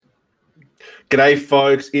G'day,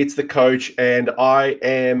 folks. It's the coach, and I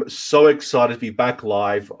am so excited to be back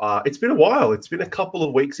live. It's been a while. It's been a couple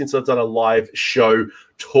of weeks since I've done a live show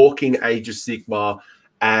talking Age of Sigmar,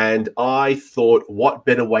 and I thought, what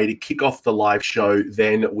better way to kick off the live show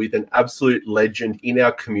than with an absolute legend in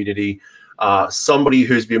our community, somebody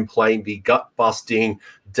who's been playing the gut-busting,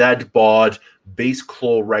 dad bod, beast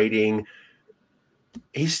claw rating.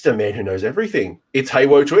 He's just a man who knows everything. It's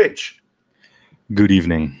Haywo Twitch. Good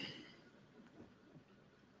evening.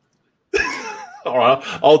 All right,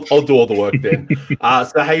 I'll do all the work then.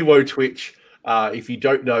 So Haywo Twitch, if you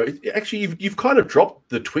don't know, actually you've kind of dropped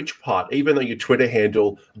the Twitch part, even though your Twitter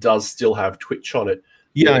handle does still have Twitch on it.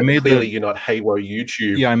 Yeah, you're not Haywo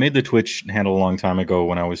YouTube. Yeah, I made the Twitch handle a long time ago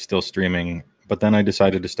when I was still streaming, but then I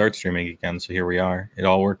decided to start streaming again. So here we are. It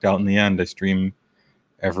all worked out in the end. I stream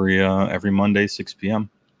every Monday 6 p.m.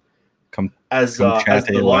 As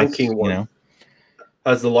the Lion King one. You know?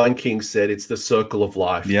 As the Lion King said, it's the circle of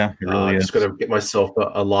life. Yeah, it really is. Just got to get myself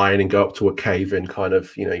a lion and go up to a cave and kind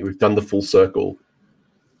of, we've done the full circle.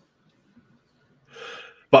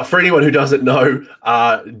 But for anyone who doesn't know,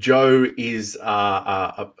 Joe is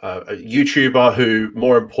a YouTuber who,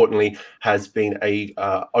 more importantly, has been a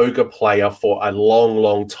Ogre player for a long,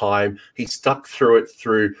 long time. He stuck through it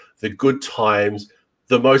through the good times,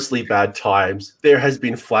 the mostly bad times. There has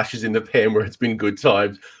been flashes in the pan where it's been good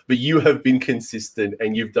times, but you have been consistent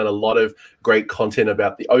and you've done a lot of great content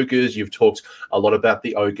about the ogres. You've talked a lot about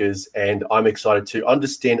the ogres, and I'm excited to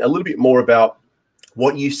understand a little bit more about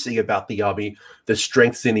what you see about the army, the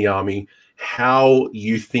strengths in the army, how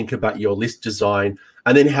you think about your list design,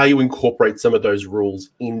 and then how you incorporate some of those rules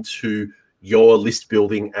into your list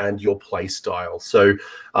building and your play style. So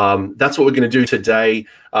that's what we're going to do today.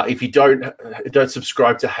 If you don't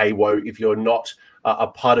subscribe to Haywo, if you're not a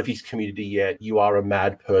part of his community yet, you are a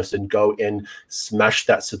mad person. Go and smash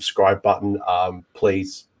that subscribe button.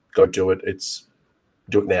 Please go do it.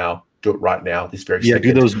 Do it now. Do it right now. This very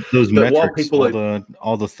second. Do those metrics.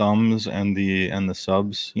 All the thumbs and the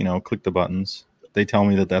subs. Click the buttons. They tell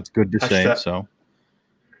me that's good to say. So.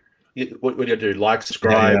 What do you do? Like,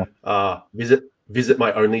 subscribe, visit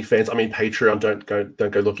my OnlyFans. I mean, Patreon.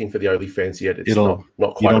 Don't go looking for the OnlyFans yet. It's not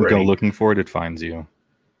quite You don't ready. go looking for it; it finds you.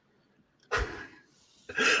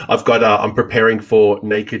 I've got. I'm preparing for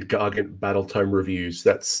Naked Gargant Battle Tome reviews.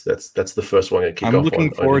 That's the first one. I'm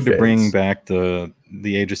looking forward to bringing back the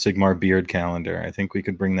Age of Sigmar beard calendar. I think we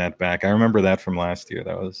could bring that back. I remember that from last year.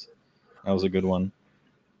 That was a good one.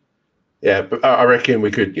 Yeah, but I reckon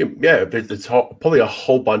we could. Yeah, there's probably a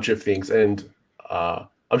whole bunch of things, and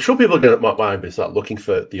I'm sure people might start looking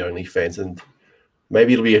for the OnlyFans, and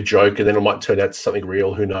maybe it'll be a joke, and then it might turn out to something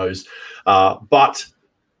real. Who knows? But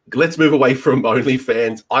let's move away from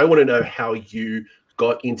OnlyFans. I want to know how you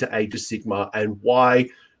got into Age of Sigmar and why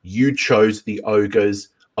you chose the ogres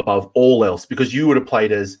above all else, because you would have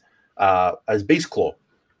played as Beastclaw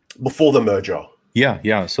before the merger.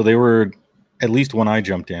 Yeah. So they were. At least when I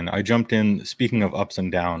jumped in, speaking of ups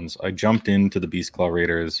and downs, I jumped into the Beastclaw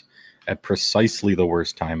Raiders at precisely the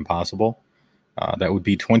worst time possible. That would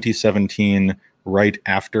be 2017, right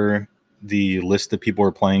after the list that people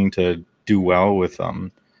were playing to do well with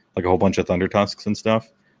like a whole bunch of Thunder Tusks and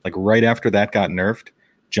stuff. Like right after that got nerfed,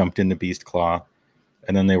 jumped into Beastclaw,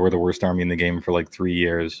 and then they were the worst army in the game for like 3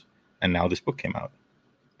 years, and now this book came out.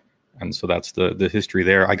 And so that's the history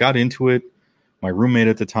there. I got into it. My roommate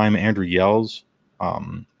at the time, Andrew Yells,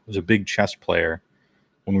 was a big chess player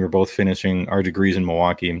when we were both finishing our degrees in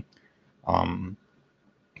Milwaukee.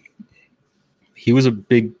 He was a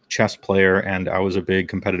big chess player, and I was a big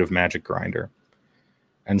competitive Magic grinder.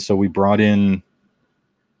 And so we brought in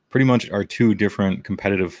pretty much our two different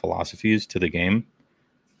competitive philosophies to the game.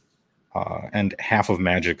 And half of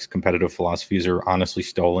Magic's competitive philosophies are honestly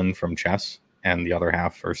stolen from chess, and the other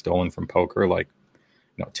half are stolen from poker, like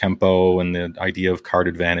tempo and the idea of card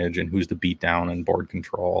advantage and who's the beatdown and board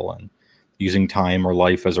control and using time or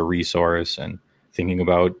life as a resource and thinking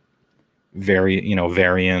about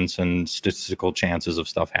variance and statistical chances of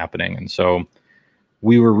stuff happening. And so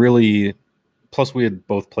we were really, plus we had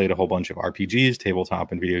both played a whole bunch of RPGs,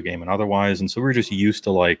 tabletop and video game and otherwise. And so we were just used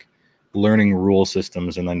to like learning rule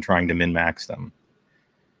systems and then trying to min-max them.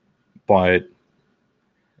 But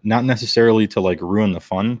not necessarily to like ruin the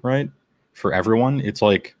fun, right? For everyone, it's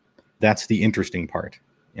like that's the interesting part,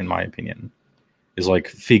 in my opinion, is like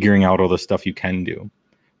figuring out all the stuff you can do.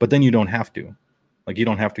 But then you don't have to. Like you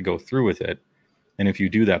don't have to go through with it. And if you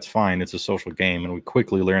do, that's fine. It's a social game. And we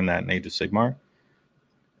quickly learned that in Age of Sigmar,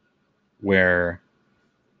 where,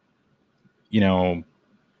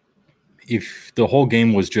 if the whole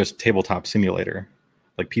game was just tabletop simulator,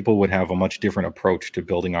 like people would have a much different approach to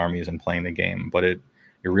building armies and playing the game, but it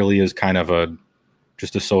really is kind of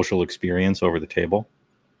just a social experience over the table.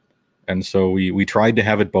 And so we tried to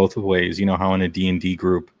have it both ways. You know how in a D&D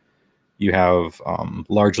group you have,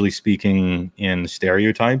 largely speaking, in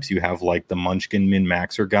stereotypes, you have like the munchkin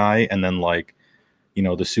min-maxer guy and then like, you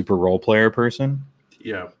know, the super role player person.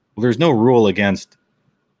 Yeah. Well, there's no rule against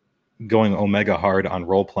going omega hard on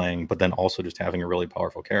role playing, but then also just having a really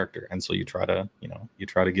powerful character. And so you try to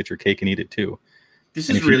get your cake and eat it too. This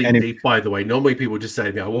is really deep, by the way. Normally people just say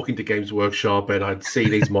to me, I walk into Games Workshop and I'd see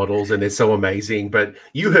these models and they're so amazing. But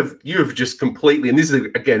you have just completely, and this is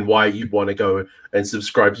again why you'd want to go and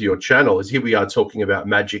subscribe to your channel, is here we are talking about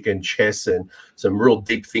Magic and chess and some real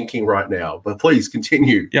deep thinking right now. But please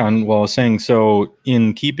continue. Yeah, and well, I was saying, so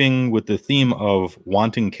in keeping with the theme of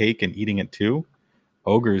wanting cake and eating it too,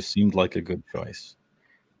 ogres seemed like a good choice.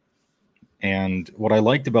 And what I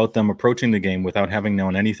liked about them approaching the game without having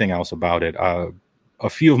known anything else about it, a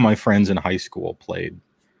few of my friends in high school played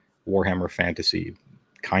Warhammer Fantasy,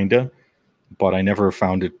 kinda, but I never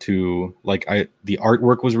found it to like. The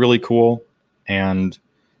artwork was really cool, and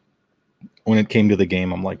when it came to the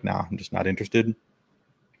game, I'm like, nah, I'm just not interested.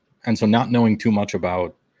 And so, not knowing too much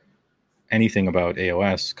about anything about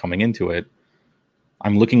AOS coming into it,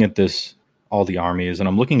 I'm looking at all the armies, and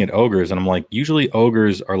I'm looking at ogres, and I'm like, usually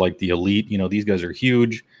ogres are like the elite. You know, these guys are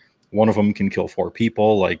huge. One of them can kill 4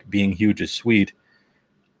 people. Like, being huge is sweet.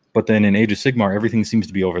 But then in Age of Sigmar, everything seems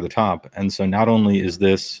to be over the top. And so not only is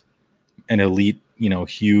this an elite, you know,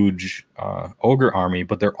 huge ogre army,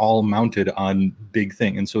 but they're all mounted on big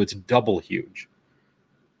thing. And so it's double huge.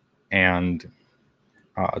 And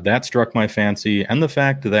that struck my fancy. And the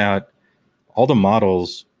fact that all the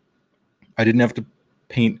models, I didn't have to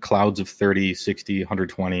paint clouds of 30, 60,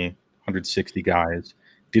 120, 160 guys.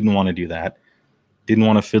 Didn't want to do that. Didn't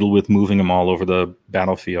want to fiddle with moving them all over the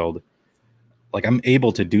battlefield. Like, I'm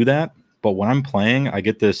able to do that, but when I'm playing, I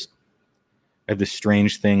have this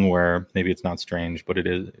strange thing where maybe it's not strange, but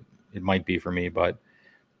it might be for me, but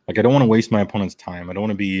like, I don't want to waste my opponent's time. I don't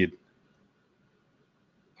want to be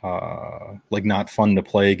like not fun to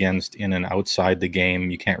play against in and outside the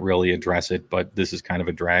game. You can't really address it, but this is kind of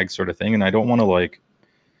a drag sort of thing. And I don't want to like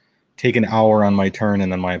take an hour on my turn and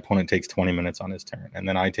then my opponent takes 20 minutes on his turn. And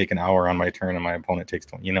then I take an hour on my turn and my opponent takes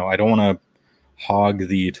 20. You know, I don't want to hog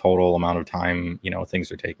the total amount of time, you know,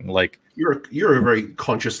 things are taking. Like, you're a very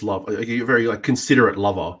conscious lover. You're a very like considerate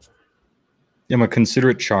lover. Yeah, I'm a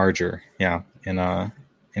considerate charger. Yeah, in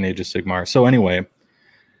Age of Sigmar. So anyway,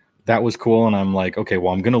 that was cool, and I'm like, okay,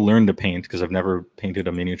 well, I'm gonna learn to paint because I've never painted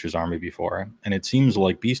a miniatures army before, and it seems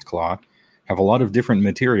like Beastclaw have a lot of different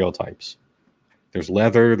material types. There's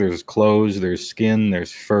leather, there's clothes, there's skin,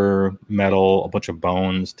 there's fur, metal, a bunch of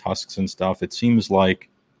bones, tusks, and stuff. It seems like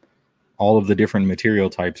all of the different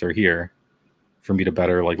material types are here for me to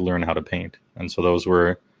better like learn how to paint. And so those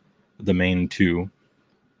were the main two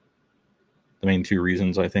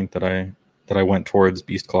reasons I think that I went towards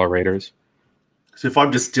Beastclaw Raiders. So if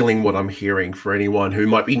I'm distilling what I'm hearing for anyone who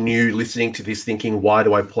might be new listening to this thinking, why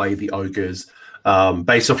do I play the ogres?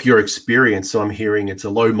 Based off your experience, so I'm hearing it's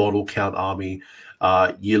a low model count army.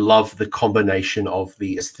 You love the combination of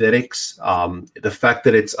the aesthetics, the fact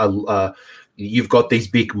that it's you've got these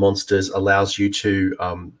big monsters allows you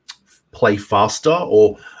to play faster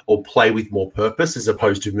or play with more purpose as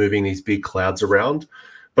opposed to moving these big clouds around.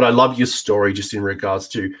 But I love your story just in regards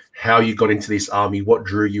to how you got into this army, what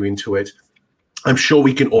drew you into it. I'm sure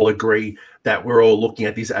we can all agree that we're all looking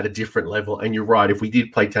at this at a different level. And you're right, if we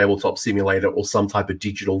did play Tabletop Simulator or some type of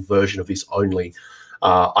digital version of this only,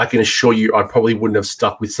 I can assure you I probably wouldn't have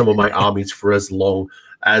stuck with some of my armies for as long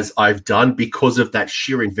as I've done because of that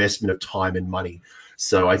sheer investment of time and money.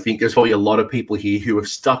 So I think there's probably a lot of people here who have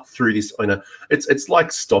stuck through this it's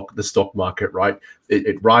like the stock market, right?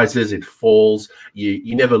 It rises, it falls.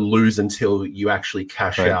 You never lose until you actually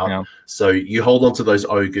cash out. Yeah. So you hold on to those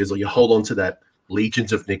ogres or you hold on to that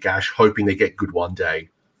Legions of Nagash, hoping they get good one day.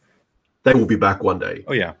 They will be back one day.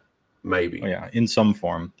 Oh yeah. Maybe. Oh yeah, in some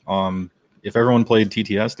form. If everyone played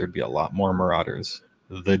TTS, there'd be a lot more Marauders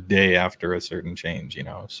the day after a certain change, you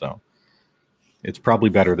know, so it's probably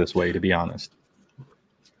better this way, to be honest.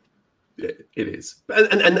 It is,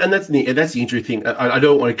 and that's the interesting thing. I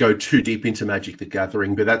don't want to go too deep into Magic the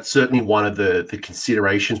Gathering, but that's certainly one of the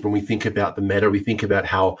considerations when we think about the meta. We think about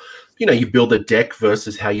how, you know, you build a deck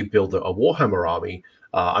versus how you build a Warhammer army.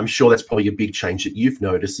 I'm sure that's probably a big change that you've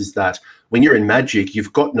noticed, is that when you're in Magic,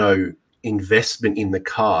 you've got no investment in the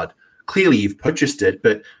card. Clearly, you've purchased it,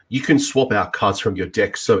 but you can swap out cards from your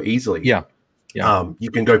deck so easily. Yeah.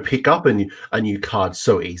 You can go pick up a new card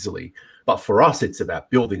so easily. But for us, it's about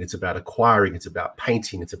building, it's about acquiring, it's about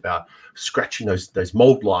painting, it's about scratching those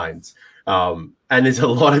mold lines. And there's a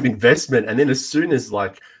lot of investment. And then as soon as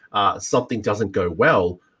something doesn't go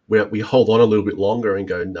well, we hold on a little bit longer and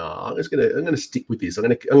go, I'm gonna stick with this. I'm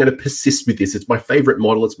gonna persist with this. It's my favorite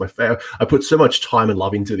model. It's my favorite. I put so much time and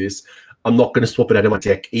love into this. I'm not going to swap it out of my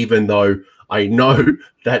deck, even though I know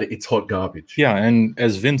that it's hot garbage. Yeah, and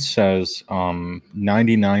as Vince says,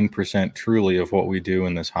 99% truly of what we do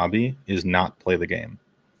in this hobby is not play the game.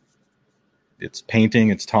 It's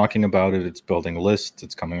painting, it's talking about it, it's building lists,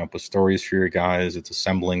 it's coming up with stories for your guys, it's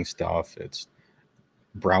assembling stuff, it's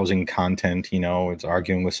browsing content, it's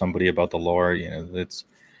arguing with somebody about the lore. It's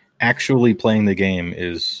actually playing the game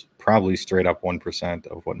is probably straight up 1%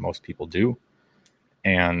 of what most people do.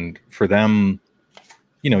 And for them,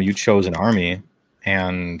 you chose an army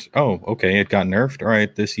and, oh, okay, it got nerfed. All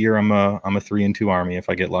right, this year I'm a 3-2 army if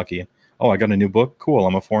I get lucky. Oh, I got a new book. Cool,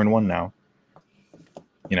 I'm a 4-1 now.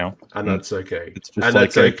 And that's okay. It's just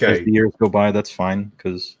as the years go by, that's fine,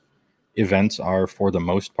 because events are, for the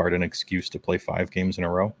most part, an excuse to play 5 games in a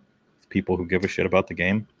row with people who give a shit about the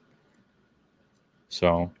game.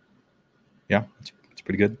 So, yeah, it's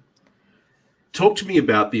pretty good. Talk to me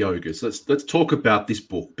about the ogres. Let's talk about this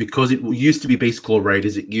book, because it used to be Beast Claw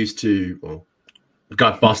Raiders. It used to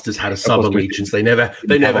Gutbusters had a sub allegiance. They never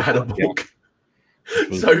had a book.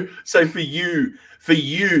 Yeah. So for you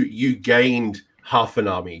gained half an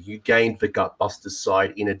army. You gained the Gutbusters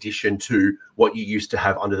side in addition to what you used to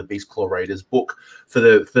have under the Beast Claw Raiders book. For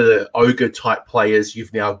the ogre type players,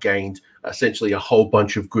 you've now gained essentially a whole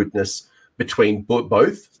bunch of goodness between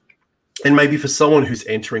both. And maybe for someone who's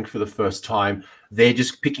entering for the first time, they're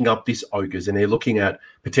just picking up this ogres and they're looking at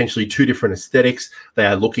potentially 2 different aesthetics. They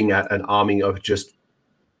are looking at an army of just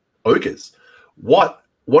ogres. What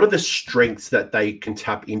are the strengths that they can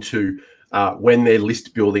tap into when they're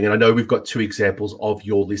list building? And I know we've got 2 examples of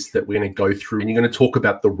your list that we're going to go through, and you're going to talk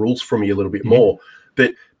about the rules for me a little bit more.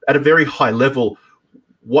 But at a very high level,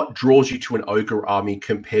 what draws you to an ogre army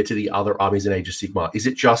compared to the other armies in Age of Sigmar? Is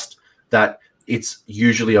it just that it's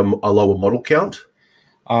usually a lower model count?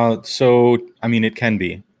 So, I mean, it can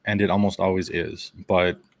be, and it almost always is.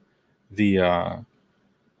 But the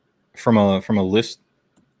from a list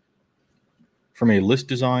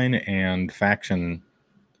design and faction,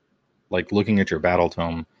 like looking at your battle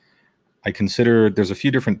tome, I consider there's a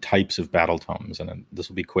few different types of battle tomes, and this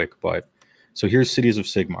will be quick. But so here's Cities of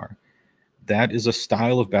Sigmar. That is a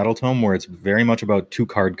style of battle tome where it's very much about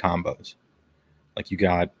 2-card combos. Like you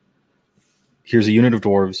got, here's a unit of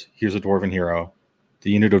dwarves, here's a dwarven hero.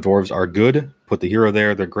 The unit of dwarves are good, put the hero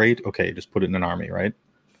there, they're great, okay, just put it in an army, right?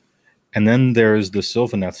 And then there's the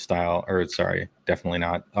Sylvaneth style, or sorry, definitely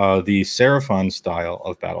not, the Seraphon style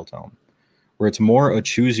of battle tome, where it's more a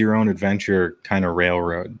choose-your-own-adventure kind of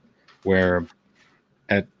railroad, where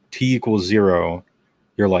at T=0,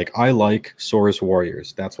 you're like, I like Saurus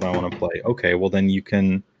Warriors, that's what I want to play. Okay, well then you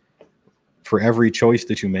can, for every choice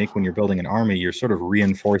that you make when you're building an army, you're sort of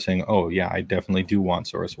reinforcing, oh yeah, I definitely do want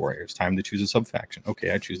Saurus Warriors. Time to choose a subfaction.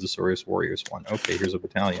 Okay, I choose the Saurus Warriors one. Okay, here's a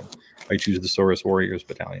battalion. I choose the Saurus Warriors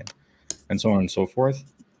battalion. And so on and so forth.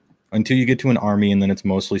 Until you get to an army, and then it's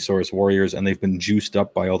mostly Saurus Warriors, and they've been juiced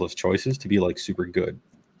up by all those choices to be like super good.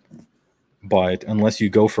 But unless you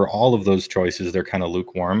go for all of those choices, they're kind of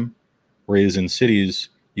lukewarm. Whereas in cities,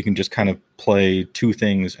 you can just kind of play 2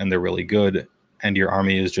 things and they're really good, and your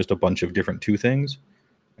army is just a bunch of different 2 things.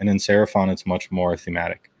 And in Seraphon, it's much more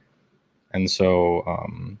thematic. And so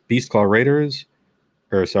Beastclaw Raiders,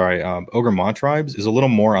 Ogre Mawtribes is a little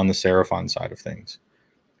more on the Seraphon side of things.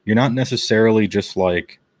 You're not necessarily just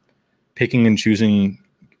like picking and choosing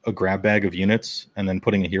a grab bag of units and then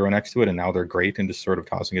putting a hero next to it, and now they're great, and just sort of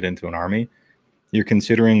tossing it into an army. You're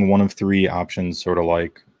considering one of 3 options, sort of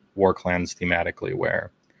like War Clans thematically, where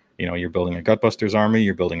you're building a Gutbusters army,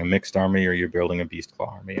 you're building a mixed army, or you're building a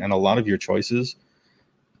Beastclaw army. And a lot of your choices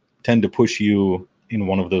tend to push you in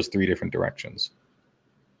one of those 3 different directions.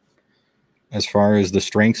 As far as the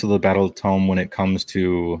strengths of the battle tome when it comes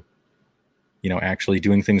to actually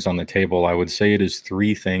doing things on the table, I would say it is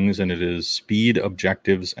 3 things, and it is speed,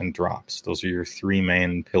 objectives, and drops. Those are your 3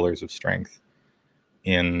 main pillars of strength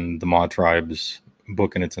in the Mawtribes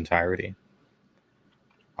book in its entirety.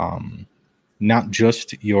 Not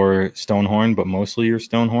just your Stonehorn, but mostly your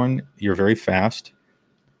Stonehorn. You're very fast.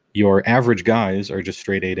 Your average guys are just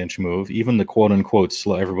straight 8-inch move. Even the quote-unquote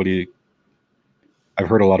slow, I've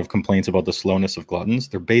heard a lot of complaints about the slowness of Gluttons.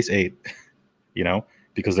 They're base 8,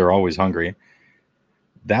 because they're always hungry.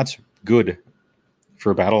 That's good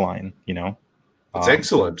for a battle line, It's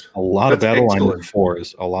excellent. A lot of battle line is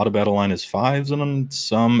 4s. A lot of battle line is 5s, and then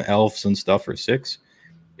some elves and stuff are 6.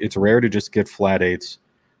 It's rare to just get flat 8s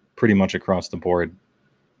pretty much across the board.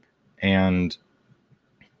 And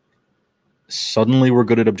suddenly we're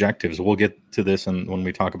good at objectives. We'll get to this when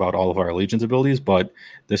we talk about all of our Allegiance abilities, but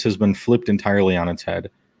this has been flipped entirely on its head.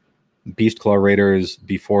 Beastclaw Raiders,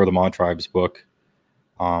 before the Mawtribes book,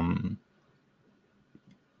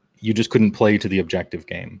 you just couldn't play to the objective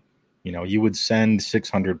game. You would send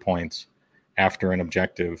 600 points after an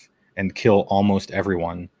objective and kill almost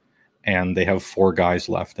everyone, and they have 4 guys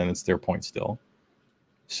left, and it's their point still.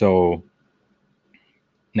 So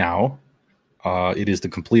now it is the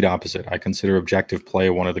complete opposite. I consider objective play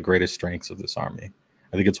one of the greatest strengths of this army.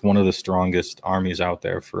 I think it's one of the strongest armies out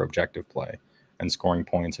there for objective play and scoring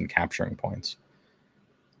points and capturing points.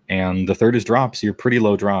 And the third is drops. You're pretty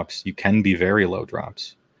low drops. You can be very low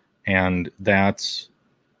drops. And that's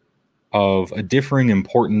of a differing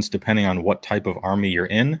importance depending on what type of army you're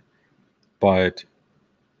in. But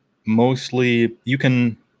mostly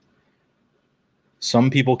some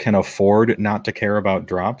people can afford not to care about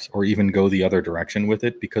drops or even go the other direction with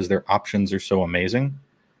it because their options are so amazing.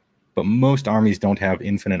 But most armies don't have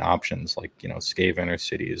infinite options like, Skaven or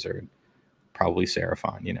Cities or probably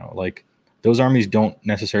Seraphon, like those armies don't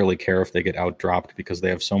necessarily care if they get outdropped because they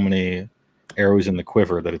have so many arrows in the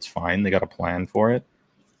quiver that it's fine. They got a plan for it.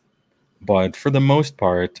 But for the most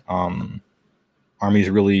part, armies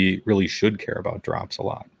really, really should care about drops a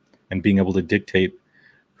lot and being able to dictate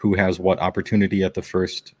who has what opportunity at the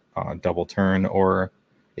first double turn, or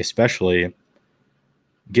especially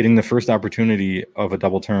getting the first opportunity of a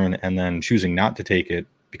double turn and then choosing not to take it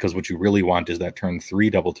because what you really want is that turn 3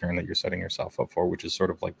 double turn that you're setting yourself up for, which is sort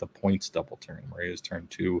of like the points double turn, whereas turn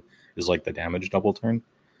 2 is like the damage double turn.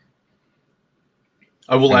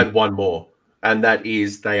 I will add one more, and that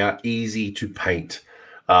is they are easy to paint.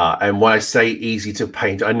 And when I say easy to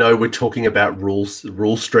paint, I know we're talking about rule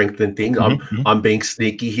strength and things. I'm being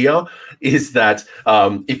sneaky here. Is that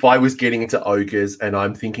if I was getting into ogres and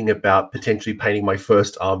I'm thinking about potentially painting my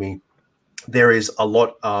first army, there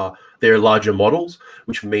are larger models,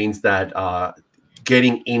 which means that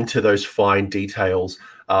getting into those fine details,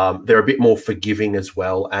 they're a bit more forgiving as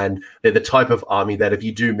well, and they're the type of army that if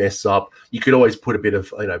you do mess up, you could always put a bit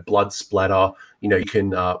of blood splatter. You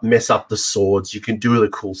can mess up the swords. You can do the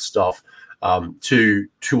cool stuff to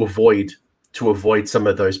avoid some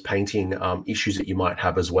of those painting issues that you might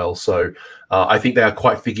have as well. So I think they are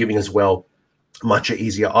quite forgiving as well. Much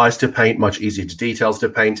easier eyes to paint, much easier to details to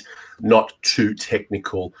paint, not too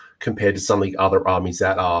technical compared to some of the other armies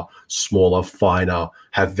that are smaller, finer,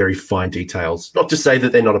 have very fine details. Not to say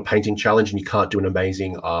that they're not a painting challenge and you can't do an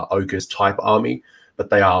amazing ogres type army, but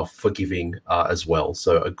they are forgiving as well.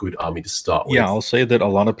 So a good army to start with. Yeah, I'll say that a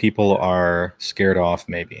lot of people are scared off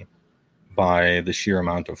maybe by the sheer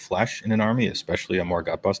amount of flesh in an army, especially a more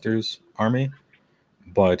Gutbusters army,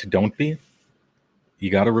 but don't be. You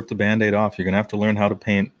got to rip the Band-Aid off. You're going to have to learn how to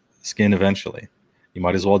paint skin eventually. You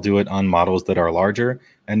might as well do it on models that are larger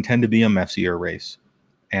and tend to be a messier race.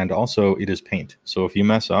 And also, it is paint. So if you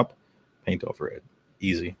mess up, paint over it.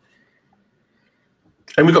 Easy.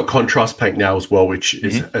 And we've got contrast paint now as well, which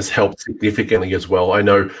has helped significantly as well. I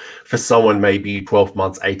know for someone maybe 12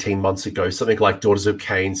 months, 18 months ago, something like Daughters of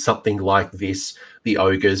Cain, something like this, the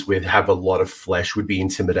ogres would have a lot of flesh, would be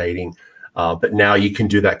intimidating. But now you can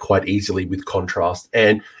do that quite easily with contrast.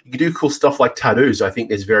 And you can do cool stuff like tattoos. I think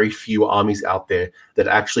there's very few armies out there that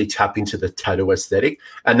actually tap into the tattoo aesthetic.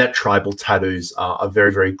 And that tribal tattoos are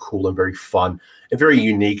very, very cool and very fun and very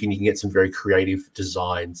unique. And you can get some very creative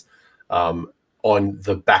designs on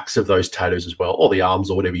the backs of those tattoos as well, or the arms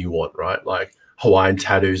or whatever you want, right? Like Hawaiian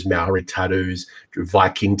tattoos, Maori tattoos,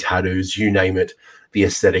 Viking tattoos, you name it. The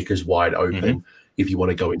aesthetic is wide open if you want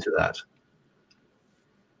to go into that.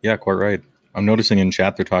 Yeah, quite right. I'm noticing in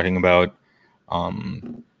chat they're talking about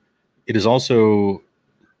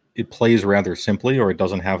it plays rather simply, or it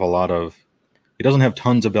doesn't have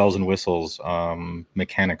tons of bells and whistles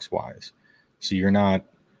mechanics wise. So you're not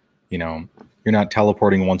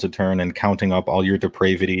teleporting once a turn and counting up all your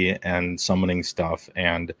depravity and summoning stuff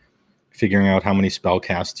and figuring out how many spell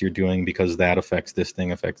casts you're doing because that affects this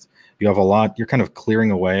thing affects. You have a lot. You're kind of clearing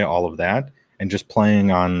away all of that and just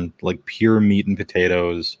playing on like pure meat and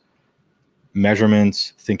potatoes,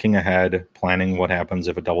 measurements, thinking ahead, planning what happens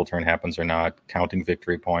if a double turn happens or not, counting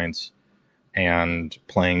victory points, and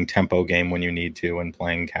playing tempo game when you need to, and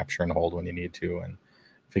playing capture and hold when you need to, and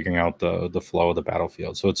figuring out the flow of the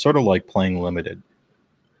battlefield. So it's sort of like playing limited.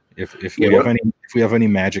 If we have any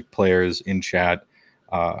Magic players in chat,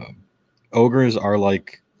 ogres are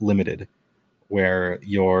like limited, where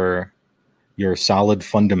your solid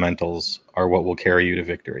fundamentals are what will carry you to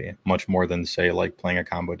victory, much more than say like playing a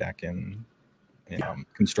combo deck in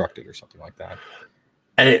constructed or something like that.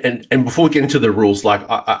 And before we get into the rules, like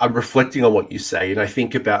I'm reflecting on what you say, and I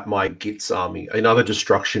think about my Gits army, another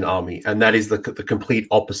destruction army, and that is the complete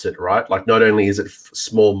opposite, right? Like not only is it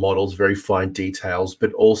small models, very fine details,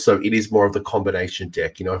 but also it is more of the combination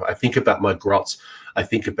deck. You know, if I think about my Grots, I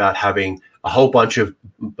think about having a whole bunch of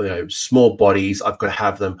small bodies. I've got to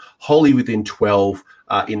have them wholly within 12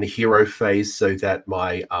 in the hero phase, so that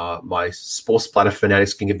my Spore Splatter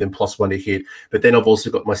Fanatics can give them +1 to hit. But then I've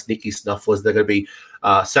also got my Sneaky Snufflers. They're going to be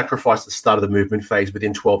sacrificed at the start of the movement phase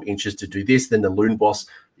within 12 inches to do this. Then the Loon Boss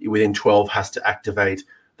within 12 has to activate.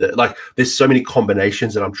 There's so many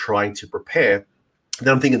combinations that I'm trying to prepare.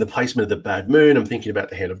 Then I'm thinking the placement of the Bad Moon. I'm thinking about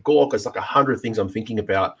the Hand of Gork. There's like 100 things I'm thinking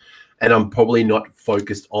about. And I'm probably not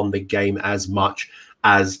focused on the game as much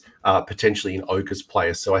as potentially an Ogre's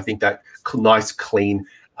player. So I think that nice, clean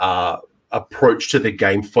approach to the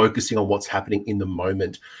game, focusing on what's happening in the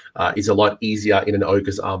moment, is a lot easier in an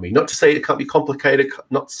Ogre's army. Not to say it can't be complicated,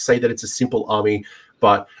 not to say that it's a simple army,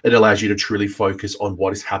 but it allows you to truly focus on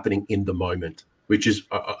what is happening in the moment, which is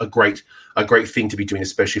a great thing to be doing,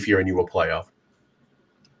 especially if you're a newer player.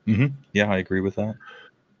 Mm-hmm. Yeah, I agree with that.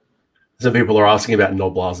 Some people are asking about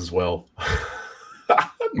Noblars as well.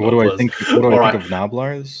 What do I think? What do I think of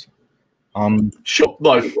Noblars? Sure.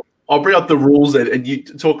 No, I'll bring up the rules and you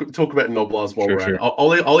talk about Noblars while we're at it.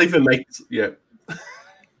 I'll even make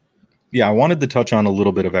Yeah, I wanted to touch on a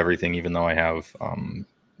little bit of everything, even though I have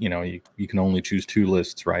you can only choose 2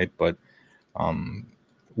 lists, right? But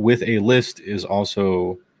with a list is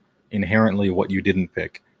also inherently what you didn't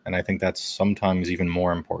pick, and I think that's sometimes even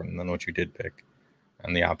more important than what you did pick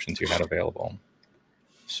and the options you had available.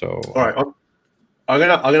 So all right, I'm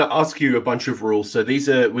gonna ask you a bunch of rules. So these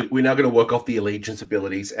are we're now going to work off the allegiance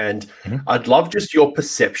abilities, and I'd love just your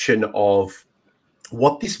perception of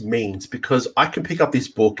what this means, because I can pick up this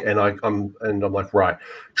book and I'm like, right,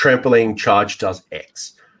 trampling charge does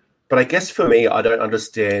X, but I guess for me, I don't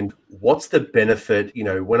understand what's the benefit. You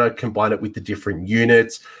know, when I combine it with the different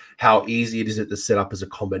units, how easy it is to set up as a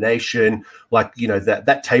combination. Like, you know,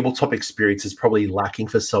 that tabletop experience is probably lacking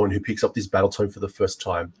for someone who picks up this battle tome for the first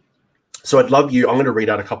time. So I'm going to read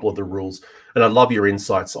out a couple of the rules, and I'd love your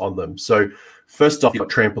insights on them. So first off, you've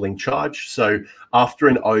got trampling charge. So after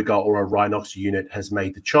an Ogre or a Rhinox unit has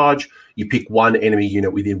made the charge, you pick one enemy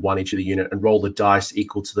unit within 1 inch of the unit and roll the dice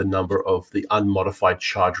equal to the number of the unmodified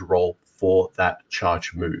charge roll for that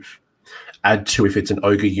charge move. Add 2 if it's an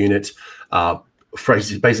Ogre unit.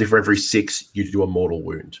 Basically for every 6, you do a mortal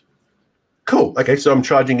wound. Cool. Okay, so I'm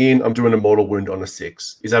charging in. I'm doing a mortal wound on a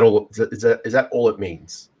 6. Is that all? Is that all it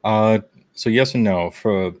means? So yes and no.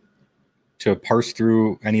 To parse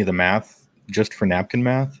through any of the math, just for napkin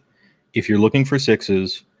math, if you're looking for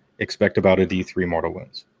 6s, expect about a D3 mortal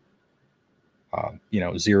wounds.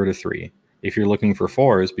 0 to 3. If you're looking for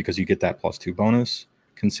 4s, because you get that +2 bonus,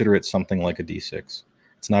 consider it something like a D6.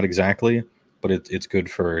 It's not exactly, but it's good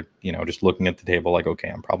for, just looking at the table like, okay,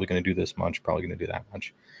 I'm probably going to do this much, probably going to do that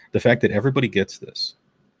much. The fact that everybody gets this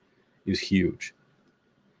is huge.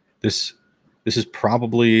 This is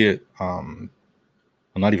probably,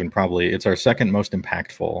 not even probably, it's our second most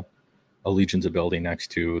impactful Allegiance ability next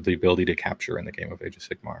to the ability to capture in the game of Age of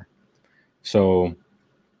Sigmar. So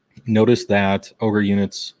notice that Ogre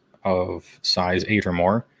units of size 8 or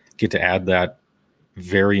more get to add that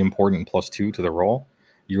very important +2 to the roll.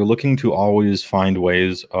 You're looking to always find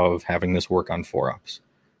ways of having this work on 4-ups,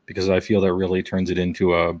 because I feel that really turns it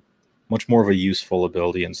into a much more of a useful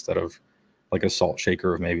ability instead of like a salt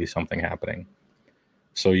shaker of maybe something happening.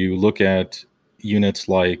 So you look at units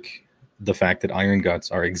like the fact that Iron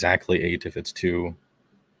Guts are exactly 8 if it's 2,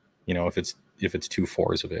 if it's 2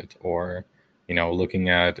 4s of it, or looking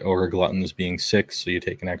at Ogre Gluttons being 6, so you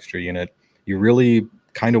take an extra unit. You really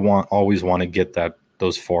kind of always want to get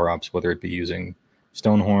those 4-ups, whether it be using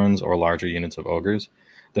Stonehorns or larger units of Ogres.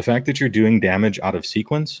 The fact that you're doing damage out of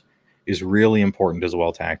sequence is really important as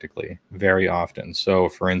well tactically, very often. So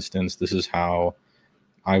for instance, this is how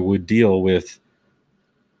I would deal with,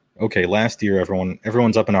 okay, last year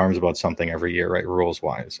everyone's up in arms about something every year, right, rules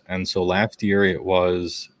wise. And so last year it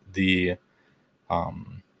was the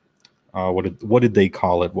what did they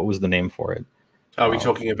call it? What was the name for it? Are we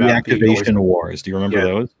talking about the activation wars? Do you remember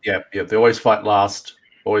those? Yeah. They always fight last,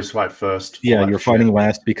 always fight first. Yeah, you're fighting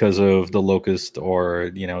last because of the Locust,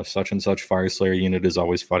 or such and such Fire Slayer unit is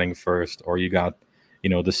always fighting first, or you got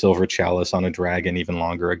the Silver Chalice on a dragon even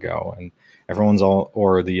longer ago, and everyone's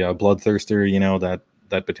or the Bloodthirster,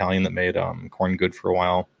 that battalion that made Corn good for a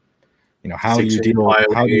while. How do you deal with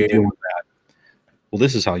that? Well,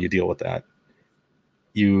 this is how you deal with that.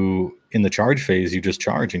 You, in the charge phase, you just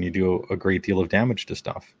charge and you do a great deal of damage to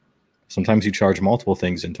stuff. Sometimes you charge multiple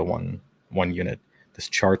things into one unit. This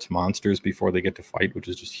charts monsters before they get to fight, which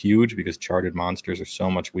is just huge because charted monsters are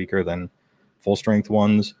so much weaker than full strength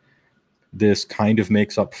ones. This kind of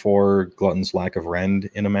makes up for Glutton's lack of rend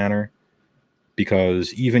in a manner,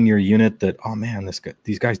 because even your unit that, oh man,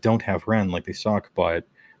 these guys don't have rend, like they suck, but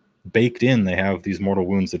baked in they have these mortal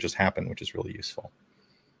wounds that just happen, which is really useful.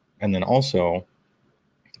 And then also,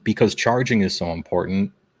 because charging is so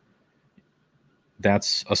important,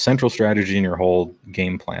 that's a central strategy in your whole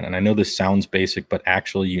game plan. And I know this sounds basic, but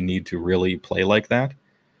actually you need to really play like that.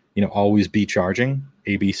 Always be charging,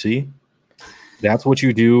 ABC. That's what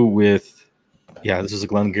you do with, this is a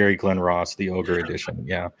Glengarry Glen Ross, the Ogre edition.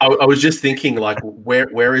 Yeah. I was just thinking, like,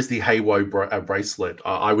 where is the Haywo bracelet?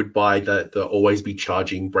 I would buy the always be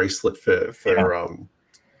charging bracelet for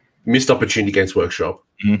missed opportunity against Workshop.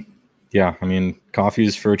 Mm-hmm. Yeah, I mean,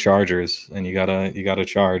 coffee's for chargers, and you gotta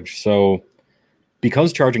charge. So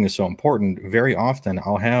because charging is so important, very often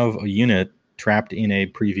I'll have a unit trapped in a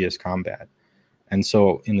previous combat. And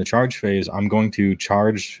so in the charge phase, I'm going to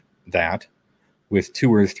charge that with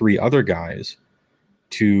 2 or 3 other guys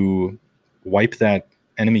to wipe that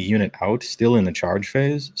enemy unit out still in the charge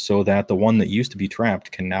phase, so that the one that used to be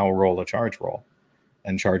trapped can now roll a charge roll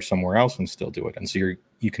and charge somewhere else and still do it. And so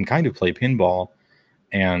you can kind of play pinball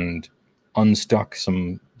and unstuck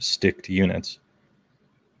some sticked units.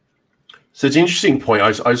 So it's an interesting point. I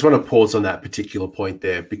just want to pause on that particular point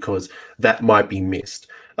there, because that might be missed.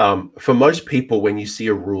 For most people, when you see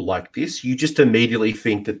a rule like this, you just immediately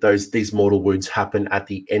think that these mortal wounds happen at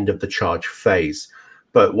the end of the charge phase.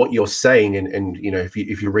 But what you're saying, and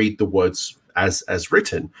if you read the words as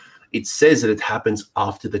written, it says that it happens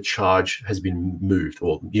after the charge has been moved,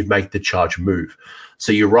 or you've made the charge move.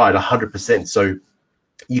 So you're right, 100%. So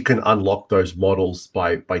you can unlock those models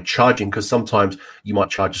by charging, because sometimes you might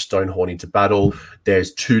charge a Stonehorn into battle.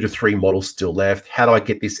 There's 2 to 3 models still left. How do I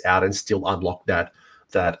get this out and still unlock that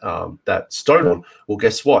Stonehorn? Well,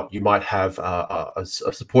 guess what? You might have a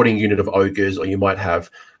supporting unit of ogres, or you might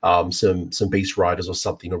have some beast riders or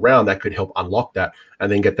something around that could help unlock that,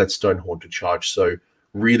 and then get that Stonehorn to charge. So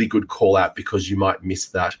really good call out, because you might miss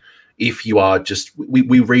that if you are just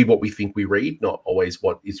we read what we think we read, not always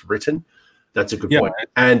what is written. That's a good point.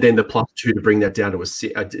 And then the +2 to bring that down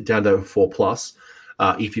to down to 4+.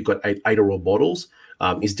 If you've got eight or more models,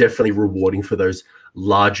 is definitely rewarding for those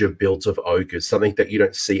larger builds of ogres, something that you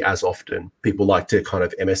don't see as often. People like to kind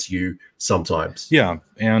of MSU sometimes. Yeah,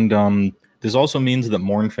 and this also means that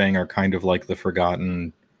Mournfang are kind of like the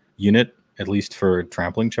forgotten unit, at least for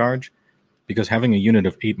trampling charge, because having a unit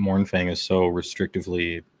of 8 Mournfang is so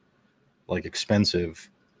restrictively expensive,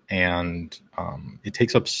 and it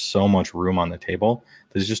takes up so much room on the table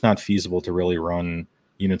that it's just not feasible to really run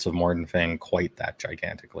units of Mournfang quite that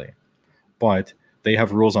gigantically. But they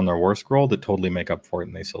have rules on their war scroll that totally make up for it,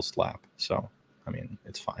 and they still slap. So, I mean,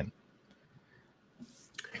 it's fine.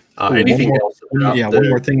 Anything else? One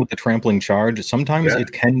more thing with the trampling charge. Sometimes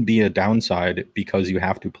it can be a downside because you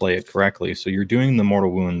have to play it correctly. So you're doing the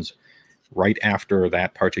mortal wounds right after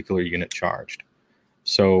that particular unit charged.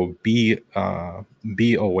 So be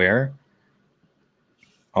aware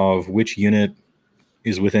of which unit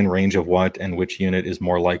is within range of what, and which unit is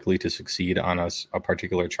more likely to succeed on a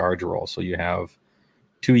particular charge roll. So you have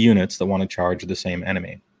 2 units that want to charge the same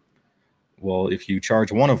enemy. Well, if you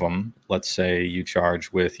charge one of them, let's say you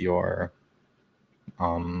charge with your,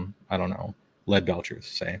 lead belchers,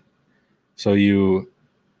 say. So you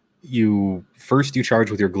charge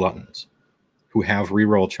with your gluttons, who have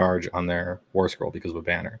reroll charge on their war scroll because of a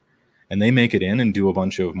banner, and they make it in and do a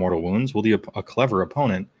bunch of mortal wounds. Well, a clever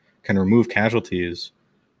opponent can remove casualties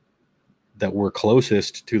that were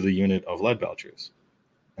closest to the unit of lead belchers,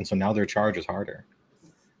 and so now their charge is harder.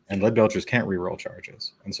 And lead belchers can't reroll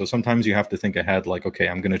charges, and so sometimes you have to think ahead, like, okay,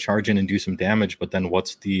 I'm going to charge in and do some damage, but then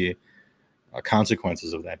what's the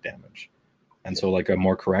consequences of that damage? And so, a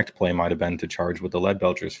more correct play might have been to charge with the lead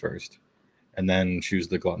belchers first, and then choose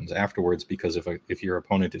the gluttons afterwards, because if your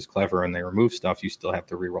opponent is clever and they remove stuff, you still have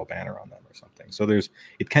to reroll banner on them or something. So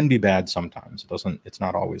it can be bad sometimes. It's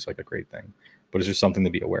not always a great thing, but it's just something to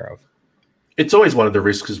be aware of. It's always one of the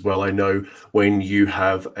risks as well. I know when you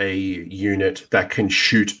have a unit that can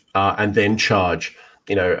shoot and then charge,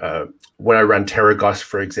 when I run Terrorgeist,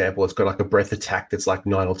 for example, it's got a breath attack that's 9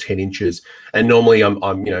 or 10 inches. And normally I'm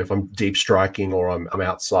if I'm deep striking or I'm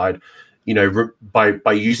outside,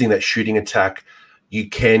 by using that shooting attack, you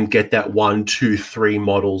can get that 1, 2, 3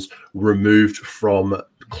 models removed from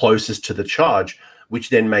closest to the charge. which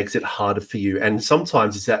then makes it harder for you. And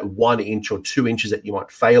sometimes it's that 1 inch or 2 inches that you might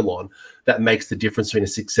fail on that makes the difference between a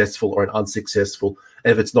successful or an unsuccessful.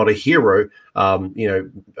 And if it's not a hero,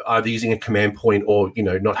 either using a command point or,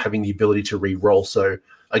 not having the ability to re-roll. So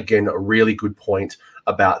again, a really good point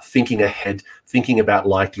about thinking ahead, thinking about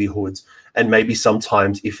likelihoods, and maybe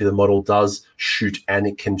sometimes if the model does shoot and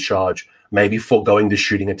it can charge, maybe foregoing the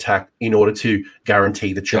shooting attack in order to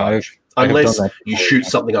guarantee the charge, unless you shoot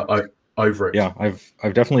something over it. Yeah,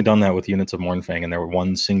 I've definitely done that with units of Mournfang, and there were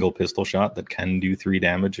one single pistol shot that can do 3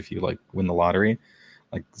 damage if you win the lottery.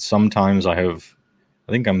 Sometimes I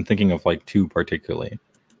think I'm thinking of 2 particularly,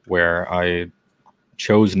 where I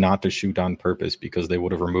chose not to shoot on purpose because they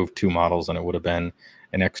would have removed 2 models and it would have been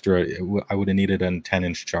an extra. I would have needed a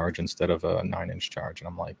 10-inch charge instead of a 9-inch charge, and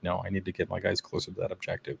I'm like, no, I need to get my guys closer to that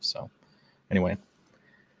objective. So anyway.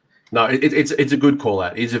 No, it's a good call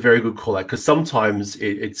out. It's a very good call out, because sometimes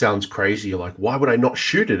it sounds crazy. You're like, why would I not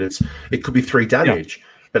shoot it? It could be 3 damage. Yeah.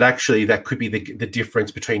 But actually, that could be the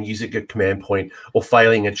difference between using a command point or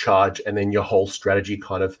failing a charge, and then your whole strategy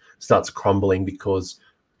kind of starts crumbling because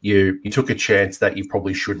you took a chance that you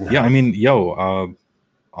probably shouldn't have. Yeah, I mean,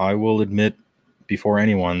 I will admit before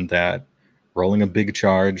anyone that rolling a big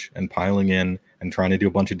charge and piling in and trying to do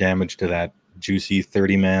a bunch of damage to that juicy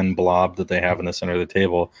 30-man blob that they have in the center of the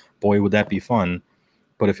table, boy, would that be fun.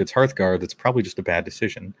 But if it's Hearthguard, that's probably just a bad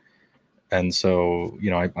decision. And so,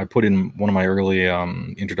 I put in one of my early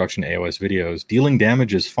introduction to AOS videos, dealing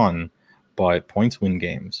damage is fun, but points win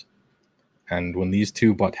games. And when these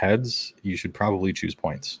 2 butt heads, you should probably choose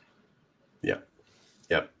points. Yeah.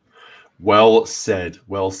 Well said.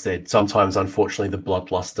 Sometimes, unfortunately, the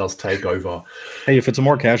bloodlust does take over. Hey, if it's a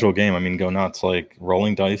more casual game, go nuts.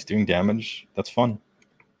 Rolling dice, doing damage, that's fun.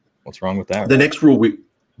 What's wrong with that? The next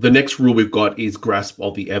rule we've got is Grasp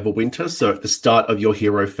of the Everwinter. So at the start of your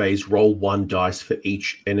hero phase, roll 1 dice for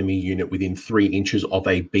each enemy unit within 3 inches of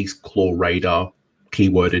a Beast Claw Raider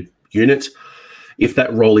keyworded unit. If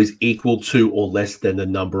that roll is equal to or less than the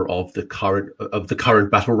number of the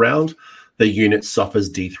current battle round, the unit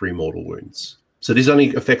suffers D3 mortal wounds. So this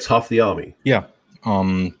only affects half the army. Yeah.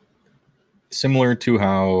 Similar to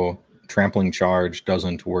how Trampling Charge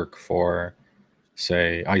doesn't work for,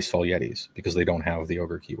 say, Icefall Yetis, because they don't have the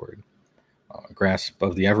Ogre keyword. Grasp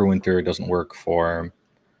of the Everwinter doesn't work for,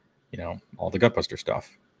 all the Gutbuster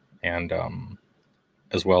stuff. And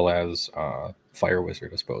as well as Fire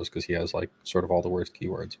Wizard, I suppose, because he has sort of all the worst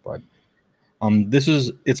keywords. But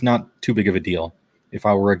it's not too big of a deal. If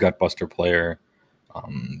I were a Gutbuster player,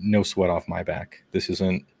 no sweat off my back. This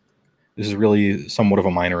is really somewhat of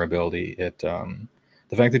a minor ability.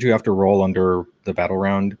 The fact that you have to roll under the battle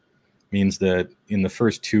round means that in the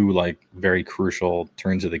first 2 very crucial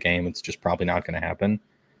turns of the game, it's just probably not going to happen.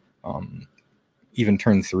 Even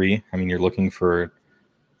turn 3, you're looking for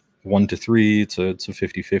 1 to 3. It's a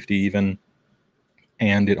 50-50 even,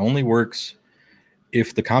 and it only works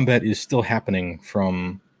if the combat is still happening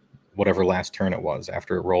from whatever last turn it was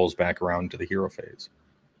after it rolls back around to the hero phase.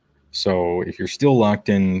 So if you're still locked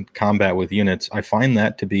in combat with units, I find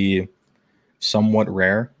that to be somewhat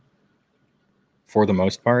rare. For the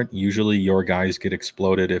most part, usually your guys get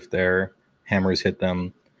exploded if their hammers hit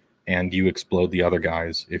them, and you explode the other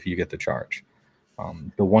guys if you get the charge.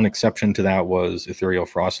 The one exception to that was Ethereal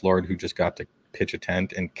Frostlord, who just got to pitch a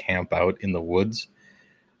tent and camp out in the woods,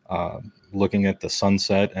 looking at the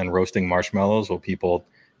sunset and roasting marshmallows while people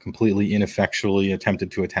completely ineffectually attempted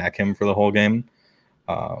to attack him for the whole game.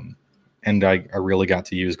 And I really got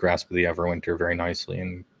to use Grasp of the Everwinter very nicely,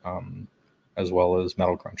 and as well as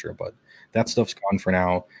Metal Cruncher, but that stuff's gone for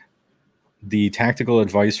now. The tactical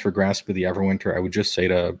advice for Grasp of the Everwinter, I would just say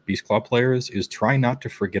to Beastclaw players, is try not to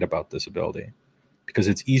forget about this ability, because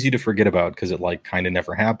it's easy to forget about because it kind of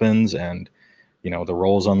never happens, and the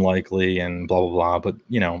roll's unlikely and blah blah blah, but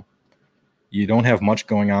you don't have much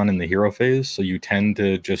going on in the hero phase, so you tend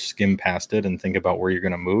to just skim past it and think about where you're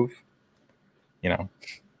going to move.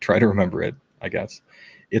 Try to remember it, I guess.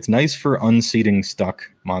 It's nice for unseating stuck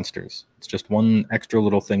monsters. It's just one extra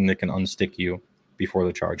little thing that can unstick you before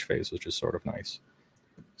the charge phase, which is sort of nice.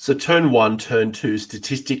 So turn 1, turn 2,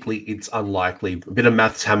 statistically, it's unlikely. A bit of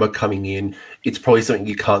maths hammer coming in. It's probably something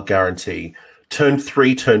you can't guarantee. Turn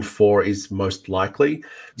 3, turn 4 is most likely.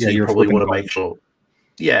 So you probably want to make sure.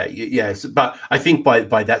 Yeah. But I think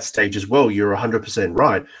by that stage as well, you're 100%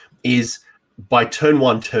 right, is by turn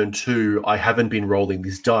 1, turn 2, I haven't been rolling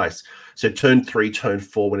these dice. So turn 3, turn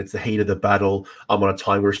 4, when it's the heat of the battle, I'm on a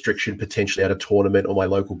time restriction, potentially at a tournament or my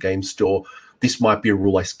local game store, this might be a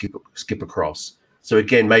rule I skip across. So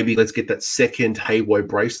again, maybe let's get that second Hey Woe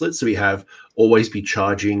bracelet. So we have always be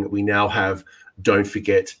charging. We now have don't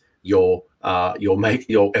forget your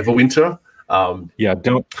Everwinter.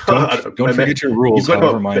 Don't forget your rules,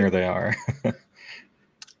 however minor they are.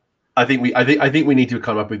 I think we need to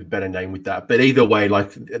come up with a better name with that. But either way,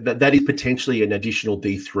 like that is potentially an additional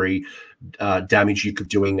D3 damage you could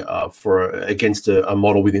doing against a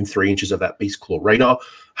model within 3 inches of that Beast Claw Raider.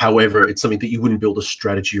 However, it's something that you wouldn't build a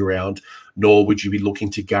strategy around, nor would you be looking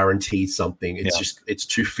to guarantee something. It's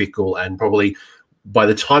too fickle, and probably by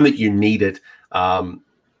the time that you need it,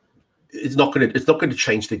 it's not going to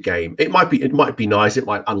change the game. It might be nice. It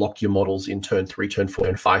might unlock your models in turn 3, turn 4,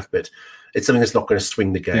 and 5, but it's something that's not going to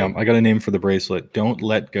swing the game. Yeah, I got a name for the bracelet. Don't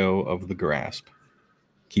let go of the grasp.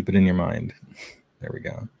 Keep it in your mind. There we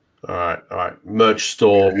go. All right. Merch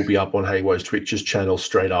store will be up on Haywo's Twitch's channel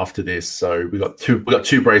straight after this. So we got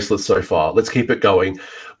two bracelets so far. Let's keep it going.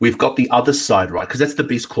 We've got the other side, right? Because that's the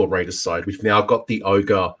Beast Claw Raider side. We've now got the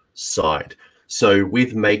Ogre side. So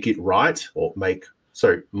with Make It Right,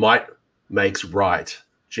 Might Makes Right.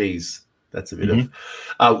 Jeez. That's a bit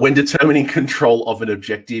of... when determining control of an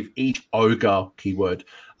objective, each Ogre, keyword,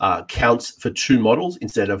 counts for 2 models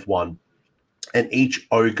instead of 1. And each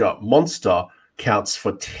Ogre monster counts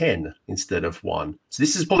for 10 instead of 1. So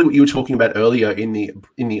this is probably what you were talking about earlier in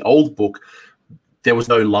the old book. There was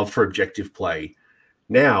no love for objective play.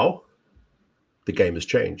 Now, the game has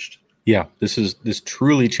changed. Yeah, this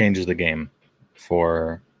truly changes the game.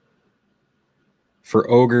 For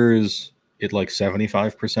Ogres, it like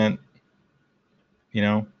 75%...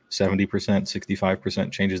 70%,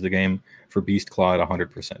 65% changes the game. For Beast Claw,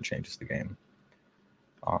 100% changes the game.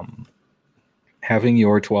 Having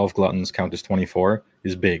your 12 gluttons count as 24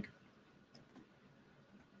 is big.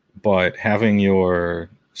 But having your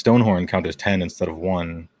Stonehorn count as 10 instead of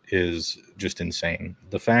 1 is just insane.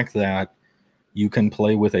 The fact that you can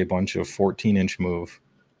play with a bunch of 14-inch move,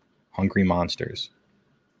 hungry monsters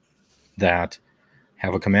that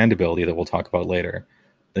have a command ability that we'll talk about later,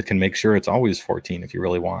 that can make sure it's always 14 if you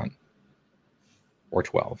really want, or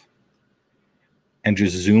 12. And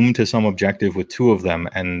just zoom to some objective with 2 of them,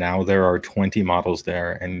 and now there are 20 models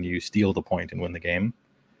there, and you steal the point and win the game.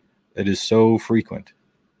 It is so frequent.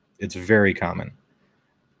 It's very common.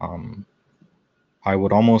 I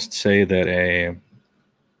would almost say that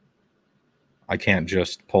I can't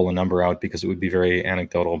just pull a number out because it would be very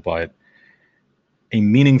anecdotal, but a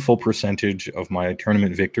meaningful percentage of my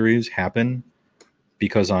tournament victories happen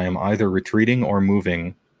because I am either retreating or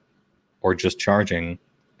moving or just charging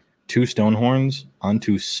 2 Stonehorns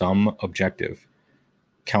onto some objective,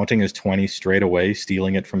 counting as 20 straight away,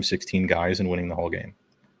 stealing it from 16 guys and winning the whole game.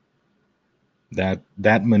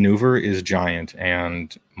 That maneuver is giant,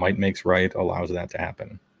 and Might Makes Right allows that to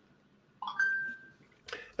happen.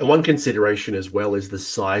 And one consideration as well is the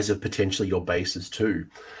size of potentially your bases too.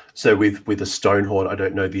 So with a Stonehorn, I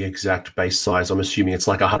don't know the exact base size. I'm assuming it's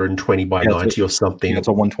like 120 by 90 or something. Yeah, it's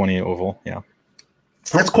a 120 oval, yeah.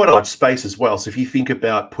 That's quite a large space as well. So if you think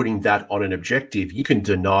about putting that on an objective, you can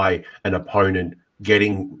deny an opponent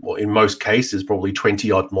getting, well, in most cases, probably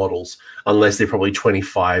 20-odd models, unless they're probably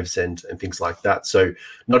 25s and things like that. So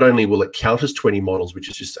not only will it count as 20 models, which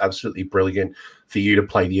is just absolutely brilliant for you to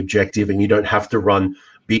play the objective, and you don't have to run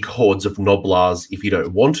big hordes of Noblars if you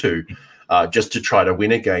don't want to, just to try to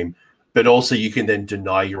win a game, but also you can then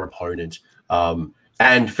deny your opponent.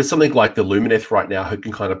 And for something like the Lumineth right now, who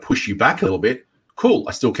can kind of push you back a little bit, cool,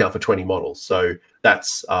 I still count for 20 models. So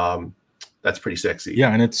that's pretty sexy.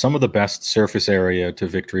 Yeah, and it's some of the best surface area to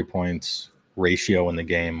victory points ratio in the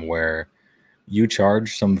game, where you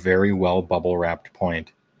charge some very well bubble-wrapped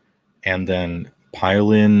point and then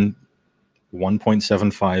pile in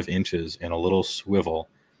 1.75 inches in a little swivel,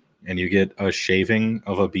 and you get a shaving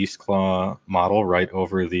of a Beast Claw model right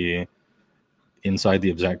over the inside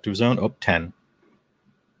the objective zone. 10.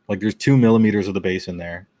 Like, there's 2 millimeters of the base in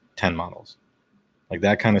there, 10 models. Like,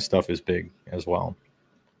 that kind of stuff is big as well.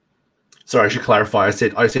 Sorry, I should clarify. I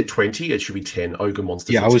said 20. It should be 10. Ogre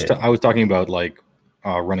monsters. Yeah, I was talking about like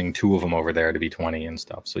running 2 of them over there to be 20 and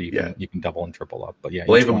stuff. So you can double and triple up. But yeah,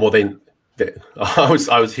 well, even more than I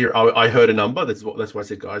was here. I heard a number. That's why I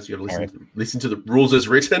said, guys, you got to listen to the rules as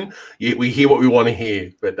written. We hear what we want to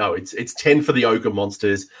hear. But no, it's 10 for the Ogre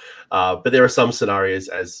monsters. But there are some scenarios,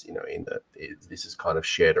 as you know, this is kind of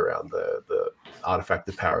shared around the artifact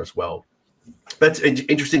of power as well. That's an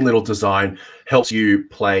interesting little design. Helps you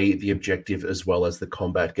play the objective as well as the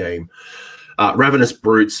combat game. Ravenous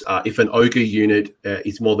Brutes. If an Ogre unit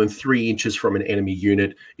is more than 3 inches from an enemy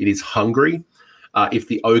unit, it is hungry. If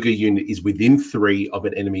the Ogre unit is within 3 of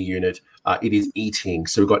an enemy unit, it is eating.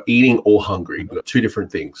 So we've got eating or hungry. We've got 2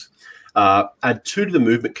 different things. Add 2 to the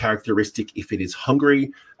movement characteristic if it is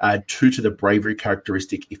hungry. Add 2 to the bravery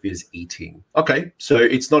characteristic if it is eating. Okay, so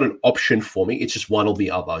it's not an option for me. It's just one or the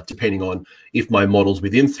other, depending on if my model's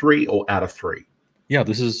within 3 or out of 3. Yeah,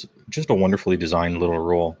 this is just a wonderfully designed little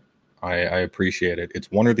rule. I appreciate it. It's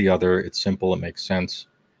one or the other. It's simple. It makes sense.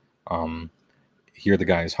 Here the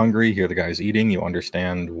guy is hungry. Here the guy is eating. You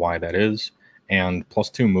understand why that is. And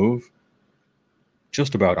 +2 move,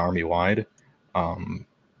 just about army-wide.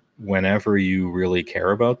 Whenever you really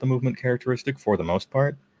care about the movement characteristic, for the most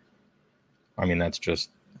part. I mean, it's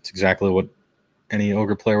exactly what any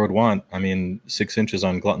ogre player would want. I mean, 6 inches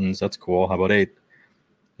on gluttons, that's cool. How about 8?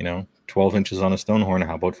 12 inches on a stonehorn,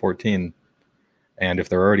 how about 14? And if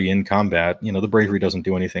they're already in combat, the bravery doesn't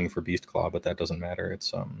do anything for beast claw, but that doesn't matter.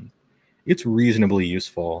 It's reasonably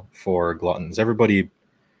useful for gluttons. Everybody,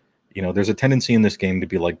 there's a tendency in this game to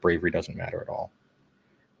be like bravery doesn't matter at all.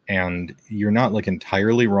 And you're not like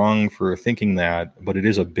entirely wrong for thinking that, but it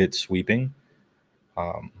is a bit sweeping.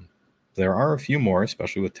 There are a few more,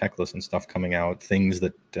 especially with techless and stuff coming out, things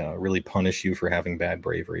that really punish you for having bad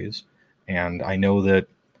braveries. And I know that,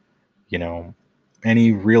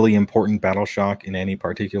 any really important battle shock in any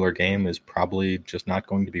particular game is probably just not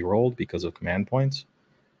going to be rolled because of command points.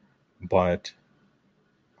 But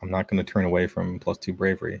I'm not going to turn away from +2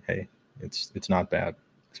 bravery. Hey, it's not bad,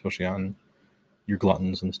 especially on your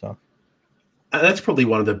gluttons and stuff. And that's probably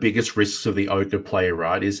one of the biggest risks of the ogre player,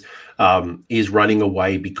 right? Is running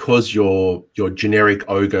away because your generic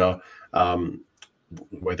ogre,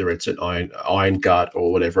 whether it's an iron gut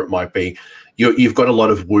or whatever it might be, you've got a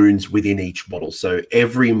lot of wounds within each model. So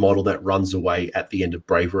every model that runs away at the end of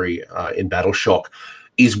bravery in battle shock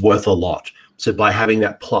is worth a lot. So by having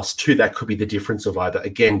that +2, that could be the difference of either,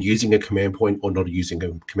 again, using a command point or not using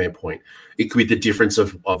a command point. It could be the difference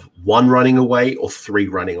of 1 running away or 3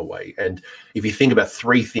 running away. And if you think about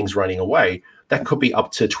 3 things running away, that could be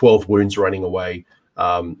up to 12 wounds running away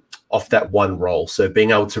off that 1 roll. So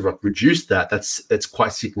being able to reduce that's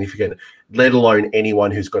quite significant, let alone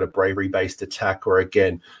anyone who's got a bravery-based attack, or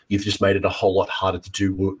again, you've just made it a whole lot harder to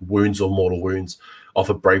do wounds or mortal wounds off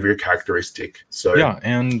a bravery characteristic. So yeah,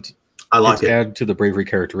 and I like it. Add to the bravery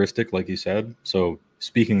characteristic, like you said. So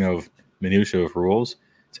speaking of minutiae of rules,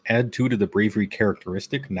 it's add 2 to the bravery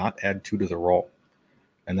characteristic, not add 2 to the roll.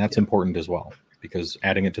 And that's important as well, because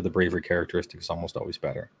adding it to the bravery characteristic is almost always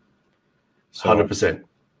better. So, 100%.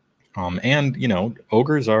 And,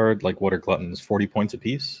 ogres are like, what are gluttons? 40 points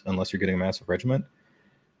apiece, unless you're getting a massive regiment.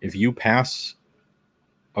 If you pass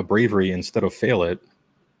a bravery instead of fail it,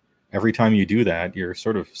 every time you do that, you're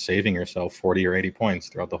sort of saving yourself 40 or 80 points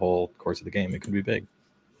throughout the whole course of the game. It could be big.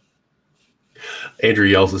 Andrew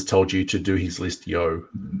Yells has told you to do his list, yo.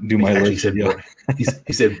 Do my list, said, yo.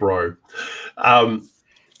 He said, bro.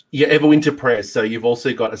 Everwinter prayers. So you've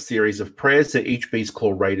also got a series of prayers. So each Beast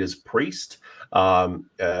Claw Raider's priest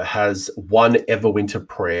has 1 Everwinter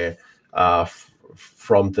prayer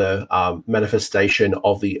from the manifestation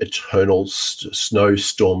of the Eternal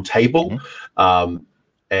Snowstorm table. Mm-hmm.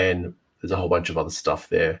 And there's a whole bunch of other stuff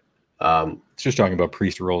there. It's just talking about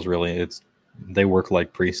priest rules, really. They work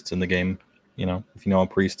like priests in the game. If you know how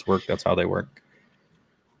priests work, that's how they work.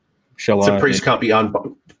 Priests can't be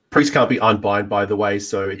unbind, by the way.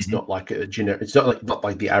 So it's not like a generic. It's not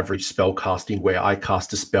like the average spell casting where I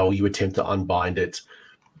cast a spell, you attempt to unbind it.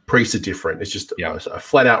 Priests are different. It's just a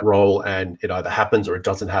flat out roll, and it either happens or it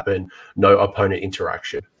doesn't happen. No opponent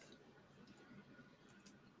interaction.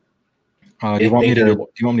 Do you want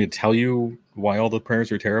me to tell you why all the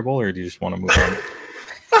prayers are terrible, or do you just want to move on?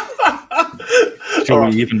 Shall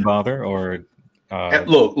we even bother? Or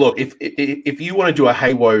look, if you want to do a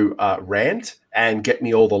Haywo rant and get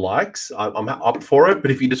me all the likes, I'm up for it. But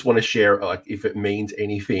if you just want to share, like, if it means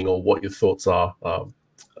anything or what your thoughts are,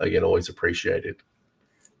 again, always appreciated.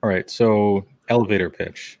 All right, so elevator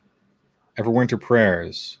pitch. Everwinter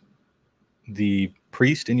prayers. The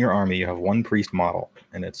priest in your army, you have 1 priest model,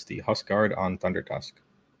 and it's the Huskguard on Thundertusk,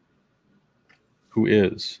 who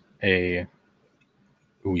is you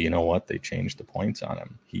know what? They changed the points on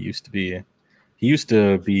him. He used to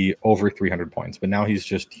be over 300 points, but now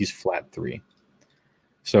he's flat 3.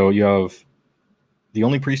 So you have the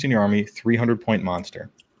only priest in your army, 300-point monster,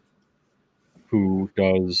 who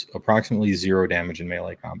does approximately 0 damage in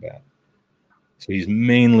melee combat. So he's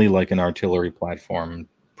mainly like an artillery platform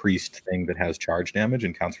priest thing that has charge damage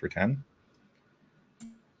and counts for 10.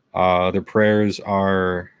 The prayers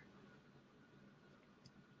are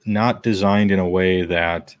not designed in a way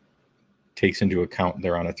that takes into account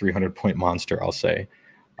they're on a 300-point monster, I'll say.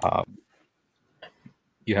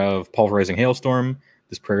 You have Pulverizing Hailstorm.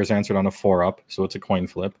 This prayer is answered on a 4-up, so it's a coin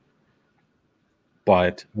flip.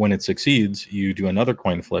 But when it succeeds, you do another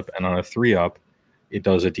coin flip, and on a 3-up, it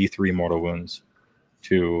does a D3 mortal wounds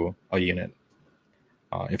to a unit.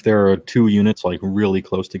 If there are 2 units like really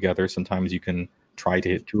close together, sometimes you can try to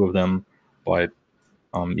hit 2 of them. But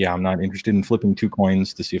yeah, I'm not interested in flipping 2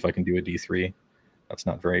 coins to see if I can do a D3. That's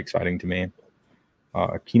not very exciting to me.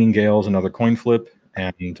 Keening Gale is another coin flip,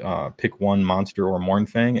 and pick 1 monster or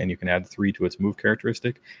Mournfang, and you can add 3 to its move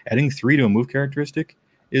characteristic. Adding 3 to a move characteristic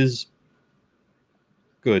is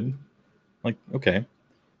good. Like, okay,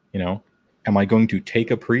 am I going to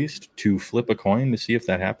take a priest to flip a coin to see if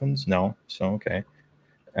that happens? No, so okay.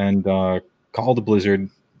 And Call the Blizzard,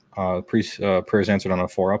 priest prayers answered on a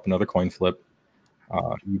 4-up, another coin flip.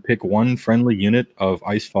 You pick 1 friendly unit of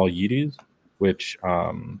Icefall Yetis, which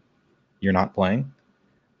you're not playing.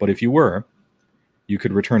 But if you were, you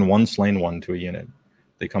could return 1 slain 1 to a unit.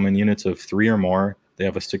 They come in units of 3 or more. They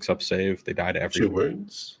have a 6-up save. They die to every 2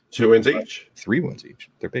 wounds. 2 wounds each? 3 wounds each.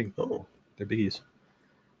 They're big. Oh. They're biggies.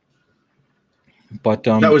 But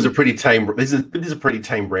that was a pretty tame. This is a pretty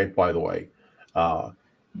tame rant, by the way.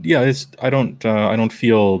 Yeah, I don't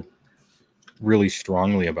feel really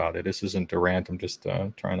strongly about it. This isn't a rant. I'm just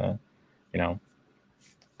trying to,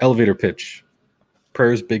 elevator pitch.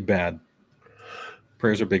 Prayers big bad.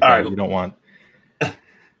 Prayers are big bad. You don't want.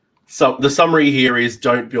 So the summary here is: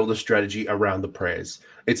 don't build a strategy around the prayers.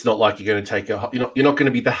 It's not like you're going to take you're not going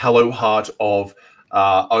to be the Hello Heart of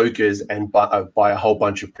ogres and buy a whole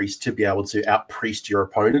bunch of priests to be able to out-priest your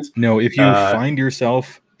opponent. No, if you find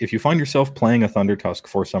yourself playing a Thunder Tusk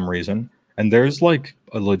for some reason, and there's like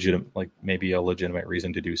maybe a legitimate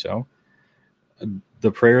reason to do so,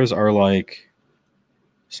 the prayers are like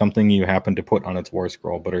something you happen to put on its war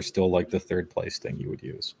scroll, but are still like the 3rd place thing you would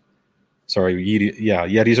use. Sorry,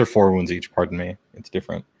 Yetis are 4 wounds each. Pardon me, it's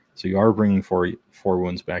different. So you are bringing 4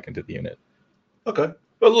 wounds back into the unit. Okay.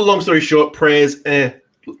 Well, long story short, prayers,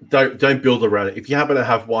 don't build around it. If you happen to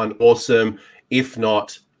have one, awesome. If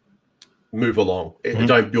not, move along.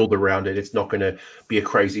 Don't build around it. It's not going to be a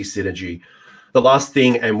crazy synergy. The last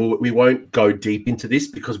thing, and we won't go deep into this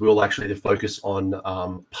because we'll actually focus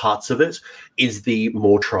on parts of it, is the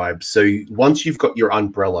Mawtribes. So once you've got your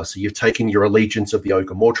umbrella, so you've taken your allegiance of the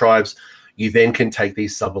Ogre Mawtribes, you then can take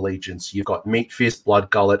these sub-allegiance. You've got Meat Fist, Blood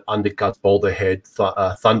Gullet, Underguts, Boulderhead,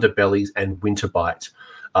 Thunder Bellies, and Winterbite.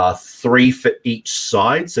 3 for each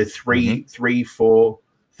side. So three for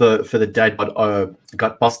the Dead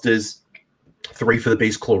Gut Busters, 3 for the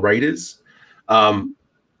Beast Claw Raiders.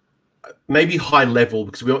 Maybe high level,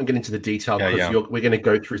 because we won't get into the detail because we're going to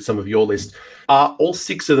go through some of your list. Are all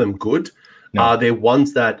 6 of them good? No. Are there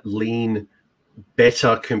ones that lean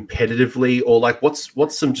better competitively, or like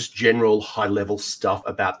what's some just general high level stuff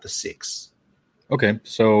about the 6? Okay,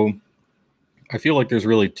 so I feel like there's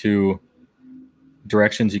really 2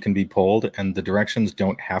 directions you can be pulled, and the directions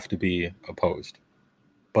don't have to be opposed,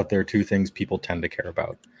 but there are 2 things people tend to care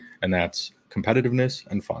about, and that's competitiveness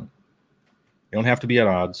and fun. They don't have to be at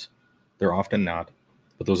odds. They're often not,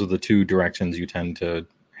 but those are the 2 directions you tend to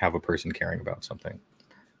have a person caring about something.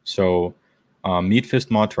 So Meat Fist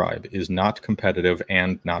Mawtribe is not competitive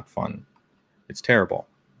and not fun. It's terrible.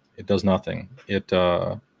 It does nothing. It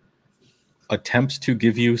attempts to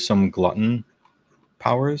give you some glutton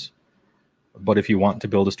powers, but if you want to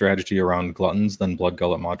build a strategy around gluttons, then Blood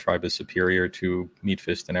Gullet Mawtribe is superior to Meat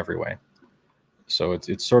Fist in every way. So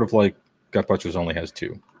it's sort of like Gut Butchers only has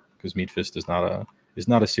 2, because Meat Fist is not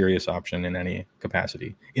a serious option in any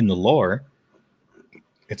capacity. In the lore,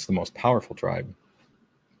 it's the most powerful tribe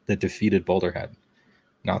that defeated Boulderhead.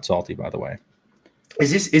 Not salty, by the way.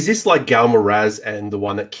 Is this like Galmaraz and the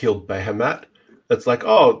one that killed Behemat? That's like,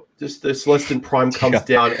 just the Celestin Prime comes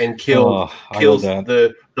down and kills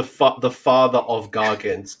the father of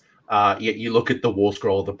Gargants. Yet you look at the War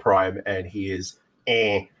Scroll of the Prime and he is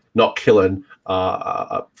not killing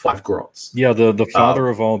 5 grots. Yeah, the father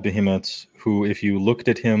of all behemoths, who, if you looked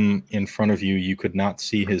at him in front of you, you could not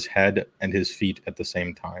see his head and his feet at the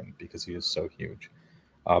same time because he is so huge.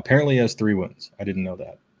 Apparently he has 3 wounds. I didn't know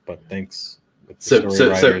that, but thanks. With the story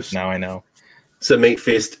writers, now I know. So Meat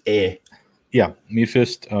Fist, Yeah, Meat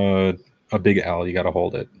Fist, a big L, you got to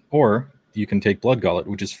hold it. Or you can take Blood Gullet,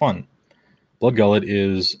 which is fun. Blood Gullet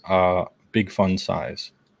is big fun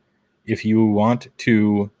size. If you want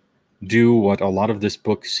to do what a lot of this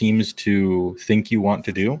book seems to think you want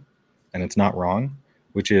to do, and it's not wrong,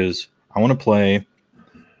 which is I want to play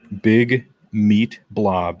big meat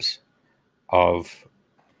blobs of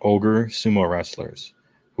ogre sumo wrestlers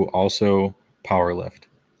who also power lift.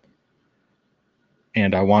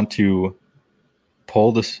 And I want to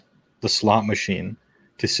pull the slot machine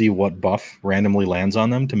to see what buff randomly lands on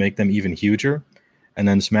them to make them even huger, and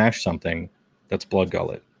then smash something that's Blood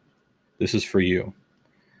Gullet. This is for you.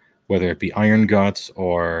 Whether it be Iron Guts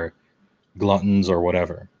or Gluttons or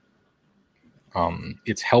whatever.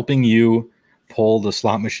 It's helping you pull the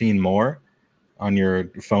slot machine more on your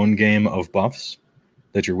phone game of buffs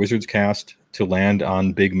that your wizards cast to land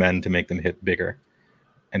on big men to make them hit bigger.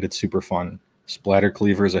 And it's super fun. Splatter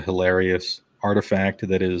Cleaver is a hilarious artifact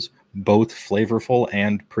that is both flavorful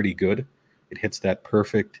and pretty good. It hits that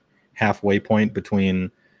perfect halfway point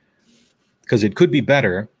between, because it could be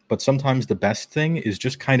better, but sometimes the best thing is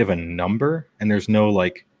just kind of a number, and there's no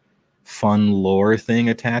like fun lore thing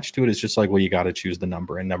attached to it. It's just like, well, you got to choose the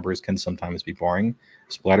number, and numbers can sometimes be boring.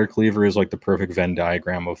 Splatter Cleaver is like the perfect Venn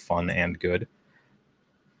diagram of fun and good,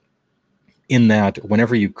 in that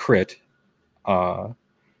whenever you crit,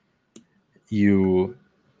 you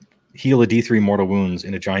heal a D3 mortal wounds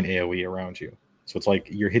in a giant AoE around you. So it's like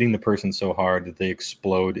you're hitting the person so hard that they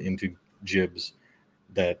explode into gibs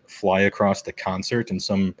that fly across the concert, and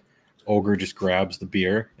some ogre just grabs the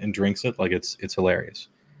beer and drinks it. Like it's hilarious.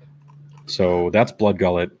 So that's Blood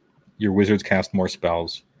Gullet. Your wizards cast more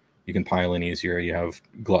spells. You can pile in easier. You have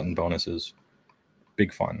glutton bonuses.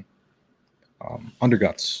 Big fun.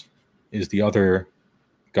 Underguts is the other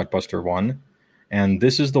Gutbuster one. And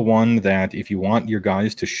this is the one that if you want your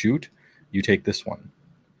guys to shoot, you take this one.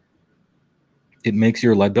 It makes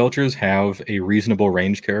your lead belchers have a reasonable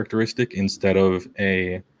range characteristic instead of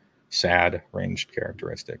a sad ranged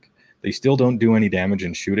characteristic. They still don't do any damage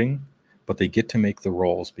in shooting, but they get to make the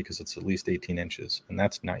rolls because it's at least 18 inches, and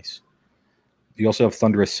that's nice. You also have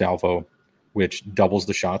Thunderous Salvo, which doubles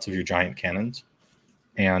the shots of your giant cannons.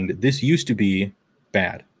 And this used to be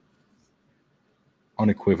bad,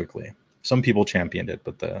 unequivocally. Some people championed it,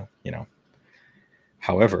 but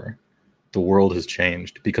however, the world has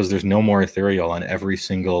changed because there's no more ethereal on every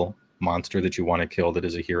single monster that you want to kill that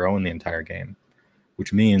is a hero in the entire game,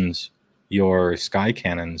 which means your sky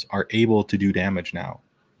cannons are able to do damage now,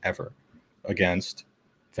 ever, against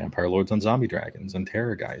vampire lords and zombie dragons and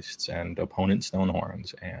terrorgeists and opponent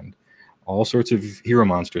stonehorns and all sorts of hero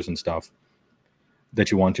monsters and stuff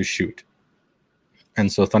that you want to shoot. And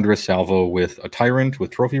so Thunderous Salvo with a Tyrant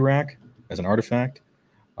with Trophy Rack as an artifact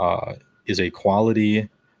is a quality,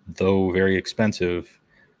 though very expensive,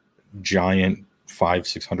 giant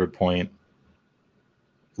 500-600 point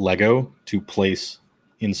Lego to place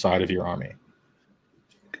inside of your army.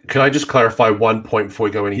 Can I just clarify one point before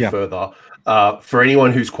we go any further? For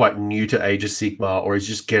anyone who's quite new to Age of Sigmar or is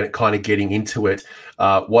just getting into it,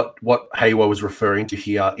 what Haywa was referring to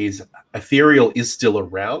here is Ethereal is still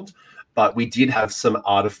around, but we did have some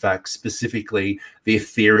artifacts, specifically the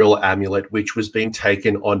Ethereal Amulet, which was being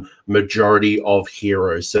taken on majority of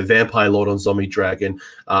heroes. So Vampire Lord on Zombie Dragon,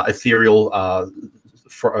 Ethereal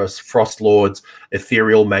Frost Lords,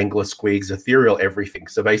 Ethereal Mangler Squigs, Ethereal everything.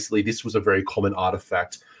 So basically this was a very common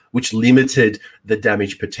artifact which limited the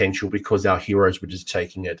damage potential because our heroes were just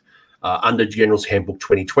taking it. Under General's Handbook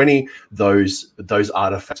 2020, those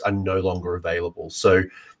artifacts are no longer available. So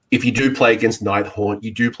if you do play against Nighthaunt,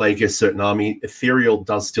 you do play against certain army, Ethereal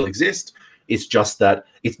does still exist. It's just that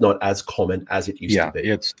it's not as common as it used to be.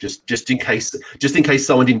 It's just in case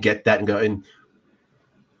someone didn't get that and go in.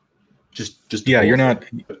 You're not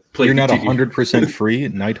 100% free.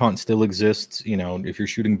 Nighthaunt still exists. If you're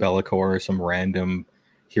shooting Bellicor or some random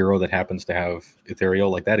hero that happens to have Ethereal,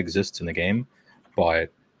 like that exists in the game.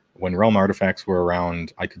 But when Realm artifacts were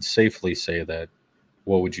around, I could safely say that,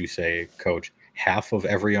 what would you say, Coach? Half of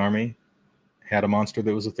every army had a monster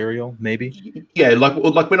that was ethereal, maybe? Yeah,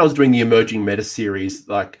 like when I was doing the emerging meta series,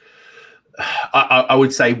 like I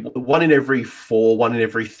would say 1 in every 4, 1 in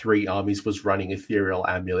every 3 armies was running Ethereal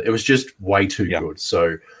Amulet. It was just way too good.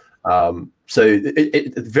 So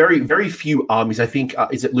very, very few armies, I think,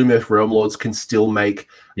 is it Lumineth Realm Lords can still make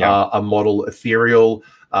a model Ethereal.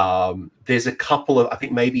 There's a couple of, I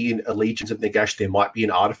think maybe in Allegiance of Nagash, there might be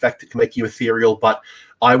an artifact that can make you ethereal, but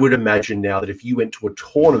I would imagine now that if you went to a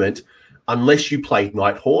tournament, unless you played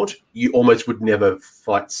Nighthaunt, you almost would never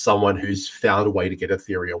fight someone who's found a way to get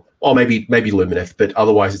ethereal. Or maybe Lumineth, but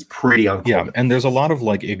otherwise it's pretty uncommon. Yeah, and there's a lot of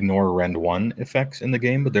like ignore Rend 1 effects in the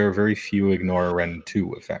game, but there are very few ignore Rend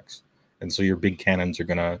 2 effects. And so your big cannons are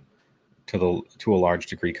gonna, to a large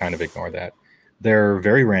degree, kind of ignore that. They're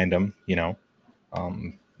very random,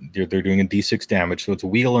 they're doing a d6 damage, so it's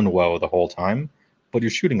wheel and woe the whole time, but you're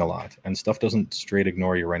shooting a lot, and stuff doesn't straight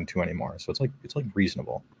ignore your Rend 2 anymore. So it's like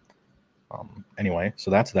reasonable. Anyway, so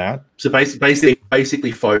that's that. So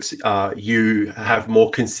basically, folks, you have more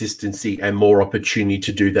consistency and more opportunity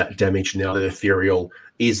to do that damage now that Ethereal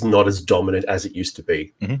is not as dominant as it used to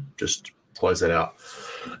be. Mm-hmm. Just close that out.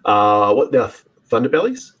 What now?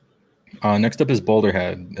 Thunderbellies? Next up is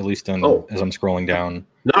Boulderhead, at least as I'm scrolling down.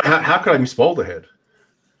 No, how could I miss Boulderhead?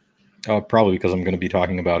 Probably because I'm going to be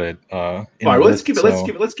talking about it. All right, let's give it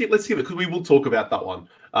because we will talk about that one.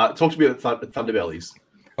 Talk to me about Thunderbellies.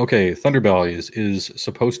 Okay, Thunderbellies is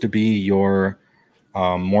supposed to be your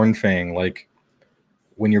Mornfang. Like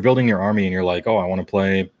when you're building your army and you're like, oh, I want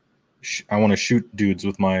to shoot dudes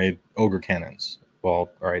with my ogre cannons. Well,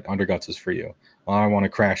 all right, Underguts is for you. Well, I want to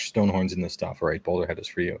crash Stonehorns in this stuff. All right, Boulderhead is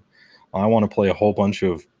for you. Well, I want to play a whole bunch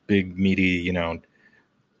of big, meaty,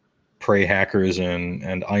 Prey Hackers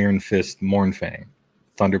and Iron Fist Mornfang.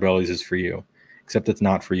 Thunderbellies is for you. Except it's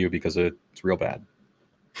not for you because it's real bad.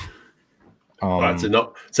 Right, so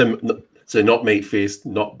not Meat Fist,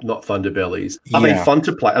 not Thunderbellies. Are they fun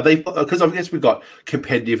to play? Are they, because I guess we've got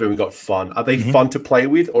competitive and we've got fun. Are they fun to play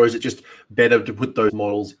with, or is it just better to put those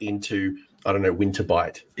models into, I don't know,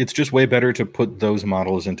 Winterbite? It's just way better to put those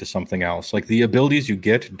models into something else. Like the abilities you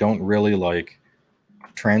get don't really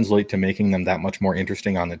translate to making them that much more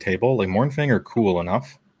interesting on the table. Like Mornfang are cool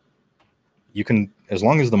enough. You can, as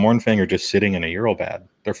long as the Mornfang are just sitting in a Eurobad,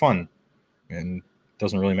 they're fun. And it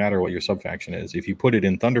doesn't really matter what your subfaction is. If you put it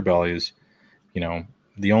in Thunderbellies,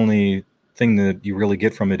 the only thing that you really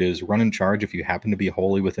get from it is run and charge if you happen to be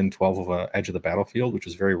wholly within 12 of an edge of the battlefield, which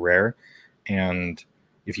is very rare. And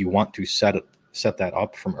if you want to set that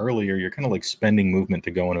up from earlier, you're kind of spending movement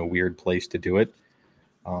to go in a weird place to do it.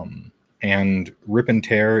 And Rip and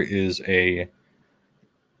Tear is a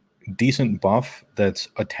decent buff that's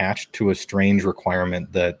attached to a strange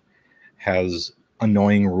requirement that has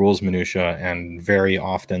annoying rules minutia and very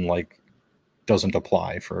often doesn't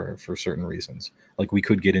apply for certain reasons. We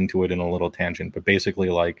could get into it in a little tangent, but basically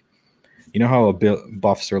how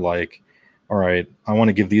buffs are all right, I want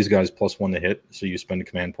to give these guys +1 to hit, so you spend a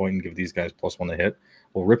command point and give these guys +1 to hit.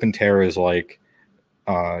 Well, Rip and Tear is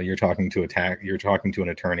you're talking to an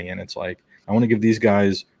attorney, and it's I want to give these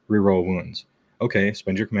guys reroll wounds. Okay,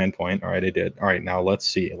 spend your command point. All right, I did. All right, now let's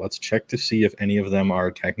see. Let's check to see if any of them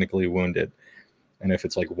are technically wounded. And if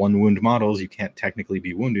it's 1 wound models, you can't technically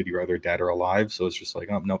be wounded. You're either dead or alive. So it's just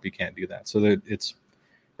oh, nope, you can't do that. So that it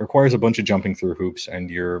requires a bunch of jumping through hoops, and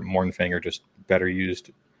your Mornfang are just better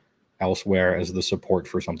used elsewhere as the support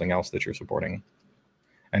for something else that you're supporting.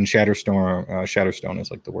 And Shatterstone is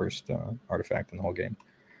the worst artifact in the whole game.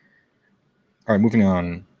 All right, moving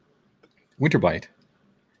on. Winterbite.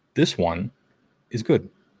 This one is good.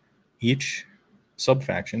 Each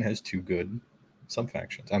subfaction has 2 good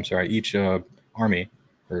subfactions. I'm sorry, each army,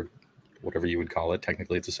 or whatever you would call it,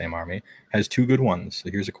 technically it's the same army, has 2 good ones. So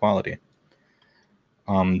here's a quality.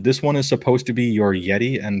 This one is supposed to be your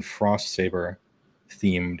Yeti and Frost Saber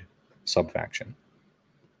themed subfaction.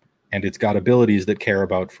 And it's got abilities that care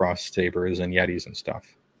about Frost Sabers and Yetis and stuff.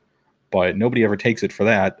 But nobody ever takes it for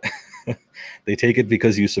that. They take it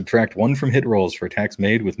because you subtract 1 from hit rolls for attacks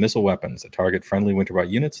made with missile weapons that target friendly Winterbite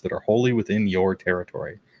units that are wholly within your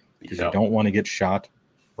territory. Because you don't want to get shot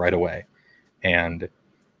right away. And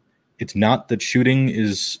it's not that shooting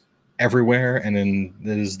is everywhere and then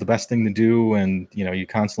that is the best thing to do and you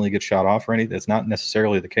constantly get shot off or anything. That's not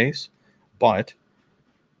necessarily the case. But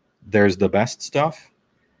there's the best stuff.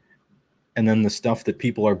 And then the stuff that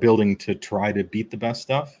people are building to try to beat the best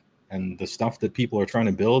stuff, and the stuff that people are trying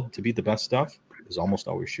to build to beat the best stuff is almost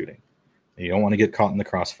always shooting. And you don't want to get caught in the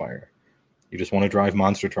crossfire. You just want to drive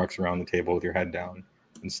monster trucks around the table with your head down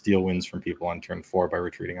and steal wins from people on turn 4 by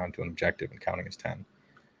retreating onto an objective and counting as 10.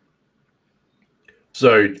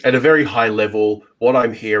 So at a very high level, what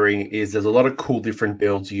I'm hearing is there's a lot of cool different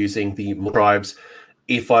builds using the Mawtribes.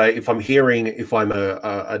 If I'm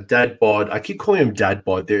a dad bod, I keep calling them dad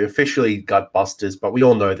bod. They're officially gut busters, but we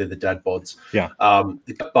all know they're the dad bods. Yeah.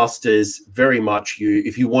 The gut busters, very much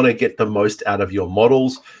if you want to get the most out of your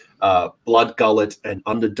models, Blood Gullet and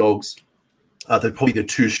Underdogs, they're probably the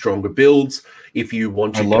 2 stronger builds. If you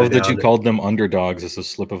want to, I love that you called them underdogs as a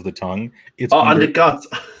slip of the tongue. It's underguts.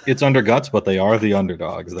 It's underguts, but they are the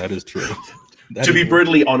underdogs. That is true. To be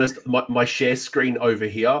brutally honest, my share screen over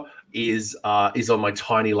here is on my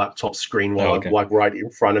tiny laptop screen while I'm right in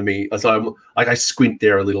front of me. So I'm I squint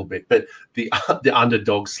there a little bit. But the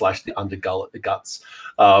underdog / the undergullet, the guts,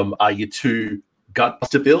 are your 2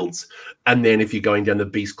 gutbuster builds. And then if you're going down the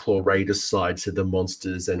Beast Claw Raider side, so the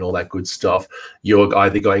monsters and all that good stuff, you're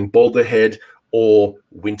either going Boulderhead or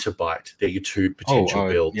Winterbite. They're your 2 potential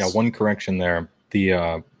builds. Yeah, one correction there.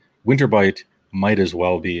 The Winterbite might as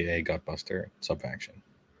well be a Gutbuster subfaction.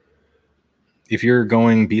 If you're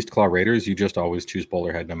going Beast Claw Raiders, you just always choose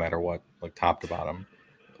Boulderhead no matter what, top to bottom.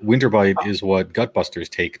 Winterbite is what Gutbusters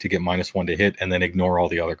take to get -1 to hit and then ignore all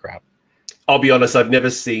the other crap. I'll be honest, I've never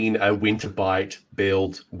seen a Winterbite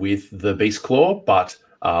build with the Beast Claw, but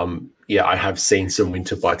Yeah, I have seen some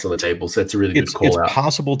winter bites on the table, so it's a really good call It's out.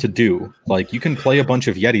 possible to do. Like, you can play a bunch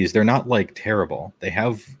of Yetis. They're not like terrible. They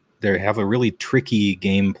have a really tricky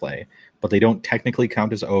gameplay, but they don't technically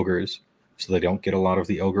count as ogres, so they don't get a lot of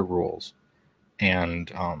the ogre rules,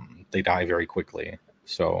 and they die very quickly.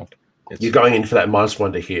 So you're going in for that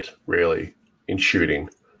 -1 to hit, really, in shooting.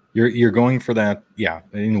 You're going for that, yeah.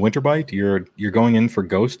 In Winterbite, you're going in for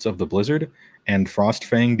Ghosts of the Blizzard and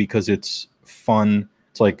Frostfang because it's fun.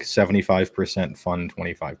 It's like 75% fun,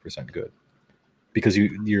 25% good. Because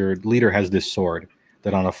your leader has this sword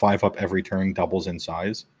that on a 5-up every turn doubles in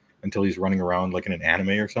size until he's running around like in an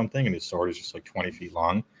anime or something, and his sword is just like 20 feet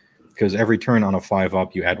long. Because every turn on a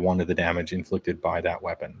 5-up, you add 1 to the damage inflicted by that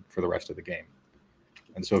weapon for the rest of the game.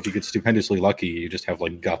 And so if you get stupendously lucky, you just have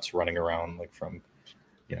like guts running around like from,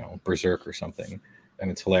 Berserk or something, and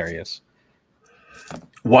it's hilarious.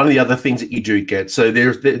 One of the other things that you do get, so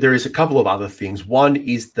there is a couple of other things. One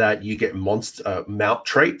is that you get monster mount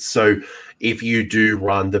traits. So if you do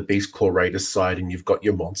run the Beast Claw Raider side and you've got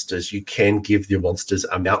your monsters, you can give your monsters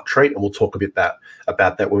a mount trait, and we'll talk a bit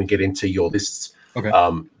about that when we get into your lists. Okay.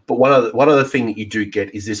 But one other thing that you do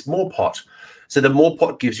get is this Maw Pot. So the Maw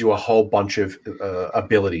Pot gives you a whole bunch of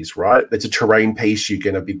abilities, right? It's a terrain piece. You're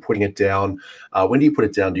going to be putting it down. When do you put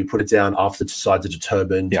it down? Do you put it down after the sides are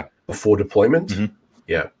determined? Yeah. Before deployment? Mm-hmm.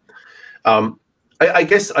 Yeah. I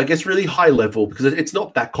guess really high level, because it's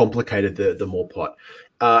not that complicated, the Maw Pot.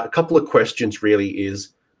 A couple of questions really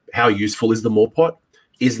is, how useful is the Maw Pot?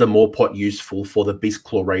 Is the Maw Pot useful for the Beast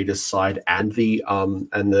Claw Raider side and the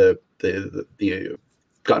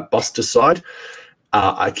Gutbuster side?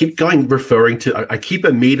 I keep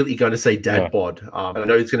immediately going to say Dad Bod. I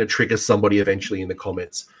know it's going to trigger somebody eventually in the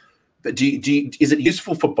comments. But is it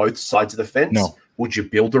useful for both sides of the fence? No. Would you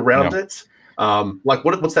build around it?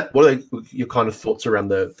 What's that? What are your kind of thoughts around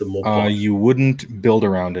the Maw Pot? You wouldn't build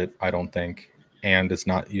around it, I don't think, and it's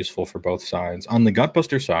not useful for both sides. On the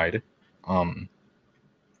Gutbuster side,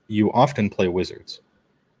 you often play wizards,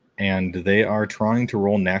 and they are trying to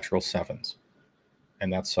roll natural 7s,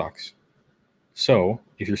 and that sucks. So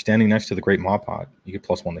if you're standing next to the Great Maw Pot, you get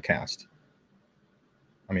 +1 to cast.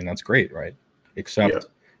 I mean, that's great, right? Except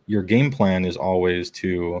your game plan is always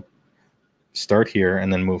to start here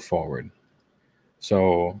and then move forward.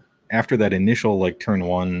 So after that initial turn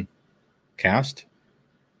 1 cast,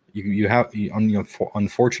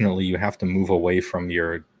 unfortunately you have to move away from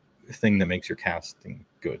your thing that makes your casting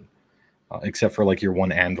good, except for your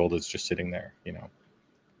one anvil that's just sitting there,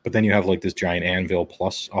 But then you have this giant anvil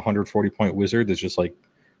plus a 140-point wizard that's just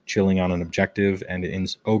chilling on an objective. And in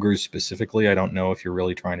ogres specifically, I don't know if you're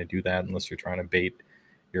really trying to do that unless you're trying to bait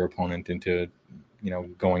your opponent into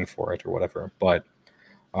going for it or whatever. But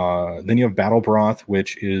then you have Battle Broth,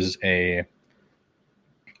 which is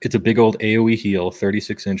it's a big old AoE heal,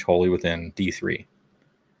 36-inch Holy Within, D3.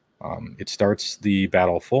 It starts the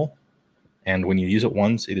battle full, and when you use it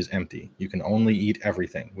once, it is empty. You can only eat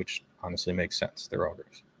everything, which honestly makes sense. They're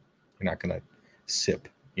ogres. You're not going to sip,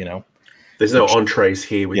 There's no entrees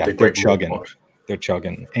here with the Great Maw Pot. They're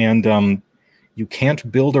chugging. And you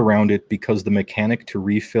can't build around it because the mechanic to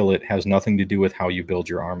refill it has nothing to do with how you build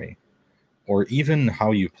your army or even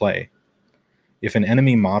how you play. If an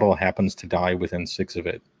enemy model happens to die within 6 of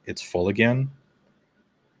it, it's full again.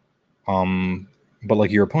 But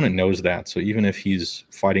your opponent knows that, so even if he's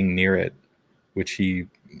fighting near it, which he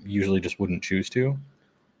usually just wouldn't choose to,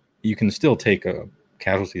 you can still take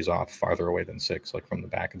casualties off farther away than 6, from the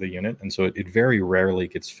back of the unit, and so it very rarely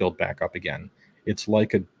gets filled back up again. It's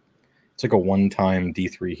like a one-time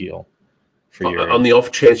D3 heal for your. On the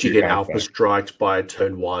off chance you get alpha striked by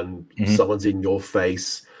turn 1, someone's in your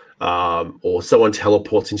face, or someone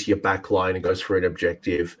teleports into your back line and goes for an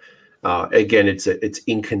objective. Again, it's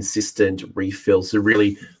inconsistent refill. So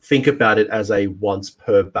really think about it as a once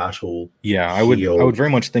per battle. Yeah, I would very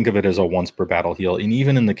much think of it as a once per battle heal. And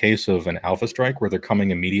even in the case of an alpha strike where they're coming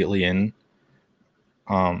immediately in,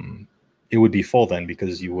 it would be full then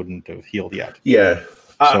because you wouldn't have healed yet. Yeah.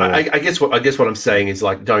 So, I guess what I'm saying is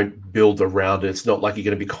don't build around it. It's not like you're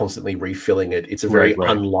going to be constantly refilling it. It's a very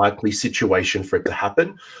unlikely situation for it to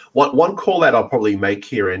happen. One call out I'll probably make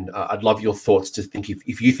here, and I'd love your thoughts to think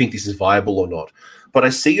if you think this is viable or not. But I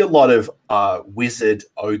see a lot of wizard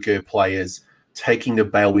ogre players taking the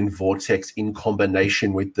Balewind Vortex in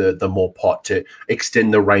combination with the Maw Pot to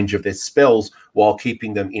extend the range of their spells while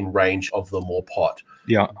keeping them in range of the Maw Pot.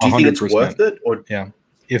 Yeah, 100%. Do you think it's worth it? Or yeah,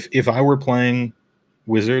 if I were playing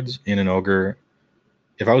wizards in an ogre,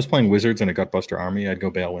 if I was playing wizards in a Gutbuster army, I'd go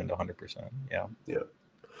Balewind 100%. Yeah.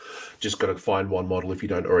 Just got to find one model if you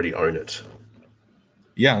don't already own it.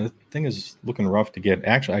 Yeah, the thing is looking rough to get.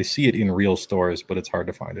 Actually, I see it in real stores, but it's hard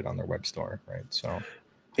to find it on their web store, right? So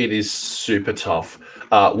It is super tough.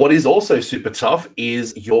 What is also super tough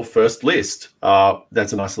is your first list.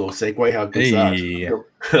 That's a nice little segue. How good's that? hey,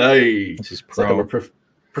 Hey, this is it's like I'm a pro.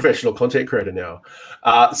 professional content creator now.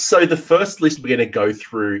 So the first list we're going to go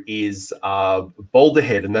through is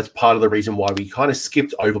Boulderhead, and that's part of the reason why we kind of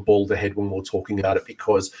skipped over Boulderhead when we were talking about it,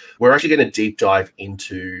 because we're actually going to deep dive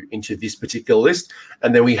into this particular list,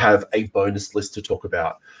 and then we have a bonus list to talk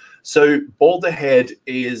about. So Boulderhead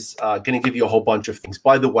is going to give you a whole bunch of things.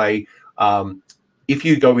 By the way, if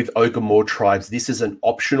you go with Ogor Mawtribes, this is an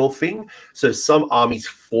optional thing. So some armies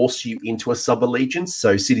force you into a sub-allegiance.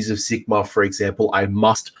 So Cities of Sigmar, for example, I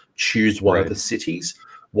must choose one of the cities.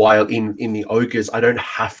 While in the Ogres, I don't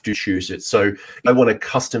have to choose it. So I want to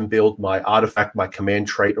custom build my artifact, my command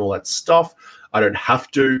trait, and all that stuff. I don't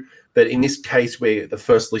have to. But in this case, where the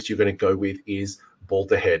first list you're going to go with is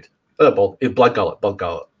Boulderhead. Blood Gullet.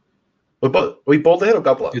 Are we Boulderhead or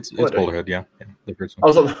Gobbler? It's Boulderhead, yeah. The first I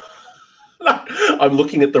one. was on. I'm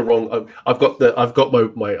looking at the wrong. I've got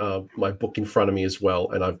my book in front of me as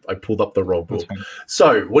well, and I pulled up the wrong book.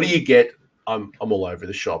 So what do you get? I'm all over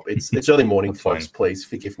the shop. It's early morning, folks. Fine. Please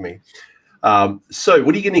forgive me. So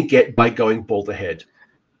what are you going to get by going Boulderhead?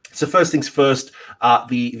 So first things first,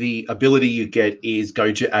 the ability you get is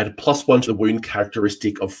going to add +1 to the wound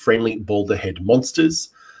characteristic of friendly Boulderhead monsters.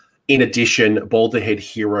 In addition, Boulderhead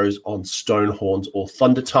heroes on Stonehorns or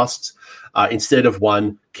Thunder Tusks, instead of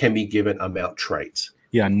 1, can be given a mount trait.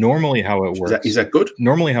 Yeah, normally how it works. Is that good?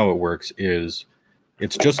 Normally how it works is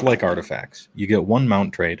it's just like artifacts. You get 1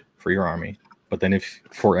 mount trait for your army, but then if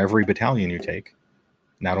for every battalion you take,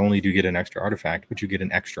 not only do you get an extra artifact, but you get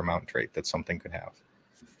an extra mount trait that something could have.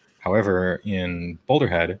 However, in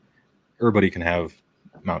Boulderhead, everybody can have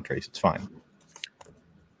mount traits. It's fine,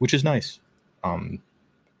 which is nice.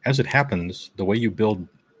 As it happens, the way you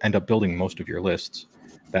end up building most of your lists,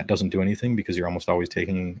 that doesn't do anything because you're almost always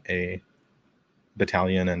taking a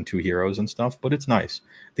battalion and 2 heroes and stuff, but it's nice.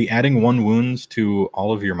 The adding 1 wounds to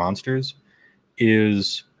all of your monsters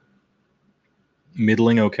is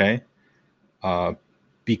middling okay,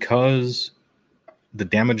 because the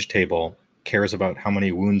damage table cares about how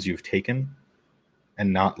many wounds you've taken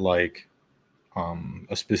and not like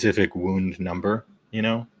a specific wound number,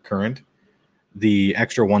 current. The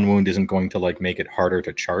extra 1 wound isn't going to like make it harder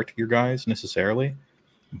to chart your guys necessarily,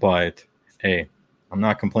 but hey, I'm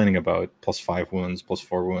not complaining about +5 wounds,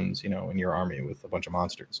 +4 wounds, in your army with a bunch of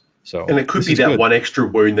monsters. So, and it could be that good. 1 extra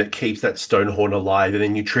wound that keeps that Stonehorn alive, and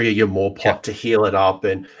then you trigger your Morpot to heal it up,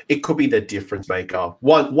 and it could be the difference maker.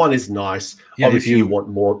 One is nice. Yeah, obviously, you want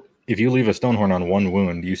more. If you leave a Stonehorn on 1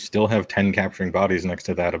 wound, you still have 10 capturing bodies next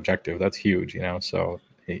to that objective. That's huge, So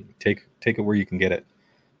hey, take it where you can get it.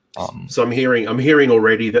 So I'm hearing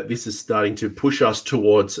already that this is starting to push us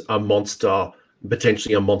towards a monster,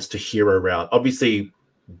 potentially a monster hero route. Obviously,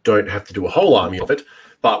 don't have to do a whole army of it,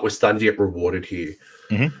 but we're starting to get rewarded here.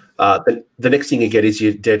 Mm-hmm. The next thing you get is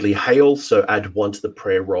your Deadly Hail. So add 1 to the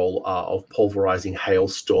prayer roll of Pulverizing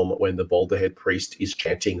Hailstorm when the Boulderhead Priest is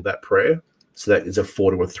chanting that prayer. So that is a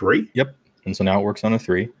 4 to a 3. Yep. And so now it works on a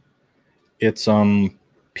 3. It's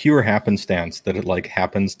pure happenstance that it like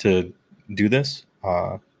happens to do this.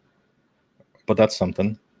 But that's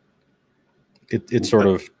something. It's sort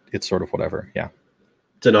of whatever. Yeah.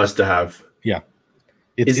 It's a nice to have. Yeah.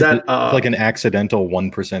 It's like an accidental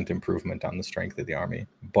 1% improvement on the strength of the army.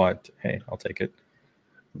 But hey, I'll take it.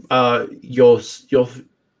 Your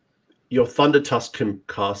Thunder Tusk can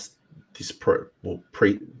cast this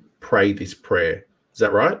pray this prayer. Is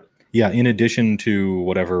that right? Yeah, in addition to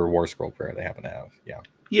whatever War Scroll prayer they happen to have. Yeah.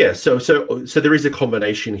 Yeah, so there is a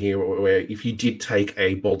combination here where if you did take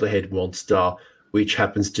a Boulderhead monster, which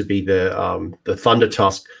happens to be the Thunder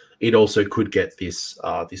Tusk, it also could get this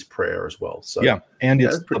prayer as well. So yeah, and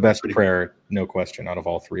it's the best prayer, no question, out of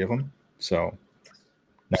all 3 of them. So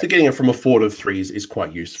getting it from a 4 to 3 is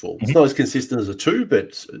quite useful. Mm-hmm. It's not as consistent as a 2,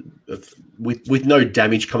 but with no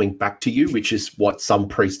damage coming back to you, which is what some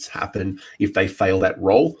priests happen if they fail that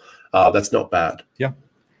roll. That's not bad. Yeah,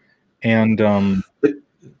 and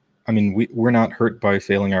I mean, we're not hurt by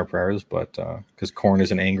failing our prayers, but because Khorne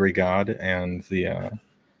is an angry god, and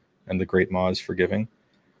the Great Maw is forgiving.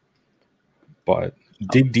 But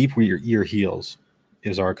dig deep where your heels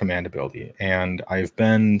is our command ability, and I've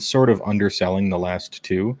been sort of underselling the last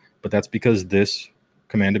 2, but that's because this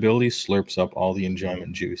command ability slurps up all the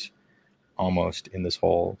enjoyment juice almost in this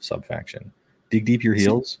whole subfaction. Dig deep your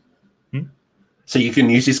heels. So you can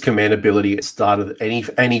use this command ability at the start of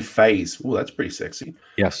any phase. Oh, that's pretty sexy.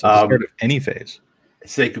 Yes, at the start of any phase.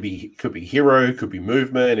 So it could be hero, could be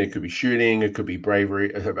movement, it could be shooting, it could be bravery,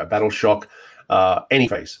 battle shock, any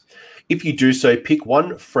phase. If you do so, pick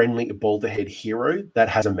one friendly boulderhead hero that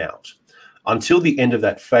has a mount. Until the end of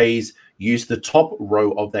that phase, use the top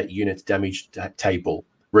row of that unit's damage table,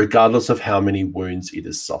 regardless of how many wounds it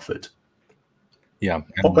has suffered. Yeah.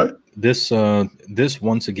 Okay. This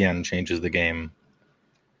once again changes the game,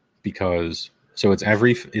 because so it's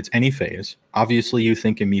any phase. Obviously, you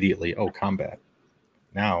think immediately, oh, combat.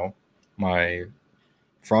 Now, my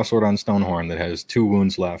Frostsword on Stonehorn that has 2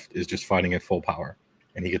 wounds left is just fighting at full power,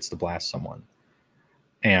 and he gets to blast someone,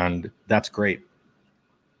 and that's great.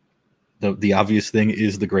 The obvious thing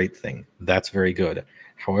is the great thing. That's very good.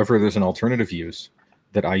 However, there's an alternative use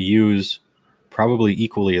that I use probably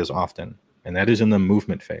equally as often, and that is in the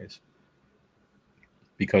movement phase.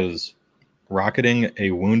 Because rocketing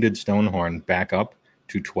a wounded Stonehorn back up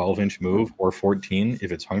to 12-inch move, or 14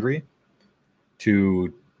 if it's hungry,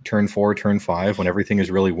 to turn 4, turn 5, when everything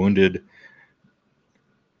is really wounded,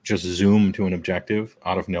 just zoom to an objective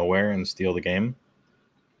out of nowhere and steal the game.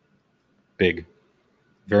 Big.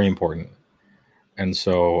 Very important. And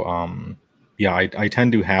so, I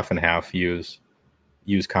tend to half and half use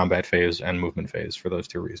combat phase and movement phase for those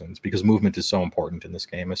 2 reasons, because movement is so important in this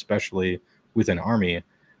game, especially with an army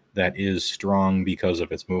that is strong because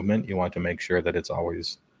of its movement. You want to make sure that it's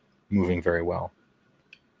always moving very well.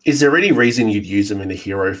 Is there any reason you'd use them in the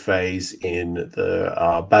hero phase, in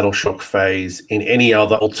the battle shock phase, in any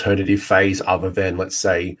other alternative phase other than, let's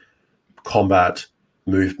say, combat,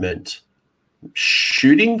 movement,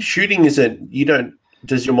 shooting? Shooting isn't, you don't,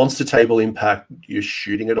 does your monster table impact your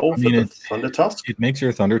shooting at all for the Thunder Tusk? It makes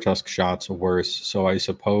your Thunder Tusk shots worse, so I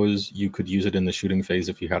suppose you could use it in the shooting phase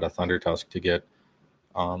if you had a Thunder Tusk to get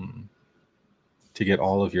all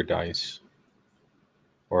of your dice.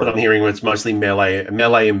 But I'm hearing it's mostly melee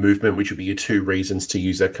and movement, which would be your 2 reasons to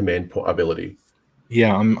use that command ability.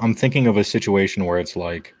 Yeah, I'm thinking of a situation where it's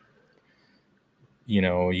like,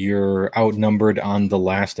 you're outnumbered on the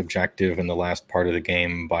last objective in the last part of the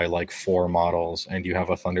game by like 4 models, and you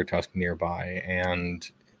have a Thunder Tusk nearby, and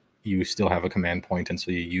you still have a command point, and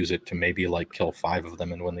so you use it to maybe like kill 5 of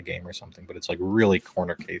them and win the game or something. But it's like really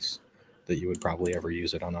corner case that you would probably ever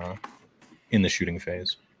use it in the shooting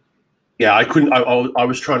phase. Yeah, I couldn't. I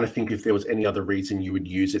was trying to think if there was any other reason you would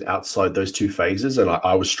use it outside those 2 phases, and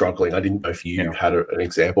I was struggling. I didn't know if you had an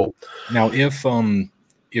example. Now, if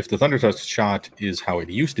the Thunder Tusk shot is how it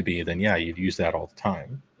used to be, then yeah, you'd use that all the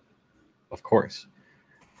time, of course.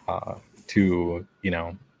 I'll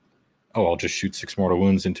just shoot 6 mortal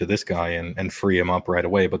wounds into this guy and free him up right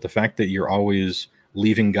away. But the fact that you're always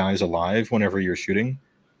leaving guys alive whenever you're shooting,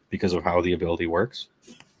 because of how the ability works,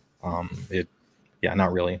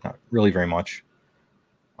 not really very much.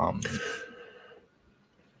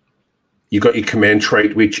 You got your command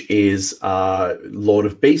trait, which is Lord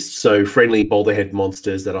of Beasts. So friendly boulderhead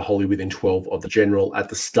monsters that are wholly within 12 of the general at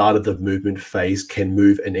the start of the movement phase can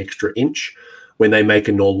move an extra inch when they make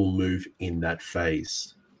a normal move in that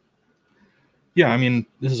phase. Yeah, I mean,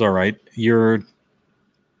 this is all right. Your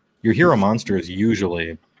hero monsters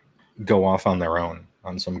usually go off on their own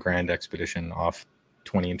on some grand expedition off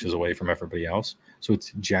 20 inches away from everybody else. So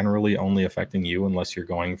it's generally only affecting you unless you're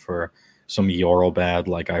going for some Yorobad,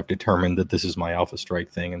 like I've determined that this is my Alpha Strike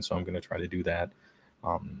thing, and so I'm going to try to do that.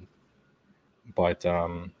 But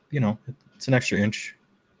it's an extra inch.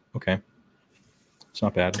 Okay. It's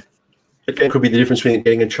not bad. Again, it could be the difference between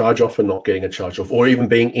getting a charge off and not getting a charge off, or even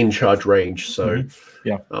being in charge range. So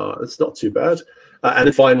it's not too bad. And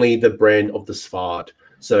then finally, the brand of the Svard.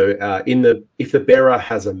 So if the bearer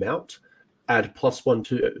has a mount, add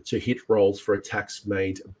 +1 to hit rolls for attacks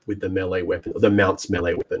made with the melee weapon, or the mount's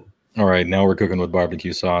melee weapon. All right, now we're cooking with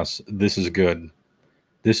barbecue sauce. This is good.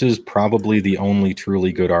 This is probably the only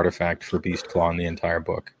truly good artifact for Beast Claw in the entire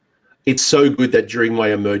book. It's so good that during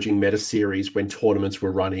my emerging meta series, when tournaments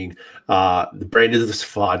were running, the brand of the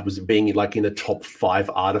Svard was being like in the top 5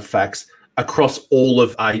 artifacts across all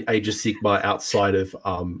of Age of Sigmar outside of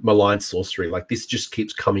Malign Sorcery. Like, this just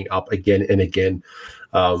keeps coming up again and again.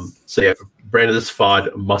 Brand of the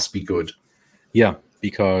Svard must be good. Yeah,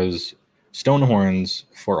 because Stonehorns,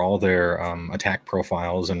 for all their attack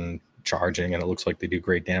profiles and charging, and it looks like they do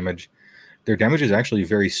great damage, their damage is actually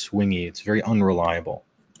very swingy. It's very unreliable.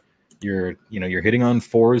 You're hitting on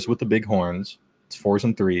 4s with the big horns. It's 4s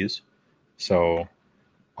and 3s, so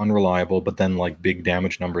unreliable. But then like big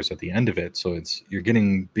damage numbers at the end of it, so you're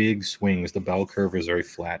getting big swings. The bell curve is very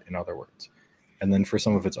flat, in other words. And then for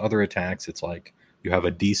some of its other attacks, it's like you have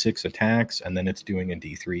a D6 attacks, and then it's doing a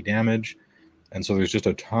D3 damage. And so there's just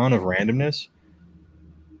a ton of randomness.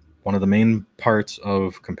 one of the main parts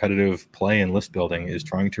of competitive play and list building is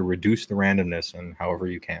trying to reduce the randomness and however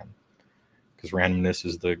you can, because randomness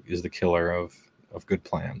is the killer of good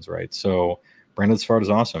plans, right? So Branded Sfard is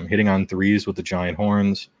awesome, hitting on 3s with the giant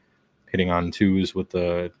horns, hitting on 2s with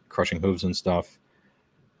the crushing hooves and stuff.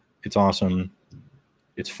 It's awesome.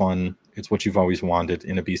 It's fun. It's what you've always wanted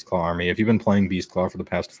in a Beastclaw army. If you've been playing Beastclaw for the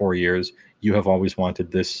past 4 years, you have always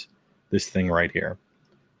wanted this thing right here.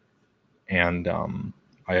 And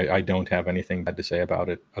I don't have anything bad to say about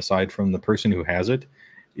it, aside from the person who has it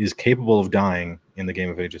is capable of dying in the game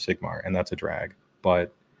of Age of Sigmar, and that's a drag.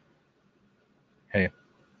 But hey,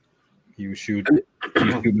 you shoot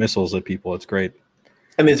missiles at people. It's great.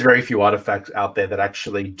 And there's very few artifacts out there that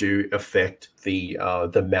actually do affect the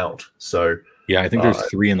mount. So yeah, I think there's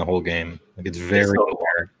 3 in the whole game. Like, it's very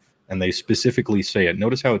rare, and they specifically say it.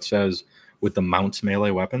 Notice how it says with the mounts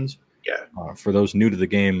melee weapons. Yeah. For those new to the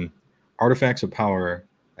game, artifacts of power,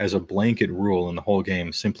 as a blanket rule in the whole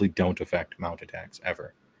game, simply don't affect mount attacks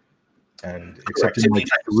ever. And except in like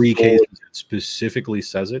 3 cases, it specifically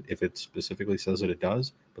says it. If it specifically says it, it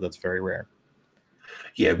does. But that's very rare.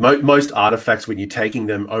 Yeah, most artifacts, when you're taking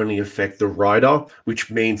them, only affect the rider, which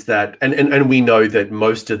means that, and we know that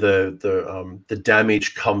most of the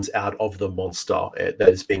damage comes out of the monster that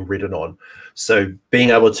is being ridden on. So being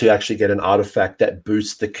able to actually get an artifact that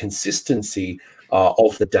boosts the consistency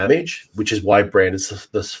of the damage, which is why Branded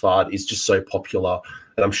Sfard is just so popular.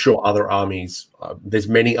 And I'm sure other armies, there's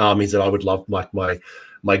many armies that I would love, like my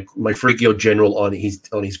Frigio General on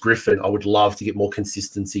his Griffin. I would love to get more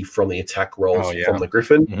consistency from the attack rolls from the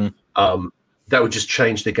Griffin. Mm-hmm. That would just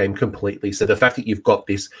change the game completely. So the fact that you've got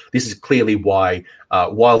this is clearly why,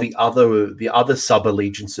 while the other sub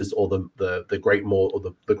allegiances or the Great Maw or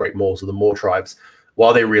the Great Maws or the Mawtribes,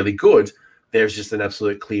 while they're really good, there's just an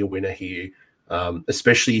absolute clear winner here.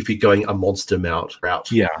 Especially if you're going a monster mount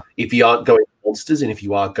route. Yeah. If you aren't going monsters and if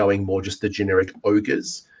you are going more just the generic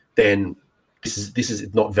ogres, then this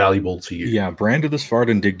is not valuable to you. Yeah, Branded Sfard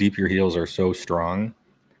and Dig Deep Your Heels are so strong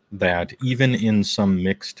that even in some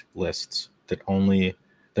mixed lists that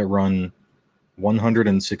run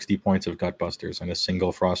 160 points of Gutbusters and a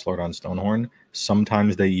single Frostlord on Stonehorn,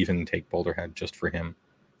 sometimes they even take Boulderhead just for him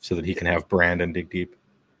so that he can have Brand and Dig Deep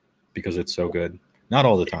because it's so good. Not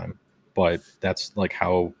all the time, but that's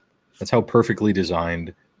how perfectly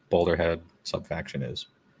designed Boulderhead subfaction is.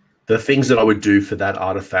 The things that I would do for that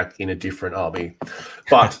artifact in a different army.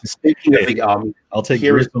 But speaking of the army, I'll take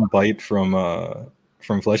Gruesome Bite from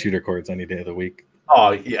Flesh Eater Courts any day of the week.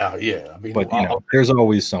 Oh yeah. I mean, but there's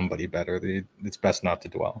always somebody better. It's best not to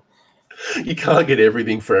dwell. You can't get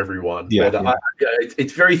everything for everyone. Yeah, but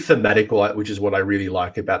it's very thematical, which is what I really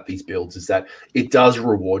like about these builds, is that it does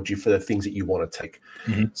reward you for the things that you want to take.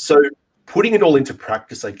 Mm-hmm. So putting it all into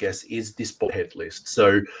practice, I guess, is this Boulderhead list.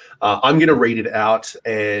 So I'm going to read it out,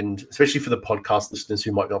 and especially for the podcast listeners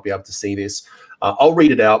who might not be able to see this, I'll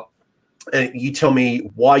read it out, and you tell me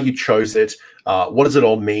why you chose it, what does it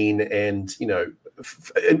all mean, and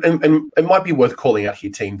and it might be worth calling out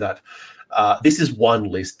here, team, that this is one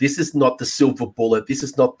list. This is not the silver bullet. This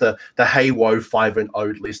is not the hey woe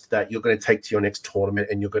 5-0 list that you're going to take to your next tournament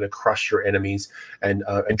and you're going to crush your enemies and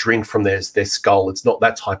drink from their skull. It's not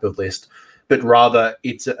that type of list, but rather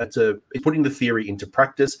it's putting the theory into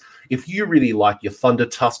practice. If you really like your Thunder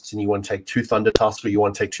Tusks and you want to take 2 Thunder Tusks or you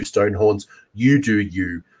want to take 2 Stonehorns, you do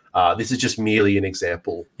you. This is just merely an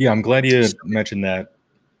example. Yeah, I'm glad you mentioned that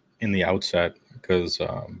in the outset, because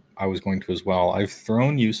I was going to as well. I've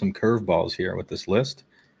thrown you some curveballs here with this list,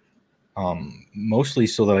 mostly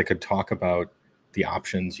so that I could talk about the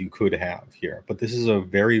options you could have here. But this is a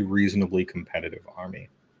very reasonably competitive army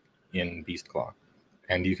in Beastclaw,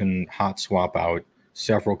 and you can hot swap out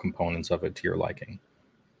several components of it to your liking.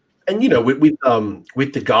 And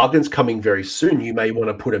with the Gargants coming very soon, you may want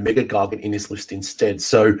to put a Mega Gargant in this list instead.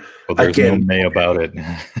 So there's no may about it.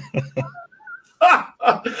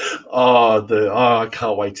 I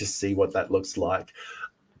can't wait to see what that looks like.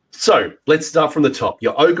 So let's start from the top.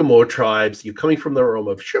 Your Ogre Mawtribes, you're coming from the realm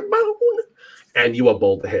of Shimon, and you are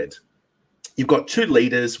Boulderhead. You've got 2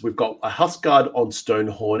 leaders. We've got a Huskguard on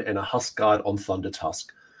Stonehorn and a Huskguard on Thunder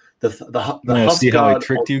Tusk. The Huskguard. See how I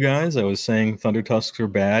tricked you guys? I was saying Thunder Tusks are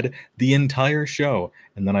bad the entire show,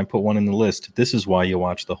 and then I put one in the list. This is why you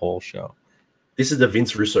watch the whole show. This is the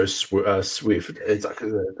Vince Russo Swift. It's like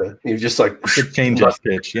you just like change of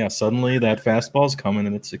pitch. Yeah, suddenly that fastball's coming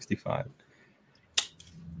in at 65.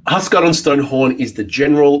 Huskguard on Stonehorn is the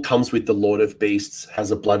general, comes with the Lord of Beasts,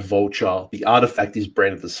 has a Blood Vulture. The artifact is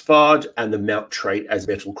Branded Sfard, and the mount trait as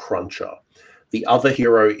Metal Cruncher. The other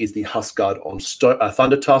hero is the Huskguard on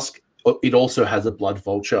Thunder Tusk, It also has a blood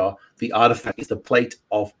vulture. The artifact is the plate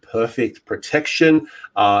of perfect protection.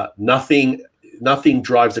 Nothing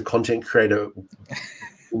drives a content creator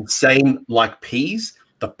insane like peas.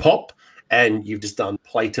 The pop, and you've just done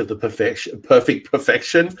plate of the perfect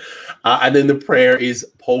perfection. And then the prayer is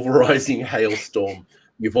pulverizing hailstorm.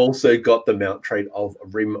 You've also got the mount trait of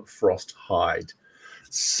Rim Frost Hide.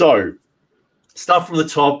 So, stuff from the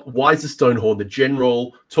top. Why is the Stonehorn the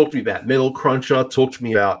general? Talk to me about Metal Cruncher. Talk to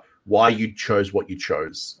me about why you chose what you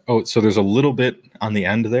chose. Oh, so there's a little bit on the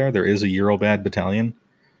end there. There is a Eurobad battalion.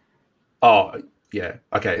 Oh, yeah.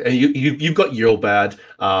 Okay. And you've got Eurobad.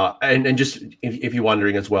 And just if you're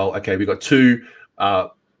wondering as well, okay, we've got two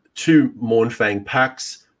Mournfang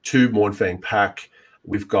packs, two Mournfang pack.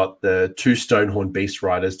 We've got the two Stonehorn Beast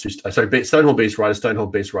Riders, Stonehorn Beast Rider,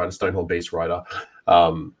 Stonehorn Beast Rider, Stonehorn Beast Rider.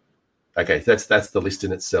 Okay, that's the list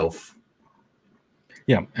in itself.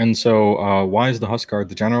 Yeah, and so why is the Huskard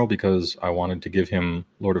the general? Because I wanted to give him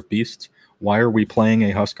Lord of Beasts. Why are we playing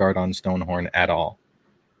a Huskard on Stonehorn at all,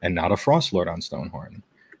 and not a Frostlord on Stonehorn?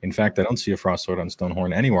 In fact, I don't see a Frostlord on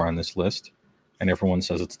Stonehorn anywhere on this list, and everyone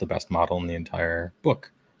says it's the best model in the entire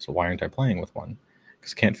book. So why aren't I playing with one?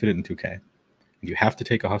 Because can't fit it in 2K. You have to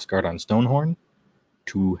take a Huskard on Stonehorn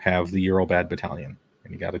to have the Eurobad battalion,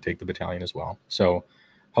 and you got to take the battalion as well. So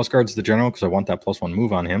Huskard's the general because I want that +1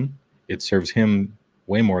 move on him. It serves him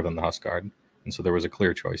way more than the Huskard, and so there was a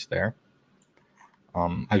clear choice there.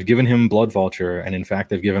 I've given him Blood Vulture, and in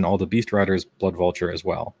fact, I've given all the Beast Riders Blood Vulture as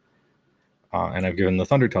well. And I've given the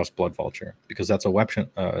Thunder Tusk Blood Vulture because that's a weapon.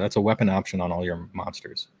 That's a weapon option on all your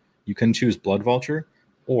monsters. You can choose Blood Vulture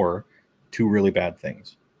or two really bad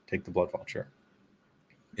things. Take the Blood Vulture.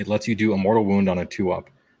 It lets you do a mortal wound on a 2-up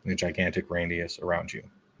in a gigantic radius around you.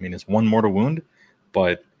 I mean, it's one mortal wound,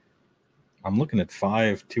 but I'm looking at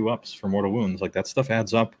 5 2-ups for mortal wounds. Like, that stuff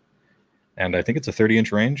adds up. And I think it's a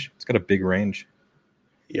 30-inch range. It's got a big range.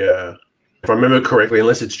 Yeah. If I remember correctly,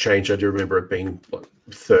 unless it's changed, I do remember it being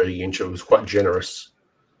 30-inch. It was quite generous.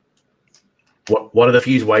 One of the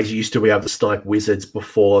few ways you used to be able to snipe wizards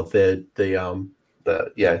before the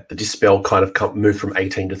dispel kind of moved from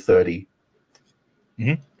 18 to 30.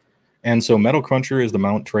 Mm-hmm. And so Metal Cruncher is the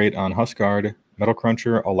mount trait on Huskard. Metal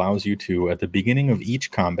Cruncher allows you to, at the beginning of each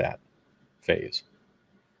combat phase,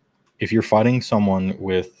 if you're fighting someone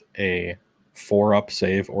with a 4-up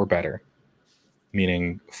save or better,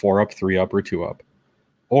 meaning 4-up, 3-up, or 2-up,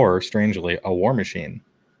 or, strangely, a War Machine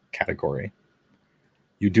category,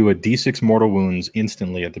 you do a d6 mortal wounds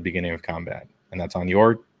instantly at the beginning of combat. And that's on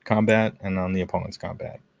your combat and on the opponent's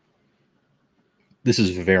combat. This is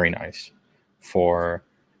very nice for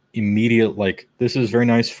immediate, this is very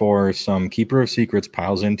nice for some Keeper of Secrets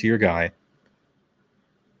piles into your guy,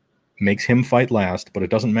 makes him fight last, but it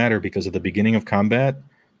doesn't matter because at the beginning of combat,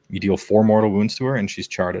 you deal 4 mortal wounds to her and she's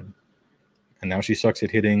charted. And now she sucks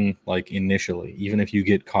at hitting, initially, even if you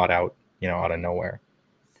get caught out, out of nowhere.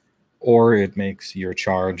 Or it makes your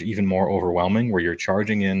charge even more overwhelming, where you're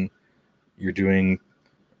charging in, you're doing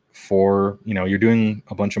you're doing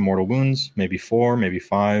a bunch of mortal wounds, maybe 4, maybe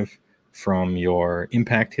 5 from your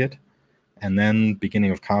impact hit. And then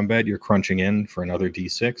beginning of combat, you're crunching in for another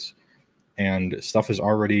d6. And stuff is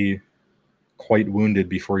already quite wounded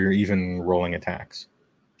before you're even rolling attacks,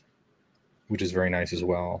 which is very nice as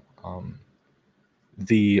well.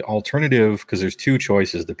 The alternative, because there's 2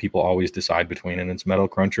 choices that people always decide between, and it's Metal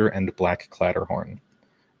Cruncher and Black Clatterhorn.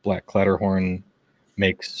 Black Clatterhorn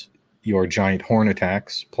makes your giant horn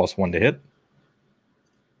attacks +1 to hit,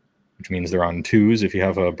 which means they're on 2s if you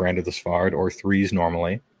have a Brand of the Svard, or 3s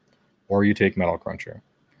normally, or you take Metal Cruncher.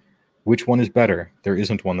 Which one is better? There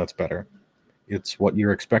isn't one that's better. It's what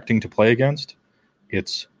you're expecting to play against,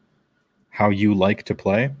 it's how you like to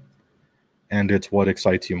play, and it's what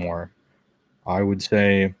excites you more. I would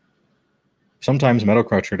say sometimes Metal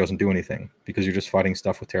Cruncher doesn't do anything because you're just fighting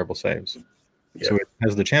stuff with terrible saves. Yeah. So it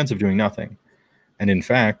has the chance of doing nothing. And in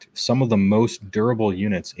fact, some of the most durable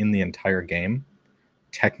units in the entire game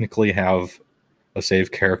technically have a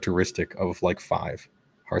save characteristic of 5.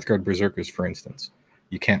 Hearthguard Berserkers, for instance.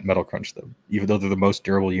 You can't Metal Crunch them, even though they're the most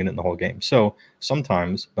durable unit in the whole game. So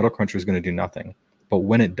sometimes Metal Cruncher is going to do nothing. But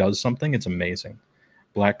when it does something, it's amazing.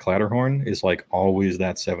 Black Clatterhorn is always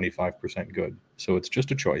that 75% good. So it's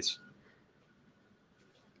just a choice.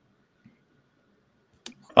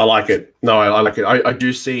 I like it. No, I like it. I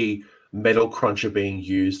do see Metal Cruncher being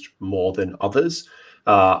used more than others.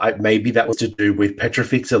 Maybe that was to do with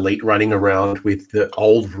Petrifix Elite running around with the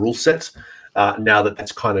old rule set. Now that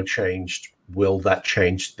that's kind of changed, will that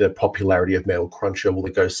change the popularity of Metal Cruncher? Will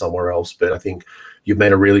it go somewhere else? But I think you've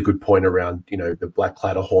made a really good point around, the Black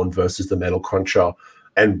Clatterhorn versus the Metal Cruncher.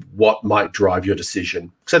 and what might drive your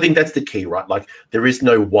decision. So I think that's the key, right? Like there is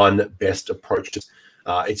no one best approach.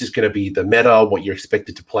 It's just going to be the meta, what you're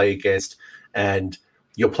expected to play against, and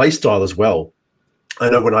your play style as well. I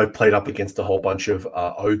know when I've played up against a whole bunch of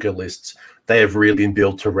ogre lists, they have really been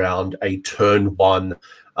built around a turn one.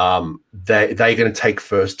 They're going to take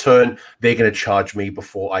first turn. They're going to charge me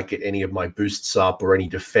before I get any of my boosts up or any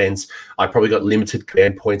defense. I probably got limited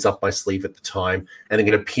command points up my sleeve at the time, and they're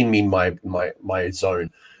going to pin me in my zone.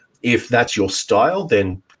 If that's your style,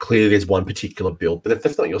 then clearly there's one particular build. But if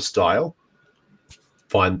that's not your style,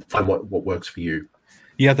 find what works for you.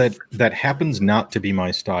 Yeah, that happens not to be my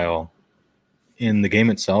style in the game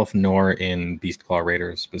itself, nor in Beastclaw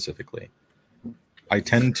Raiders specifically. I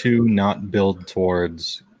tend to not build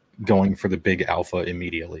towards going for the big alpha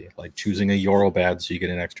immediately, like choosing a Yorobad so you get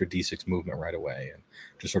an extra D6 movement right away, and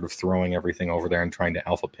just sort of throwing everything over there and trying to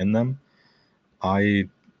alpha pin them. I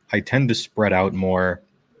tend to spread out more,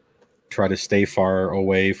 try to stay far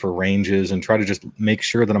away for ranges, and try to just make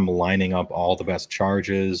sure that I'm lining up all the best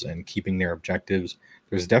charges and keeping their objectives.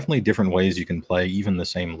 There's definitely different ways you can play even the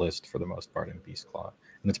same list for the most part in Beastclaw,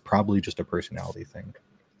 and it's probably just a personality thing.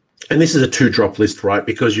 And this is a 2-drop list, right?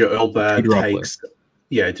 Because your Earlbag takes... List.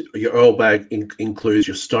 Yeah, your Earlbag includes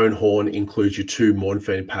your Stonehorn, includes your 2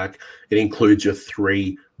 Mournfang pack. It includes your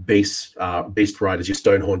 3 Beast Riders, your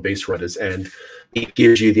Stonehorn Beast Riders, and it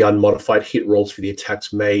gives you the unmodified hit rolls for the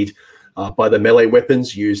attacks made by the melee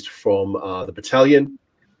weapons used from the battalion.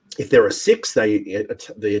 If there are 6,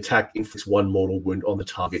 the attack inflicts 1 mortal wound on the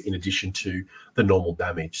target in addition to the normal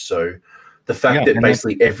damage. So the fact that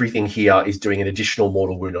basically everything here is doing an additional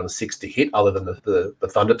mortal wound on a 6 to hit, other than the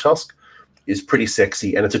Thunder Tusk, is pretty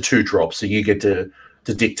sexy, and it's a 2-drop, so you get to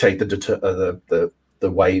dictate the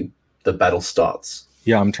way the battle starts.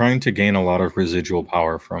 Yeah, I'm trying to gain a lot of residual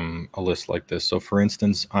power from a list like this. So, for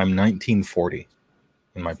instance, I'm 1940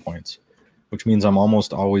 in my points, which means I'm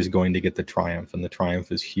almost always going to get the Triumph, and the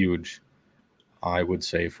Triumph is huge, I would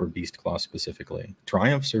say, for Beastclaw specifically.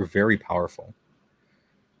 Triumphs are very powerful.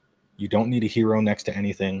 You don't need a hero next to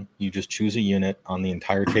anything. You just choose a unit on the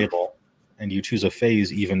entire table, and you choose a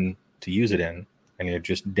phase even to use it in, and you're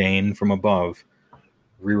just Dane from above,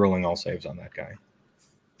 rerolling all saves on that guy.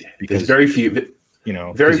 Because very few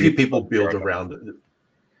people build around it.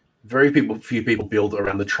 Few people build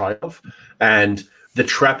around the Triumph, and the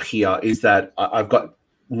trap here is that I've got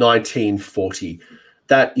 1940.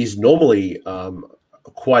 That is normally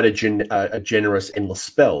quite a generous endless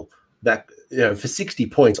spell. That for 60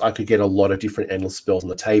 points, I could get a lot of different endless spells on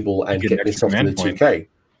the table and get myself to the 2K.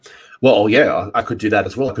 Well, yeah, I could do that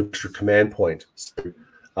as well. I could do a command point. So,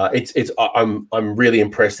 I'm really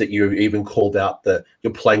impressed that you even called out that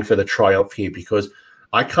you're playing for the Triumph here, because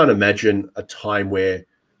I can't imagine a time where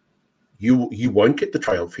you won't get the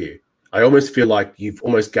Triumph here. I almost feel like you've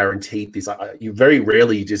almost guaranteed this. You very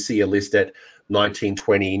rarely just see a list at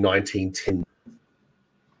 1920, 1910.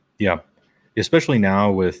 Yeah, especially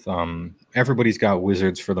now with everybody's got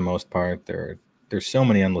wizards for the most part. There's so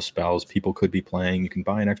many endless spells people could be playing. You can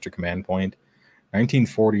buy an extra command point.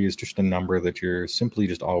 1940 is just a number that you're simply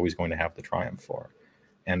just always going to have the Triumph for.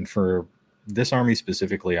 And for this army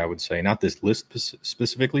specifically, I would say, not this list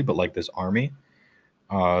specifically, but like this army,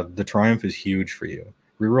 the Triumph is huge for you.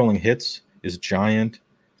 Rerolling hits is giant.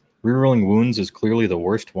 Rerolling wounds is clearly the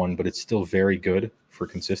worst one, but it's still very good for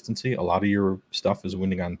consistency. A lot of your stuff is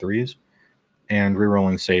wounding on 3s. And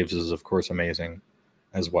rerolling saves is, of course, amazing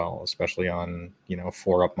as well, especially on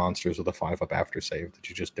 4-up monsters with a 5-up after save that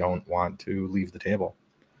you just don't want to leave the table.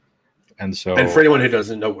 And so, and for anyone who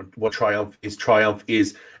doesn't know what Triumph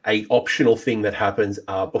is a optional thing that happens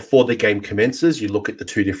before the game commences. You look at the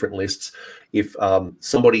 2 different lists. If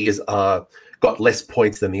somebody is got less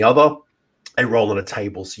points than the other, they roll on a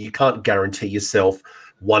table. So you can't guarantee yourself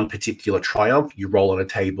one particular Triumph. You roll on a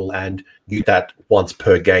table and use that once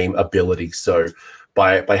per game ability. So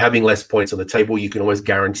by having less points on the table, you can always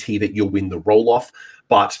guarantee that you'll win the roll-off,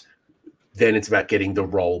 but then it's about getting the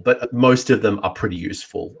roll. But most of them are pretty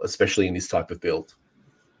useful, especially in this type of build.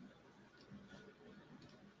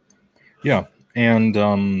 Yeah, and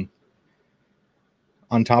on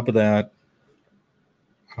top of that,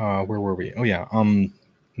 where were we? Oh yeah,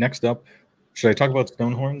 next up, should I talk about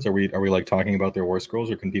Stonehorns? Are we like talking about their war scrolls,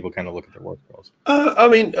 or can people kind of look at their war scrolls? I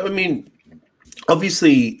mean.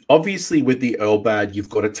 Obviously, with the Earlbad, you've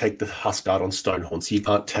got to take the Huskguard on Stonehorn, so you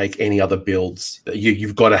can't take any other builds.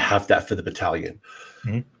 You've got to have that for the battalion.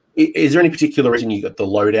 Mm-hmm. Is there any particular reason you got the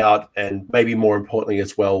loadout, and maybe more importantly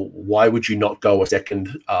as well, why would you not go a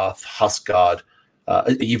second Huskguard?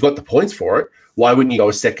 You've got the points for it. Why wouldn't you go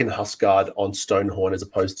a second Huskguard on Stonehorn as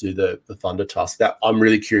opposed to the Thunder Tusk? That I'm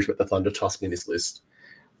really curious about the Thunder Tusk in this list.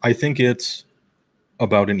 I think it's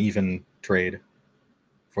about an even trade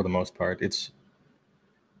for the most part. It's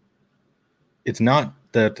not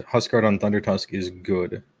that Huskard on Thundertusk is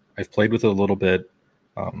good. I've played with it a little bit.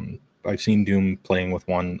 I've seen Doom playing with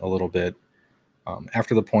one a little bit.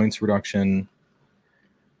 After the points reduction,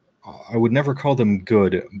 I would never call them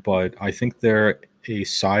good, but I think they're a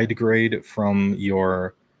side grade from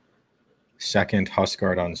your second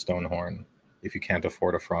Huskard on Stonehorn if you can't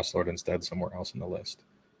afford a Frostlord instead somewhere else in the list.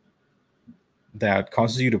 That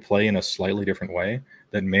causes you to play in a slightly different way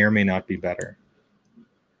that may or may not be better.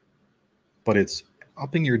 But it's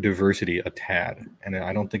upping your diversity a tad, and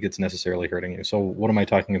I don't think it's necessarily hurting you. So what am I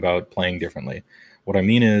talking about playing differently? What I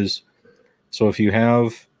mean is, so if you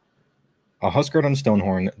have a Huskard on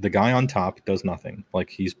Stonehorn, the guy on top does nothing. Like,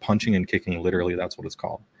 he's punching and kicking, literally, that's what it's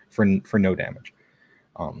called, for no damage.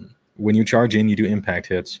 When you charge in, you do impact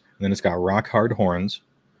hits, and then it's got Rock Hard Horns,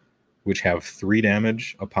 which have 3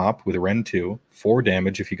 damage a pop with a Ren 2, 4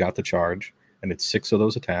 damage if you got the charge, and it's 6 of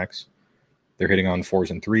those attacks. They're hitting on 4s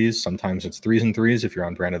and 3s. Sometimes it's 3s and 3s if you're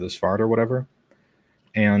on Brand of the Svart or whatever.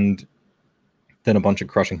 And then a bunch of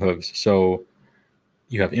Crushing Hooves. So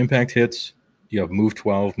you have impact hits, you have move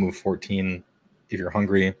 12, move 14 if you're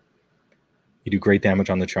hungry. You do great damage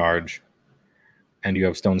on the charge. And you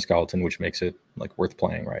have Stone Skeleton, which makes it like worth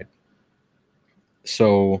playing, right?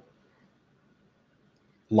 So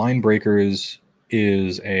Line Breakers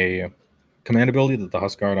is a command ability that the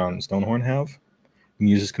Huskard on Stonehorn have. You can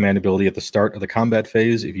use this command ability at the start of the combat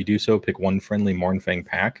phase. If you do so, pick one friendly Mournfang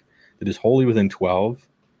pack that is wholly within 12.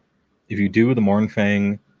 If you do, the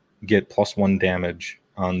Mournfang get +1 damage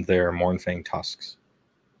on their Mournfang tusks,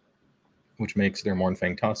 which makes their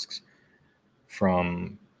Mournfang tusks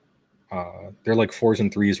from they're like 4s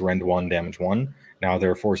and 3s, rend 1, damage 1. Now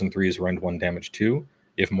they're 4s and 3s, rend 1, damage 2.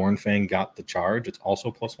 If Mournfang got the charge, it's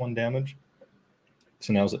also +1 damage.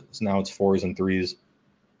 So now it's 4s and 3s,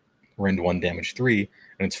 rend 1, damage 3,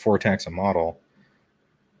 and it's 4 attacks a model.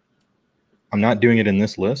 I'm not doing it in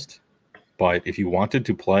this list, but if you wanted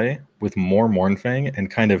to play with more Mournfang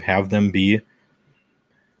and kind of have them be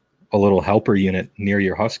a little helper unit near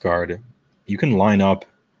your Huskard, you can line up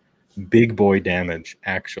big boy damage,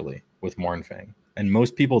 actually, with Mournfang. And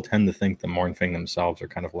most people tend to think the Mournfang themselves are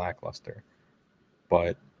kind of lackluster.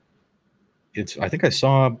 But I think I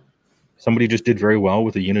saw somebody just did very well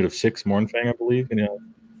with a unit of 6 Mournfang, I believe,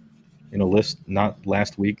 in a list not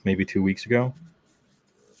last week, maybe 2 weeks ago.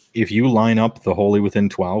 If you line up the wholly within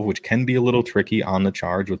 12, which can be a little tricky on the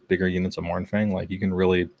charge with bigger units of Mournfang, like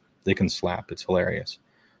they can slap. It's hilarious.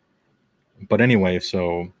 But anyway,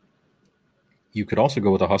 so you could also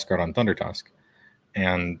go with a Huskard on Thundertusk.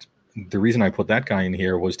 And the reason I put that guy in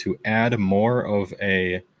here was to add more of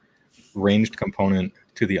a ranged component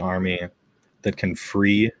to the army that can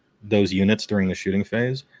free those units during the shooting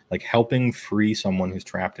phase, like helping free someone who's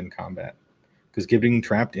trapped in combat. Because getting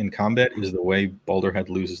trapped in combat is the way Boulderhead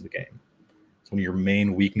loses the game. So one of your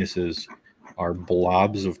main weaknesses are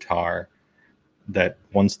blobs of tar that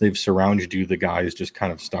once they've surrounded you, the guy is just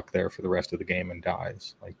kind of stuck there for the rest of the game and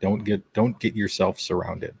dies. Like, don't get yourself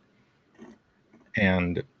surrounded.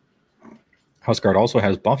 And Huskard also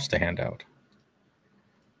has buffs to hand out,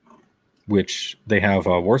 which they have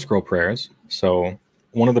War Scroll prayers. So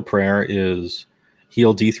one of the prayer is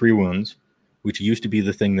heal D3 wounds, which used to be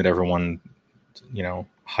the thing that everyone,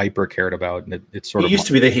 hyper cared about. And it sort of used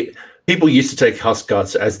to be people used to take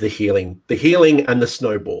Huskards as the healing and the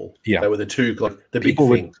snowball. Yeah, they were the two the big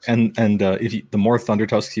things. And if the more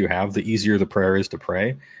Thundertusks you have, the easier the prayer is to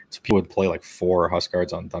pray. So people would play like 4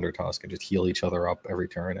 Huskards on Thundertusk and just heal each other up every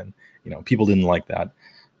turn, and people didn't like that.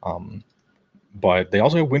 But they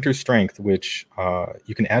also have Winter Strength, which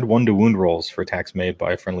you can add 1 to wound rolls for attacks made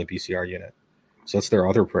by a friendly PCR unit. So that's their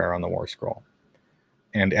other prayer on the War Scroll.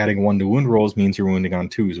 And adding 1 to wound rolls means you're wounding on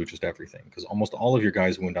 2s, which is everything, because almost all of your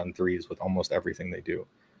guys wound on 3s with almost everything they do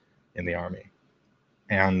in the army.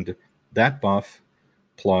 And that buff,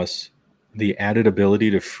 plus the added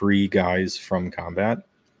ability to free guys from combat.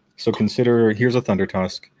 So consider, here's a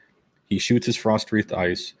Thundertusk. He shoots his Frost Wreathed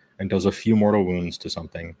Ice and does a few mortal wounds to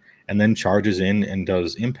something, and then charges in and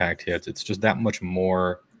does impact hits. It's just that much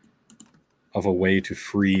more of a way to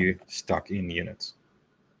free stuck in units.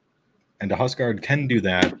 And a Huskard can do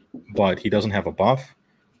that, but he doesn't have a buff,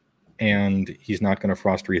 and he's not going to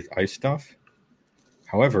Frost Wreath Ice stuff.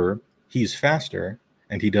 However, he's faster,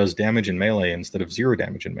 and he does damage in melee instead of 0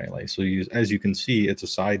 damage in melee. So as you can see, it's a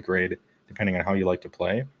side grade, depending on how you like to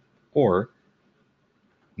play. Or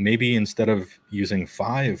maybe instead of using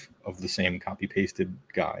 5 of the same copy-pasted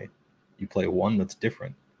guy, you play 1 that's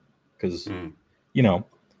different. Because,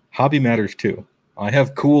 hobby matters too. I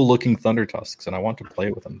have cool looking Thunder Tusks and I want to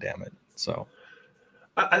play with them, damn it. So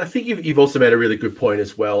I think you've also made a really good point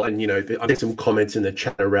as well. And, I think some comments in the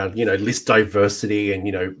chat around, list diversity and,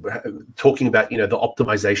 talking about, the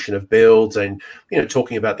optimization of builds and,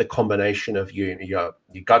 talking about the combination of your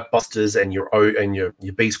gut busters and your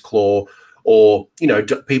beast claw, or,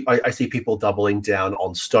 I see people doubling down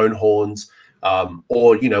on stone horns,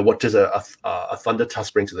 or, what does a thunder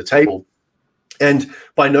tusk bring to the table? And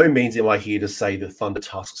by no means am I here to say the thunder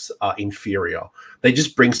tusks are inferior. They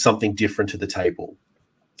just bring something different to the table.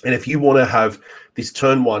 And if you want to have this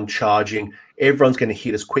turn one charging, everyone's going to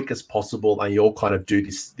hit as quick as possible, and you all kind of do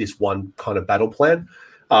this one kind of battle plan,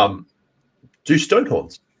 do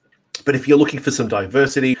Stonehorns. But if you're looking for some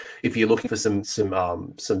diversity, if you're looking for some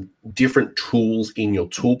different tools in your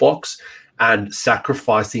toolbox and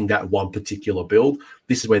sacrificing that one particular build,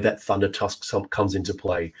 this is where that Thunder Tusk comes into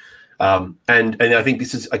play. And I think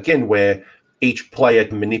this is, again, where each player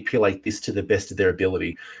can manipulate this to the best of their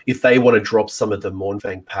ability. If they want to drop some of the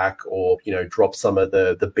Mournfang pack, or drop some of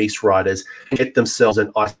the Beast Riders, get themselves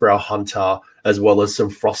an Icebrow Hunter as well as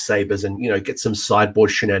some Frost Sabers, and get some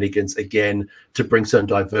sideboard shenanigans again to bring some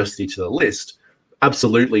diversity to the list,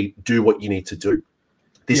 absolutely do what you need to do.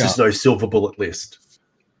 This is no silver bullet list.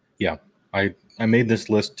 Yeah, I made this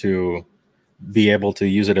list to be able to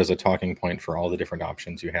use it as a talking point for all the different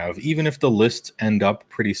options you have. Even if the lists end up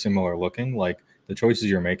pretty similar looking, like the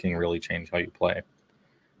choices you're making really change how you play.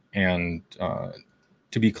 And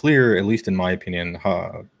to be clear, at least in my opinion,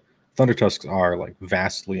 Thunder Tusks are like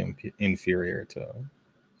vastly inferior to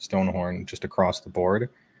Stonehorn just across the board.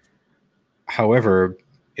 However,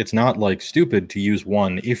 it's not like stupid to use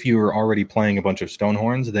one if you're already playing a bunch of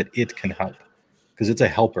Stonehorns, that it can help, because it's a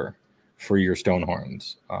helper for your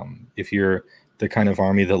Stonehorns. If you're the kind of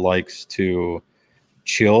army that likes to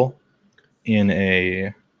chill in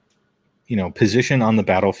a position on the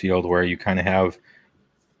battlefield where you kind of have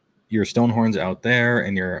your Stonehorns out there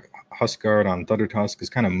and your Huskguard on Thunder Tusk is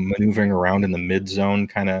kind of maneuvering around in the mid zone,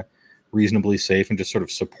 kind of reasonably safe and just sort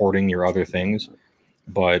of supporting your other things.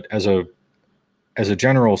 But as a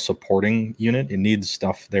general supporting unit, it needs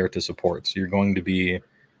stuff there to support. So you're going to be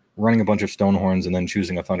running a bunch of Stonehorns and then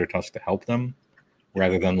choosing a Thunder Tusk to help them,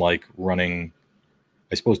 rather than like running.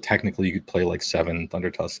 I suppose technically you could play like 7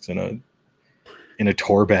 Thunder Tusks in a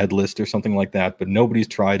Torbad list or something like that, but nobody's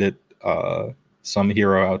tried it. Some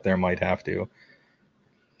hero out there might have to,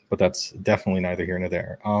 but that's definitely neither here nor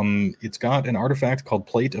there. It's got an artifact called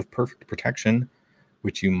Plate of Perfect Protection,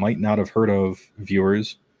 which you might not have heard of,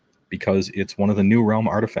 viewers, because it's one of the New Realm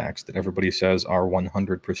artifacts that everybody says are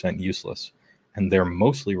 100% useless. And they're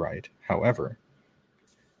mostly right. However,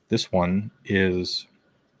 this one is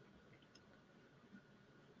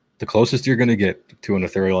the closest you're going to get to an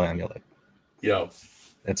Ethereal Amulet. Yeah.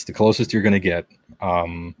 It's the closest you're going to get.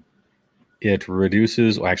 It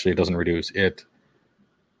reduces... Well, actually, it doesn't reduce. It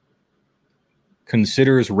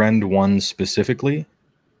considers Rend 1 specifically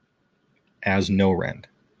as no Rend.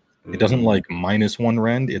 It doesn't like -1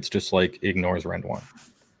 Rend. It's just like ignores Rend 1.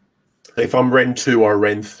 If I'm Rend 2 or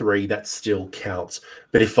Rend 3, that still counts.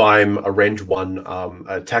 But if I'm a Rend 1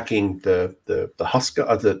 attacking the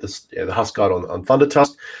Huskguard on Thunder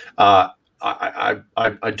Tusk, I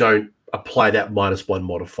don't apply that -1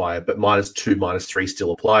 modifier, but -2, -3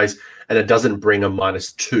 still applies, and it doesn't bring a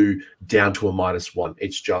 -2 down to a -1.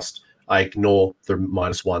 It's just I ignore the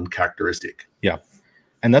 -1 characteristic. Yeah,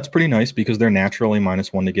 and that's pretty nice because they're naturally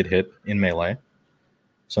 -1 to get hit in melee.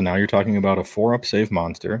 So now you're talking about a 4-up save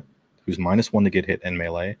monster who's -1 to get hit in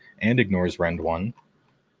melee and ignores Rend 1.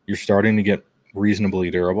 You're starting to get reasonably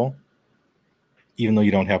durable, even though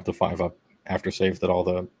you don't have the 5-up after save that all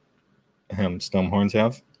the Stonehorns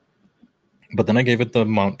have. But then I gave it the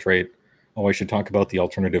mount trait. Oh, I should talk about the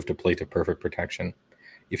alternative to Plate of Perfect Protection.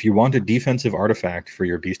 If you want a defensive artifact for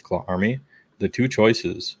your Beastclaw army, the 2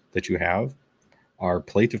 choices that you have are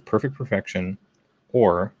Plate of Perfect Perfection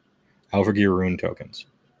or Alvergear Rune tokens.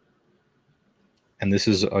 And this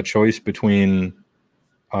is a choice between,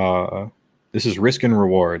 this is risk and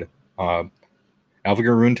reward.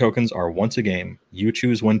 Alvergear Rune tokens are once a game. You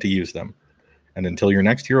choose when to use them. And until your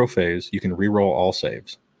next hero phase, you can reroll all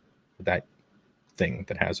saves with that thing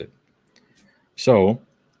that has it. So,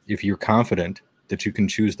 if you're confident that you can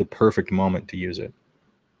choose the perfect moment to use it,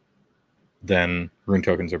 then rune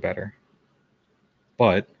tokens are better.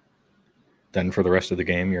 But then for the rest of the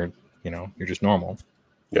game, you're just normal.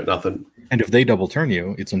 Got nothing. And if they double turn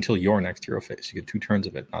you, it's until your next hero phase. You get 2 turns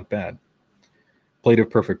of it. Not bad. Plate of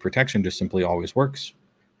Perfect Protection just simply always works.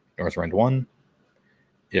 Ignores Rend 1.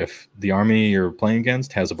 If the army you're playing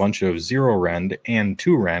against has a bunch of 0 Rend and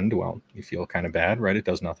 2 Rend, well, you feel kind of bad, right? It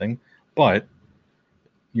does nothing. But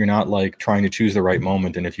You're not like trying to choose the right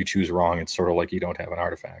moment, and if you choose wrong, it's sort of like you don't have an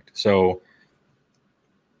artifact. So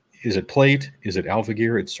is it plate? Is it alpha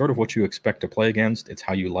gear? It's sort of what you expect to play against. It's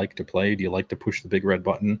how you like to play. Do you like to push the big red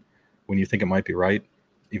button when you think it might be right,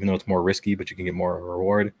 even though it's more risky, but you can get more of a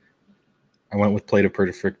reward? I went with plate of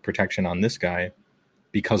perfect protection on this guy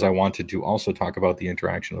because I wanted to also talk about the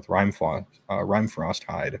interaction with Rimefrost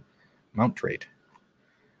Hide mount trait,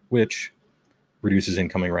 which reduces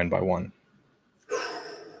incoming rend by 1.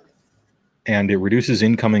 And it reduces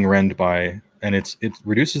incoming rend by, and it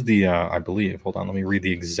reduces the, I believe, hold on, let me read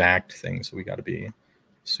the exact thing, so we got to be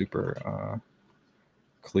super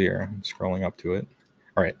clear. I'm scrolling up to it.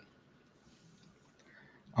 All right.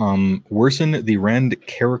 Worsen the rend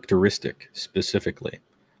characteristic specifically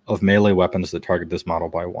of melee weapons that target this model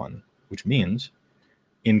by 1, which means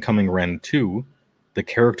incoming rend 2, the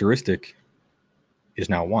characteristic is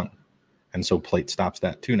now 1. And so plate stops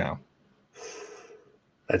that too now.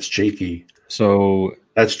 That's cheeky. So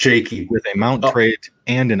that's cheeky. With a mount trait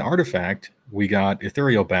and an artifact, we got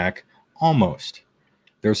Ethereal back almost.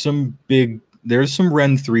 There's some Rend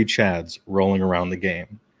 3 Chads rolling around the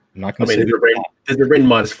game. I'm not going to say there's a Rend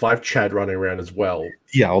 -5 Chad running around as well.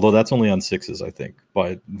 Yeah, although that's only on 6s, I think.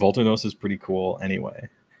 But Voltanos is pretty cool anyway.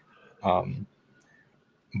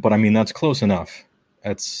 But I mean, that's close enough.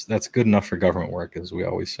 That's good enough for government work, as we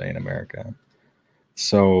always say in America.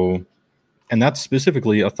 So, and that's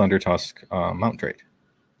specifically a Thunder Tusk mount trait.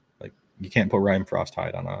 Like, you can't put Rimefrost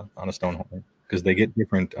Hide on a Stonehorn because they get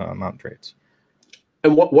different mount traits.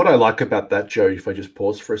 And what I like about that, Joe, if I just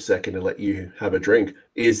pause for a second and let you have a drink,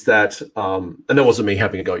 is that, and that wasn't me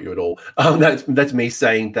having a go at you at all. That's me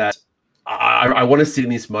saying that I want to sit in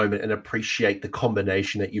this moment and appreciate the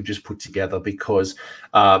combination that you've just put together, because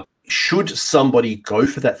should somebody go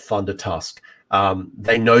for that Thunder Tusk,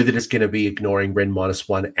 they know that it's going to be ignoring Rend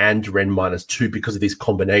 -1 and Rend -2 because of this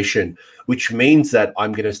combination, which means that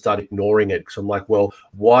I'm going to start ignoring it. So I'm like, well,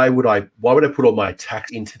 why would I put all my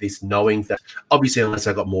attacks into this, knowing that obviously unless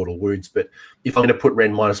I got mortal wounds, but if I'm going to put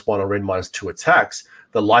Rend -1 or Rend -2 attacks,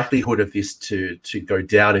 the likelihood of this to go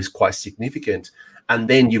down is quite significant. And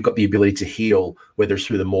then you've got the ability to heal, whether it's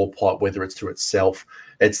through the Maw Pot, whether it's through itself.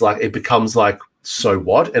 It's like, it becomes like, so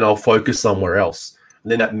what? And I'll focus somewhere else.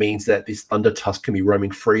 And then that means that this Thunder Tusk can be roaming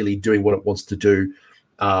freely, doing what it wants to do,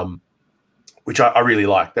 which I really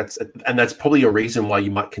like. That's probably a reason why you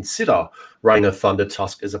might consider running a Thunder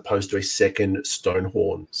Tusk as opposed to a second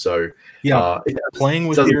Stonehorn. So yeah, playing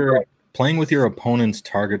with your opponent's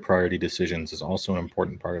target priority decisions is also an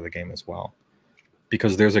important part of the game as well,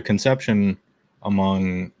 because there's a conception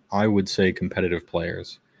among, I would say, competitive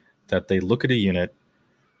players that they look at a unit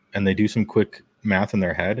and they do some quick math in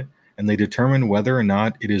their head, and they determine whether or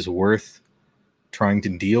not it is worth trying to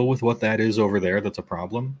deal with what that is over there that's a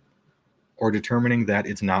problem, or determining that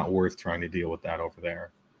it's not worth trying to deal with that over there.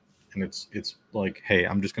 And it's like, hey,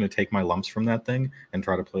 I'm just going to take my lumps from that thing and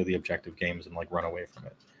try to play the objective games and like run away from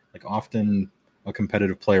it. Like, often a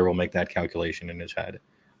competitive player will make that calculation in his head.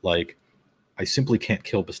 Like, I simply can't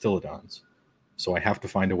kill Bastiladons, so I have to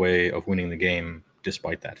find a way of winning the game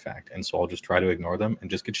despite that fact. And so I'll just try to ignore them and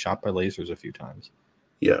just get shot by lasers a few times.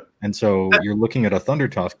 Yeah. And so you're looking at a Thunder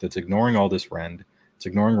Tusk that's ignoring all this rend. It's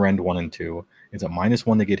ignoring rend 1 and 2. It's a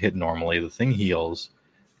 -1 to get hit normally. The thing heals.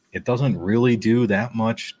 It doesn't really do that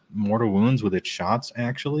much mortal wounds with its shots,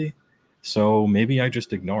 actually. So maybe I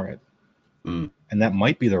just ignore it. Mm. And that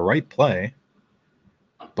might be the right play,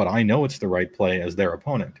 but I know it's the right play as their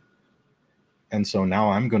opponent. And so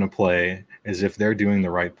now I'm going to play as if they're doing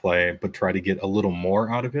the right play, but try to get a little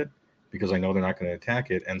more out of it, because I know they're not going to attack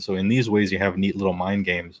it. And so in these ways, you have neat little mind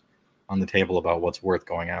games on the table about what's worth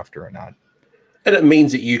going after or not. And it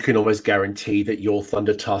means that you can almost guarantee that your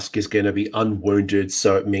Thunder Tusk is going to be unwounded.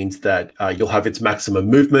 So it means that you'll have its maximum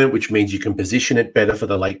movement, which means you can position it better for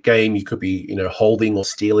the late game. You could be, holding or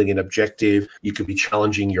stealing an objective. You could be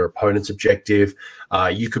challenging your opponent's objective.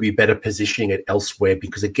 You could be better positioning it elsewhere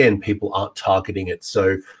because, again, people aren't targeting it.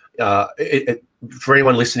 So for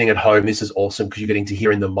anyone listening at home, this is awesome because you're getting to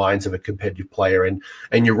hear in the minds of a competitive player.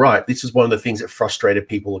 And you're right. This is one of the things that frustrated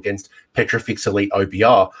people against Petrifix Elite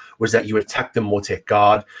OBR, was that you attack them Mortek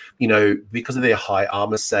Guard, because of their high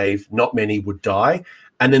armor save, not many would die.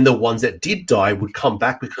 And then the ones that did die would come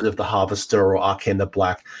back because of the Harvester or Arcane the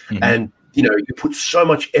Black. Mm-hmm. And you put so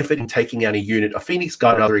much effort in taking out a unit. A Phoenix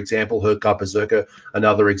Guard, another example. Hearthguard Berserker,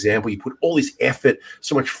 another example. You put all this effort,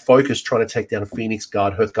 so much focus trying to take down a Phoenix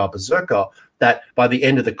Guard, Hearthguard Berserker, that by the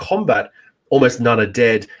end of the combat, almost none are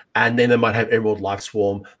dead. And then they might have Emerald Life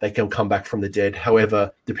Swarm. They can come back from the dead,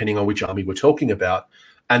 however, depending on which army we're talking about.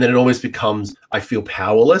 And then it almost becomes, I feel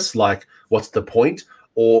powerless. Like, what's the point?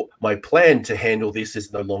 or my plan to handle this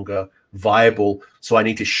is no longer viable, so I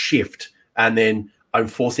need to shift. And then I'm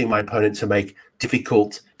forcing my opponent to make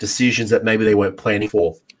difficult decisions that maybe they weren't planning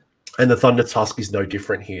for. And the Thunder Tusk is no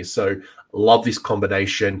different here. So love this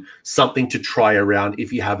combination. Something to try around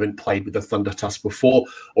if you haven't played with the Thunder Tusk before,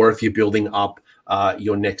 or if you're building up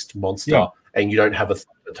your next monster and you don't have a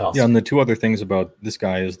Thunder Tusk. Yeah, and the two other things about this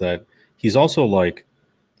guy is that he's also like,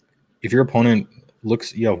 if your opponent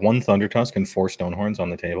looks, you have one Thunder Tusk and 4 Stonehorns on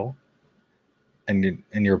the table, and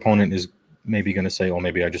your opponent is maybe going to say, oh,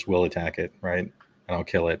 maybe I just will attack it, right? And I'll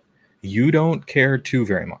kill it. You don't care too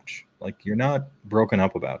very much. Like, you're not broken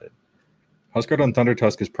up about it. Huskard on Thunder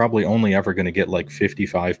Tusk is probably only ever going to get like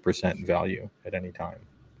 55% value at any time.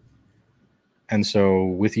 And so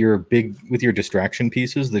with your distraction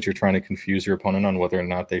pieces that you're trying to confuse your opponent on whether or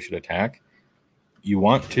not they should attack, you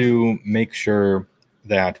want to make sure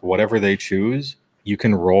that whatever they choose, you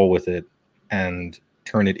can roll with it and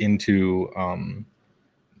turn it into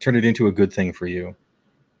a good thing for you.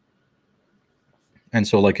 And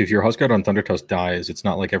so, like, if your Huskard on Thunder Tusk dies, it's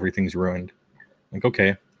not like everything's ruined. Like,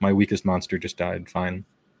 okay, my weakest monster just died. Fine,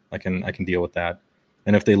 I can deal with that.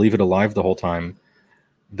 And if they leave it alive the whole time,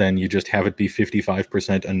 then you just have it be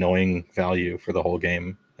 55% annoying value for the whole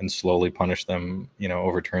game and slowly punish them,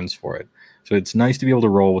 over turns for it. So it's nice to be able to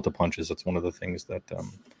roll with the punches. That's one of the things that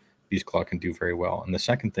Beast Claw can do very well. And the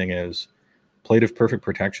second thing is Plate of Perfect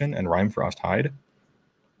Protection and Rime-Frost Hide.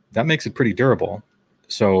 That makes it pretty durable.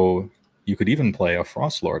 So you could even play a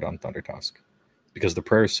Frost Lord on Thunder Tusk because the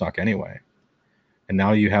prayers suck anyway. And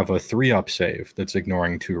now you have a 3-up save that's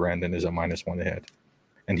ignoring 2 rend and is a -1 to hit.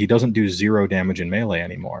 And he doesn't do 0 damage in melee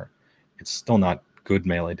anymore. It's still not good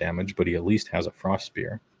melee damage, but he at least has a Frost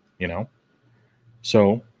Spear,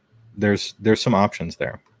 So there's some options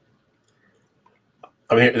there.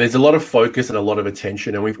 I mean, there's a lot of focus and a lot of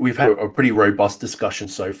attention, and we've had a pretty robust discussion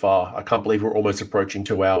so far. I can't believe we're almost approaching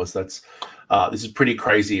 2 hours. This is pretty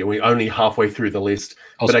crazy, and we're only halfway through the list.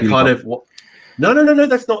 No.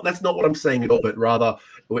 That's not what I'm saying at all. But rather,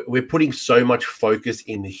 we're putting so much focus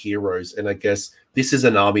in the heroes, and I guess this is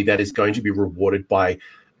an army that is going to be rewarded by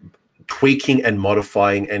tweaking and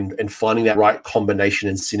modifying and finding that right combination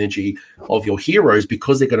and synergy of your heroes,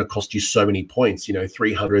 because they're going to cost you so many points,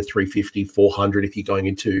 300, 350, 400 if you're going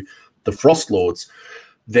into the Frost Lords.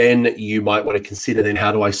 Then you might want to consider, then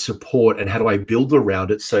how do I support and how do I build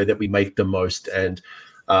around it so that we make the most? And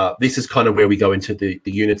this is kind of where we go into the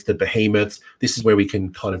units, the behemoths. This is where we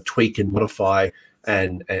can kind of tweak and modify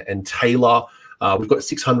and tailor. We've got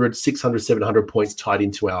 600, 700 points tied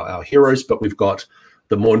into our heroes, but we've got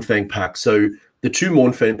the Mournfang pack. So the 2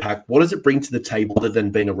 Mournfang pack, what does it bring to the table other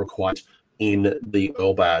than being a requirement in the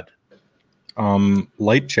Earlbad?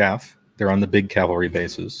 Light chaff. They're on the big cavalry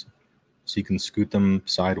bases, so you can scoot them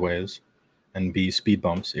sideways and be speed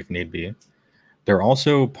bumps if need be. They're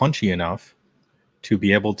also punchy enough to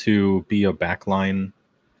be able to be a backline.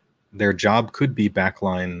 Their job could be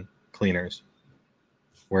backline cleaners,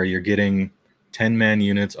 where you're getting 10-man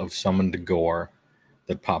units of summoned gore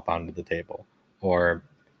that pop onto the table, or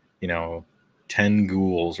 10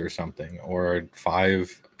 ghouls or something, or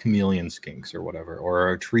 5 chameleon skinks or whatever,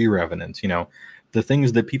 or tree revenants, the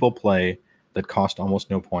things that people play that cost almost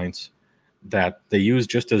no points, that they use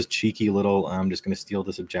just as cheeky little, I'm just going to steal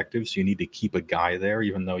this objective, so you need to keep a guy there,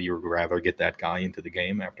 even though you would rather get that guy into the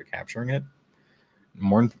game after capturing it. 2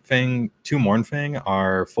 Mournfang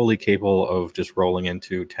are fully capable of just rolling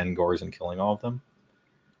into 10 gores and killing all of them.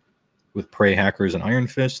 With Prey Hackers and Iron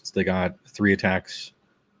Fists, they got 3 attacks,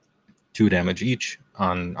 2 damage each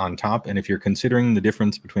on top. And if you're considering the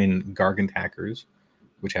difference between Gargant Hackers,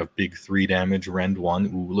 which have big 3 damage, rend 1,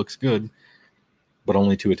 ooh, looks good, but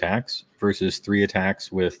only 2 attacks, versus 3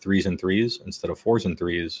 attacks with 3s and 3s instead of 4s and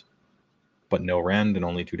 3s, but no rend and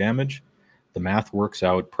only 2 damage, the math works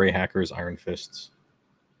out Prey Hackers, Iron Fists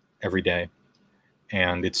every day.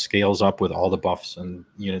 And it scales up with all the buffs and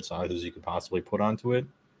unit sizes you could possibly put onto it.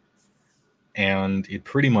 And it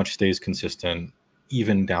pretty much stays consistent,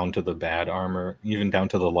 even down to the bad armor, even down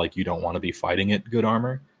to the, you don't want to be fighting it good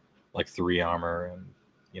armor, like 3 armor and,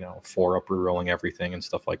 4 up rerolling everything and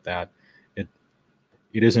stuff like that.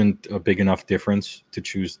 It isn't a big enough difference to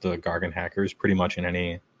choose the Gargant Hackers pretty much in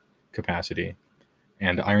any capacity.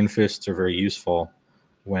 And Iron Fists are very useful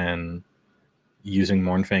when using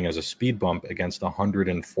Mournfang as a speed bump against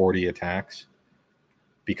 140 attacks,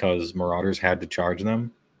 because Marauders had to charge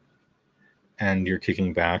them, and you're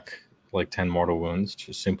kicking back 10 mortal wounds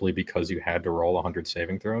just simply because you had to roll 100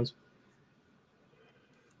 saving throws.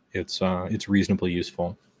 It's reasonably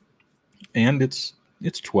useful, and it's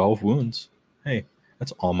 12 wounds. Hey,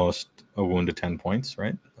 that's almost a wound to 10 points,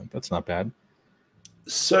 right? That's not bad.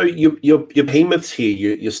 So your behemoths here,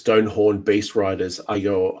 your Stonehorn Beast Riders are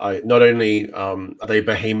not only are they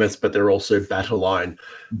behemoths, but they're also battle line.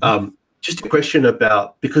 Just a question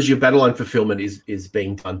about, because your battle line fulfillment is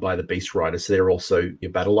being done by the Beast Riders, so they're also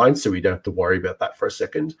your battle line, so we don't have to worry about that for a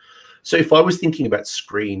second. So if I was thinking about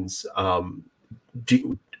screens, and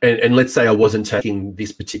let's say I wasn't taking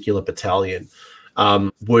this particular battalion,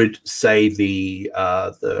 would say the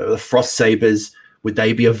Frost Sabers, would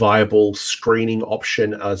they be a viable screening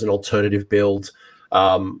option as an alternative build?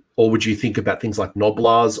 Or would you think about things like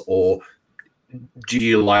Noblars, or do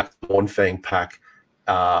you like the Mornfang pack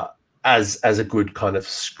as a good kind of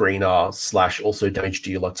screener / also damage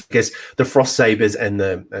dealer? I guess the Frost Sabers and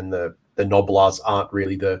the Noblars aren't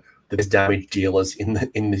really the best damage dealers in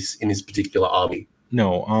this particular army.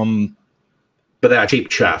 No, but they are cheap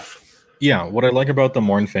chaff. Yeah, what I like about the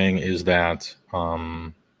Mornfang is that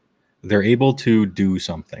they're able to do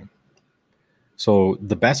something. So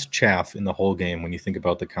the best chaff in the whole game, when you think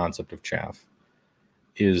about the concept of chaff,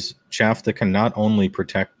 is chaff that can not only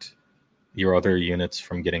protect your other units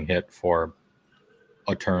from getting hit for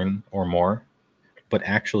a turn or more, but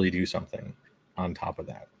actually do something on top of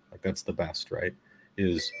that. Like, that's the best, right?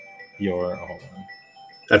 Is your hold on.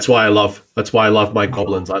 That's why I love my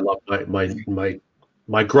goblins. I love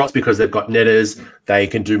my grots, because they've got netters. They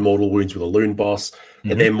can do mortal wounds with a loon boss,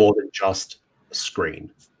 and they're more than just a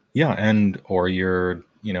screen. Yeah, and or your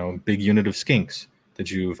big unit of skinks that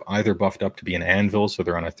you've either buffed up to be an anvil, so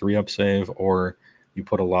they're on a 3-up save, or you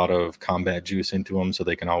put a lot of combat juice into them, so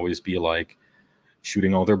they can always be like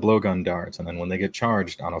shooting all their blowgun darts, and then when they get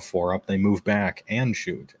charged on a 4-up, they move back and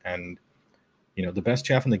shoot. And the best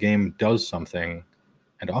chaff in the game does something,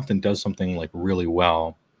 and often does something like really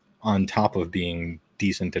well, on top of being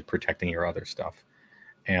decent at protecting your other stuff.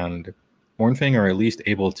 And Mornfang are at least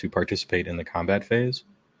able to participate in the combat phase.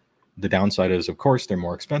 The downside is, of course, they're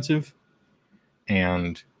more expensive,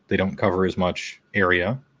 and they don't cover as much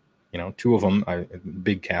area. 2 of them are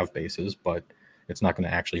big cav bases, but it's not going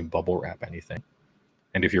to actually bubble wrap anything.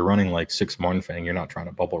 And if you're running like 6 Mornfang, you're not trying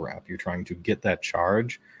to bubble wrap. You're trying to get that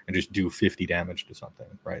charge and just do 50 damage to something,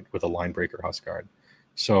 right? With a line breaker Huskard.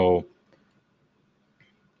 So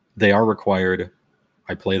they are required.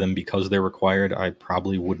 I play them because they're required. I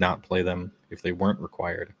probably would not play them if they weren't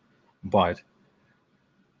required. But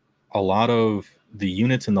a lot of the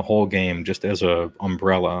units in the whole game, just as a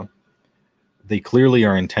umbrella, they clearly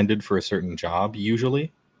are intended for a certain job,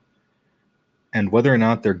 usually. And whether or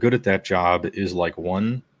not they're good at that job is like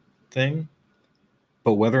one thing,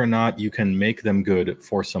 but whether or not you can make them good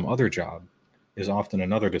for some other job is often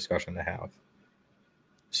another discussion to have.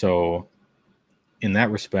 So in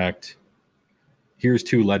that respect, here's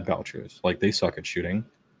 2 lead belchers. Like, they suck at shooting,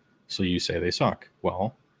 so you say they suck.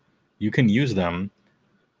 Well, you can use them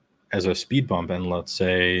as a speed bump, and let's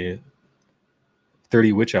say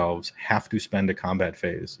 30 witch elves have to spend a combat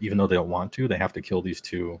phase. Even though they don't want to, they have to kill these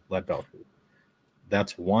 2 lead belchers.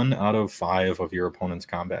 That's 1 out of 5 of your opponent's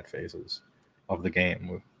combat phases of the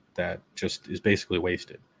game that just is basically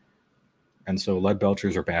wasted. And so lead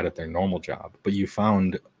belchers are bad at their normal job, but you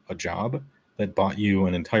found a job that bought you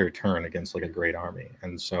an entire turn against like a great army.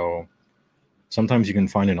 And so sometimes you can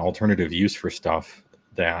find an alternative use for stuff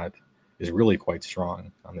that is really quite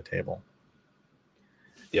strong on the table.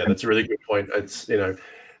 Yeah, that's a really good point. It's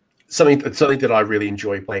something that I really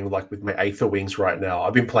enjoy playing, like with my Aether Wings right now.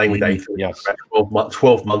 I've been playing with Aether Wings for about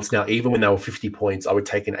 12 months now. Even when they were 50 points, I would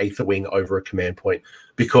take an Aether Wing over a command point,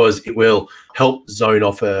 because it will help zone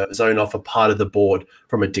off a part of the board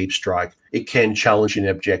from a deep strike. It can challenge an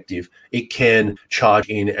objective. It can charge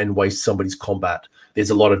in and waste somebody's combat. There's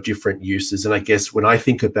a lot of different uses. And I guess when I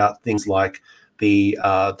think about things like the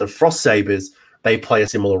Frost Sabers, they play a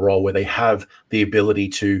similar role, where they have the ability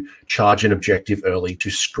to charge an objective early, to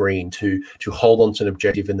screen, to hold on to an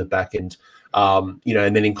objective in the back end. And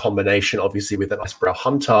then in combination, obviously, with an Icebrow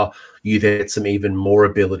Hunter, you then get some even more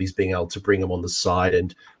abilities, being able to bring them on the side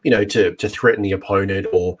and, to threaten the opponent,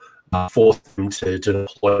 or force them to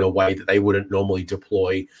deploy in a way that they wouldn't normally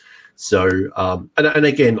deploy. So, and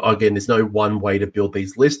again, there's no one way to build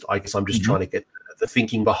these lists. I guess I'm just trying to get the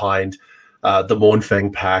thinking behind the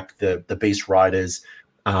Mornfang pack, the Beast Riders.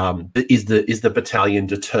 Is the battalion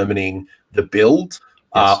determining the build,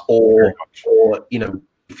 Yes, or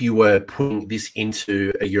if you were putting this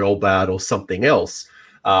into a Yorlbad or something else,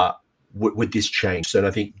 would this change? So, and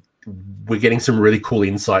I think we're getting some really cool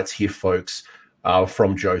insights here, folks,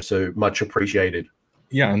 from Joe. So much appreciated.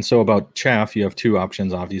 Yeah, and so about chaff, you have 2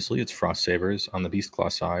 options. Obviously, it's Frost Sabers on the Beast Claw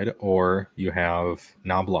side, or you have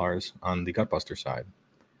Noblars on the Gutbuster side.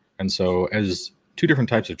 And so as 2 different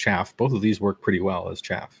types of chaff, both of these work pretty well as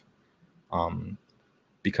chaff.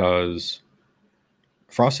 because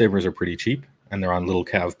Frost Sabers are pretty cheap and they're on little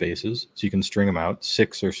cav bases, so you can string them out.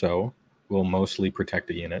 6 or so will mostly protect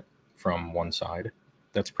a unit from one side.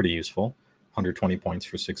 That's pretty useful. 120 points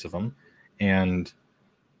for 6 of them. And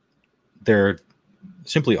they're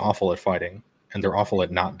simply awful at fighting, and they're awful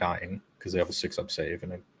at not dying because they have a 6-up save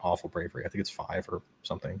and an awful bravery. I think it's 5 or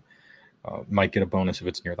something. Might get a bonus if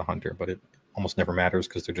it's near the hunter, but it almost never matters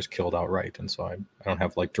because they're just killed outright. And so I don't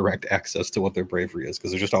have like direct access to what their bravery is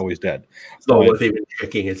because they're just always dead. It's not worth even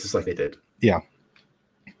checking. It's just like they did. Yeah.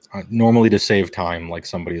 Normally to save time, like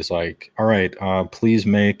somebody is like, all right, please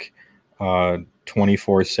make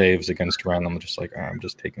 24 saves against random. I'm just like, I'm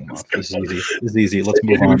just taking them off. This is easy. This is easy. Let's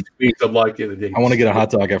move on. I want to get a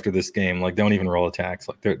hot dog after this game. Like, don't even roll attacks.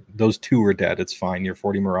 Like, those 2 are dead. It's fine. Your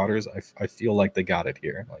 40 Marauders, I feel like they got it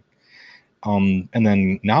here. Like, and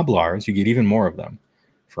then Noblars, you get even more of them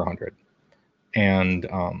for 100.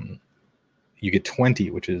 And you get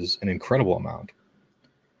 20, which is an incredible amount.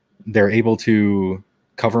 They're able to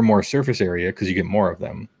cover more surface area because you get more of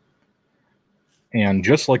them. And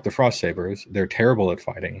just like the Frost Sabers, they're terrible at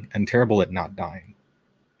fighting and terrible at not dying.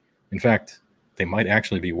 In fact, they might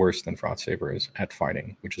actually be worse than Frost Sabers at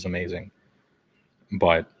fighting, which is amazing.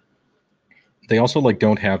 But they also like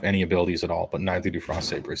don't have any abilities at all, but neither do Frost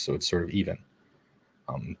Sabers, so it's sort of even.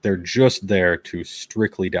 They're just there to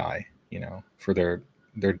strictly die, you know, for their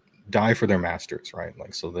die for their masters, right?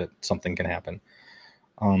 Like so that something can happen.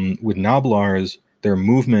 With Noblars, their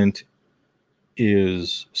movement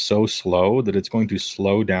is so slow that it's going to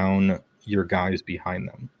slow down your guys behind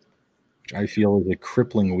them, which I feel is a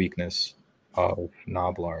crippling weakness of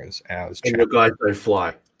Noblars. And your guys don't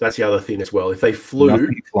fly. That's the other thing as well. If they flew,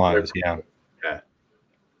 nothing flies. Yeah.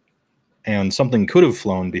 And something could have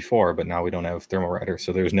flown before, but now we don't have Thermal Rider,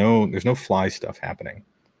 so there's no fly stuff happening.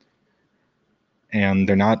 And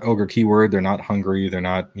they're not Ogre keyword. They're not hungry. They're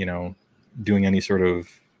not, you know, doing any sort of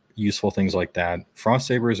useful things like that. Frost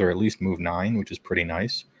Sabers are at least move 9, which is pretty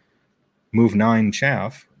nice. Move 9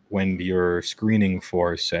 chaff when you're screening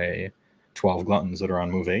for, say, 12 gluttons that are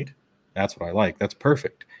on move 8. That's what I like. That's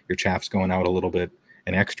perfect. Your chaff's going out a little bit,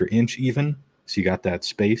 an extra inch even, so you got that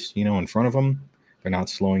space, you know, in front of them. They're not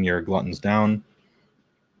slowing your gluttons down,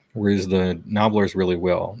 whereas the Noblars really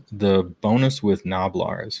will. The bonus with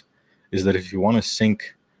Noblars is that if you want to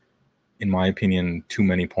sink, in my opinion, too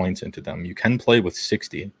many points into them, you can play with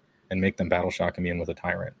 60 and make them battle shock immune with a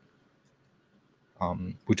tyrant,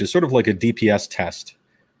 which is sort of like a DPS test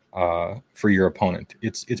for your opponent.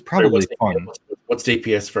 It's probably fun. What's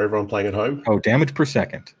DPS for everyone playing at home? Oh, damage per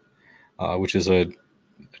second, which is a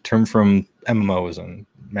term from MMOs and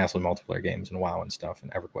massive multiplayer games and WoW and stuff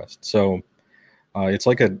and EverQuest. So it's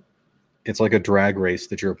like a drag race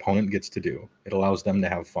that your opponent gets to do. It allows them to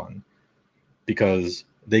have fun because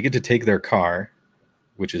they get to take their car,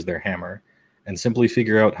 which is their hammer, and simply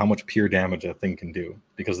figure out how much pure damage a thing can do,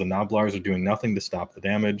 because the Noblars are doing nothing to stop the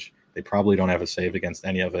damage. They probably don't have a save against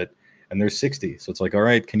any of it, and there's 60. So it's like, all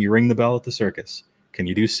right, can you ring the bell at the circus? Can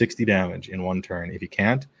you do 60 damage in one turn? If you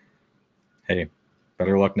can't, hey,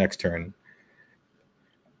 better luck next turn.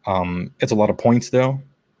 It's a lot of points, though,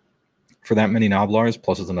 for that many Noblars,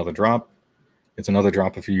 plus it's another drop. It's another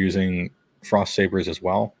drop if you're using Frost Sabers as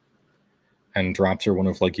well. And drops are one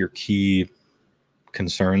of like your key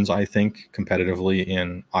concerns, I think, competitively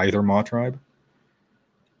in either Mawtribe.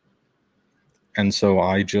 And so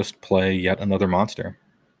I just play yet another monster.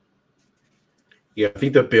 Yeah, I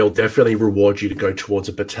think the build definitely rewards you to go towards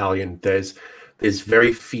a battalion. There's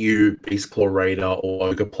very few Beastclaw Raider or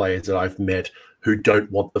Ogre players that I've met who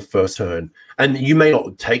don't want the first turn. And you may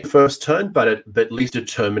not take first turn, but at least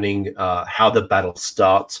determining how the battle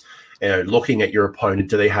starts, looking at your opponent,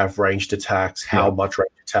 do they have ranged attacks? How much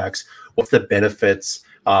ranged attacks? What's the benefits?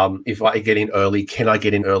 If I get in early, can I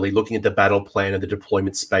get in early? Looking at the battle plan and the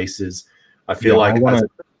deployment spaces, I feel like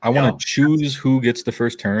I want to choose who gets the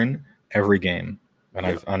first turn every game, and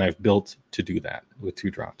I've built to do that with 2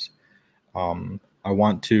 drops. I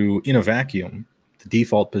want to, in a vacuum, the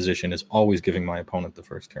default position is always giving my opponent the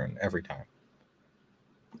first turn every time,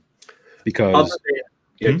 because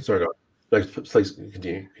sorry, please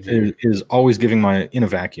continue. Is always giving my, in a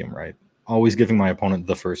vacuum, right? Always giving my opponent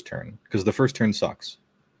the first turn, because the first turn sucks.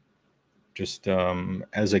 Just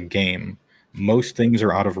as a game, most things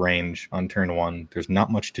are out of range on turn 1. There's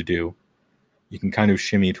not much to do. You can kind of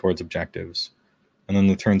shimmy towards objectives, and then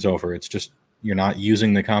the turn's over. It's just you're not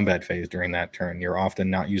using the combat phase during that turn. You're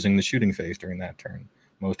often not using the shooting phase during that turn.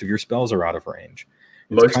 Most of your spells are out of range.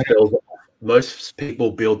 Most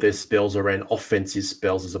people build their spells around offensive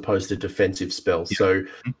spells as opposed to defensive spells. Yeah. So,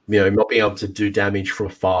 not being able to do damage from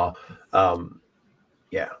afar.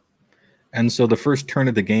 And so the first turn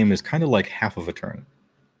of the game is kind of like half of a turn.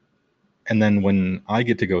 And then when I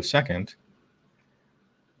get to go second,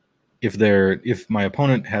 if my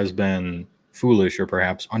opponent has been foolish or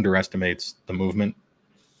perhaps underestimates the movement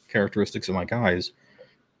characteristics of my guys,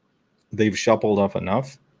 they've shuffled up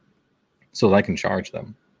enough so that I can charge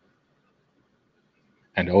them.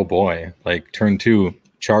 And oh boy, like turn 2,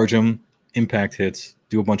 charge them, impact hits,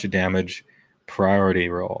 do a bunch of damage, priority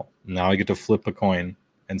roll. Now I get to flip a coin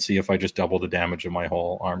and see if I just double the damage of my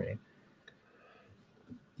whole army.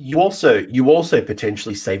 You also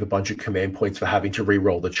potentially save a bunch of command points for having to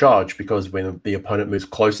re-roll the charge, because when the opponent moves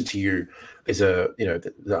closer to you, there's a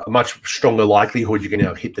much stronger likelihood you're going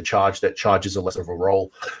to hit the charge. That charge is a less of a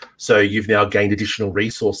roll, so you've now gained additional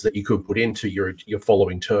resources that you could put into your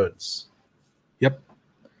following turns. Yep.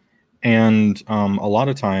 And a lot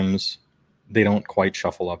of times they don't quite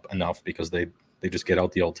shuffle up enough because they just get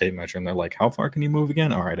out the old tape measure and they're like, how far can you move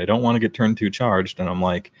again? All right, I don't want to get turn 2 charged. And I'm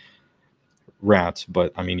like, rats,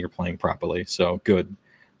 but I mean, you're playing properly, so good.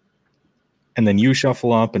 And then you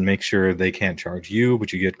shuffle up and make sure they can't charge you,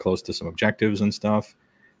 but you get close to some objectives and stuff.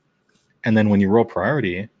 And then when you roll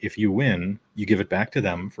priority, if you win, you give it back to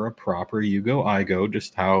them for a proper you go, I go,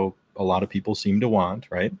 just how a lot of people seem to want,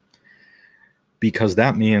 right? Because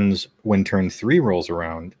that means when turn 3 rolls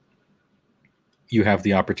around, you have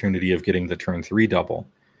the opportunity of getting the turn 3 double.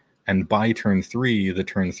 And by turn 3, the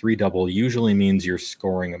turn 3 double usually means you're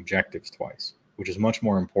scoring objectives twice, which is much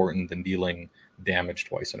more important than dealing damage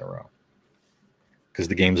twice in a row. Because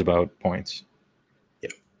the game's about points.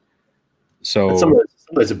 Yeah. So some of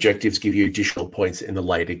those objectives give you additional points in the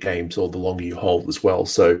later games or the longer you hold as well.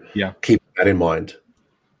 So yeah, keep that in mind.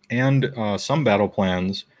 And some battle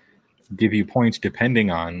plans give you points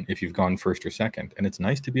depending on if you've gone first or second. And it's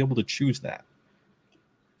nice to be able to choose that.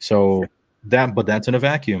 So but that's in a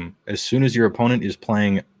vacuum. As soon as your opponent is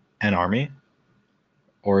playing an army,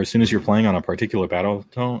 or as soon as you're playing on a particular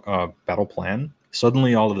battle plan,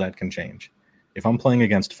 suddenly all of that can change. If I'm playing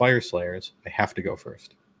against Fire Slayers, I have to go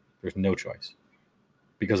first. There's no choice.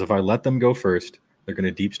 Because if I let them go first, they're going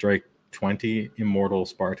to deep strike 20 immortal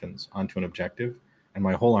Spartans onto an objective, and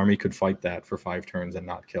my whole army could fight that for 5 turns and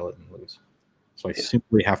not kill it and lose. So I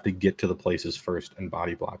simply have to get to the places first and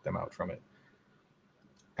body block them out from it.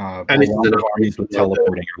 And a lot of armies with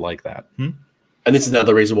teleporting are like that. And this is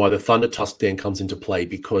another reason why the Thunder Tusk then comes into play,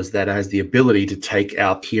 because that has the ability to take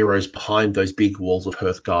out heroes behind those big walls of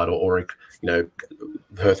Hearthguard or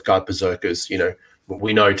Hearthguard Berserkers.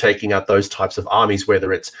 We know taking out those types of armies,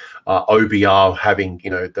 whether it's OBR having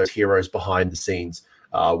those heroes behind the scenes,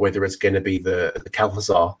 whether it's going to be the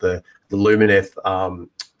Kalazar, the Lumineth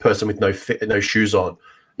person with no shoes on,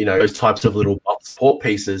 those types of little support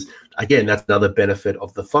pieces. Again, that's another benefit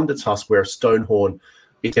of the Thunder Tusk, where a Stonehorn,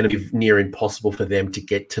 it's going to be near impossible for them to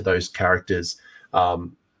get to those characters,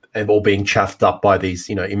 and all being chaffed up by these,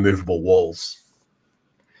 immovable walls.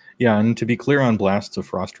 Yeah, and to be clear on blasts of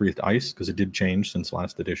Frost-Wreathed Ice, because it did change since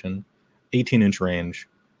last edition, 18-inch range,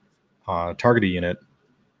 target a unit,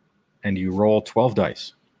 and you roll 12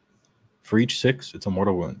 dice. For each 6, it's a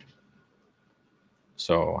mortal wound.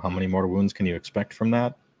 So how many mortal wounds can you expect from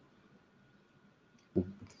that?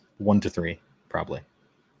 1 to 3, probably.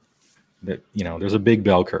 There's a big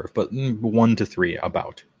bell curve, but 1 to 3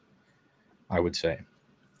 about, I would say.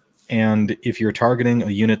 And if you're targeting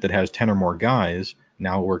a unit that has 10 or more guys,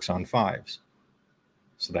 now it works on 5s.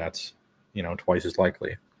 So that's, twice as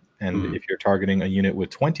likely. And if you're targeting a unit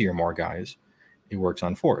with 20 or more guys, it works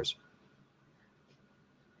on 4s.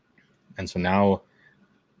 And so now,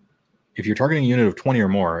 if you're targeting a unit of 20 or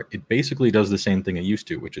more, it basically does the same thing it used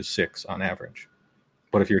to, which is 6 on average.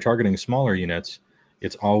 But if you're targeting smaller units,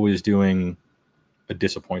 it's always doing a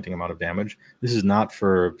disappointing amount of damage. This is not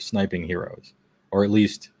for sniping heroes, or at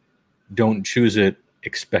least don't choose it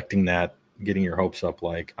expecting that, getting your hopes up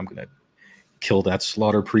like, I'm going to kill that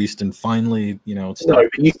slaughter priest and finally, stop. No,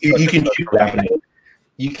 you can chip away.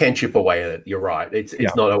 You can chip away at it. You're right. It's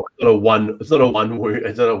not a one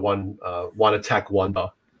attack wonder.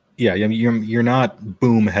 Yeah, you're not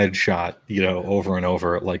boom headshot, over and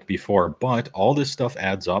over like before, but all this stuff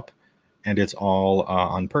adds up, and it's all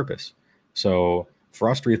on purpose. So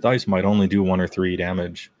Frost-Wreathed Ice might only do 1 or 3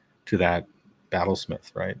 damage to that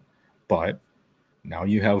battlesmith, right? But now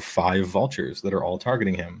you have 5 vultures that are all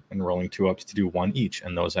targeting him and rolling 2-ups to do 1 each,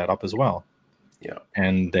 and those add up as well. Yeah.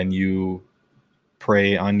 And then you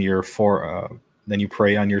prey on your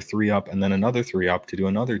 3-up, and then another 3-up to do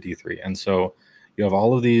another D3. And so you have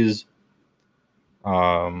all of these,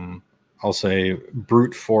 I'll say,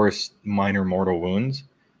 brute force minor mortal wounds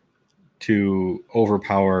to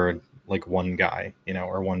overpower like one guy,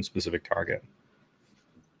 or one specific target.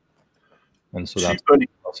 And so that's what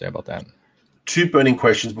I'll say about that. Two burning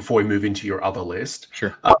questions before we move into your other list.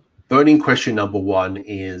 Sure. Burning question number one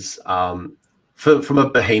is, from a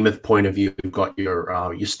behemoth point of view, you've got your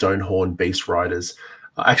Stonehorn Beast Riders.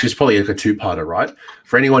 Actually, it's probably like a two-parter, right?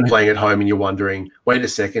 For anyone playing at home and you're wondering, wait a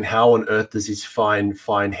second, how on earth does this fine,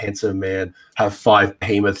 handsome man have 5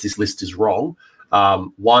 behemoths? This list is wrong.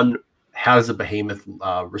 One, how does a behemoth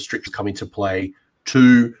restriction come into play?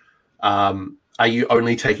 2, are you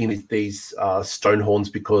only taking these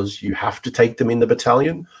Stonehorns because you have to take them in the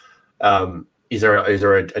battalion? Is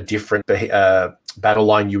there a different battle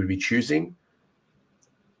line you would be choosing?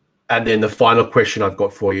 And then the final question I've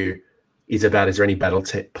got for you is about, is there any battle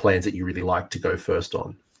plans that you really like to go first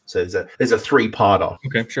on? So there's a 3-parter.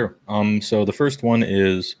 Okay, sure. So the first one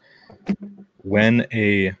is when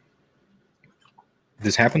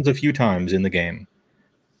this happens a few times in the game,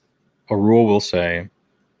 a rule will say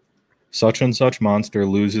such and such monster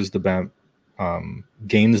loses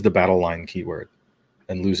gains the battle line keyword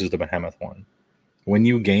and loses the behemoth one. When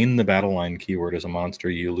you gain the battle line keyword as a monster,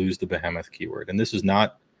 you lose the behemoth keyword. And this is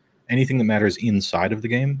not anything that matters inside of the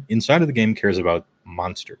game. Inside of the game cares about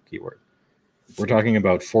monster keyword. We're talking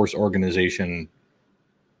about force organization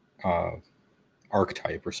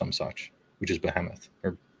archetype or some such, which is behemoth,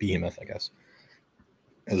 or behemoth, I guess.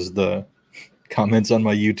 As the comments on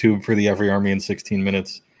my YouTube for the Every Army in 16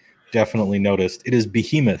 Minutes definitely noticed, it is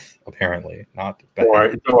behemoth, apparently, not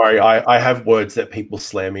behemoth. Don't worry. I have words that people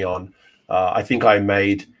slam me on. I think I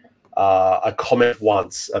made a comment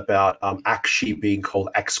once about Akshi being called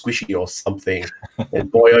Aksquishy or something. And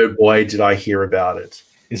boy, oh boy, did I hear about it.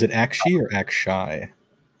 Is it Akshi or Akshai?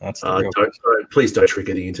 That's the please don't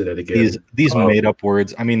trigger the internet again. These made up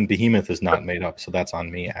words. I mean, behemoth is not made up, so that's on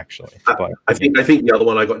me actually. But I think the other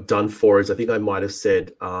one I got done for is, I think I might have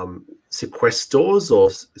said sequestors, or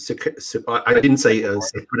I didn't say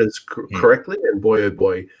sequestors correctly, and boy oh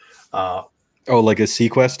boy. Like a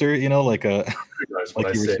sequester, like a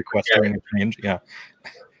like you were sequestering a change. Yeah.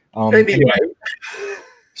 Anyway.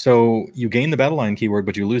 So you gain the battle line keyword,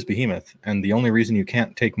 but you lose behemoth. And the only reason you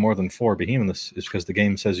can't take more than 4 behemoths is because the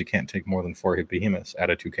game says you can't take more than 4 hit behemoths at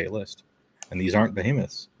a 2K list. And these aren't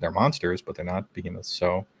behemoths. They're monsters, but they're not behemoths.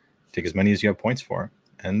 So take as many as you have points for.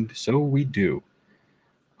 And so we do.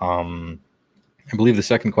 I believe the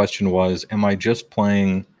second question was, am I just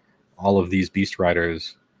playing all of these Beast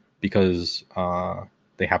Riders because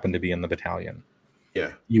they happen to be in the battalion?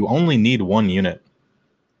 Yeah. You only need 1 unit.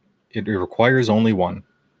 It requires only 1.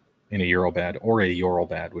 In a Eurobad or a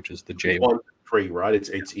Eurobad, which is the J. 1 to 3, right?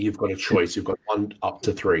 It's you've got a choice. You've got 1 up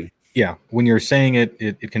to 3. Yeah, when you're saying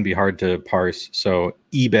it can be hard to parse. So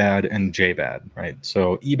EBAD and JBAD, right?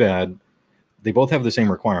 So EBAD, they both have the same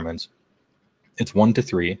requirements. It's 1 to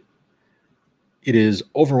 3. It is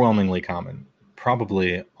overwhelmingly common,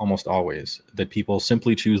 probably almost always, that people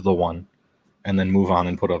simply choose the 1 and then move on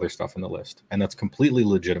and put other stuff in the list. And that's completely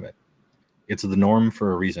legitimate. It's the norm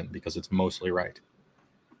for a reason, because it's mostly right.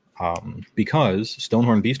 Because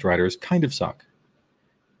Stonehorn Beast Riders kind of suck.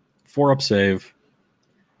 4-up save.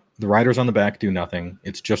 The riders on the back do nothing.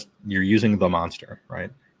 It's just you're using the monster,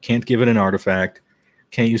 right? Can't give it an artifact.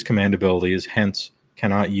 Can't use command abilities. Hence,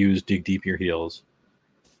 cannot use dig deep your heels.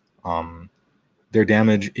 Their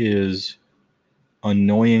damage is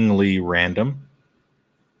annoyingly random.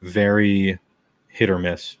 Very hit or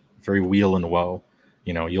miss. Very wheel and woe.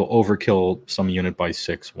 You'll overkill some unit by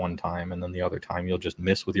 6 one time, and then the other time you'll just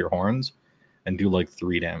miss with your horns and do like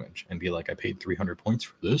 3 damage and be like, I paid 300 points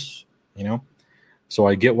for this, So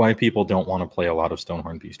I get why people don't want to play a lot of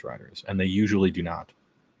Stonehorn Beast Riders, and they usually do not.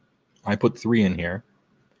 I put 3 in here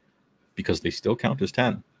because they still count as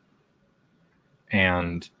 10.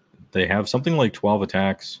 And they have something like 12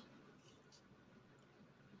 attacks,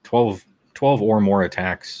 12 or more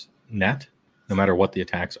attacks net, no matter what the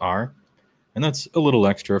attacks are. And that's a little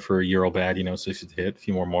extra for a Eurobad, 6 to hit, a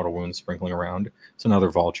few more mortal wounds sprinkling around. It's another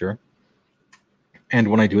vulture. And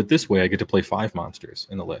when I do it this way, I get to play 5 monsters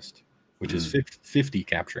in the list, which is 50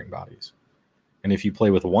 capturing bodies. And if you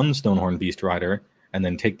play with 1 Stonehorn Beast Rider and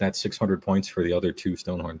then take that 600 points for the other 2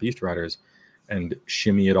 Stonehorn Beast Riders and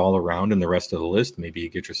shimmy it all around in the rest of the list, maybe you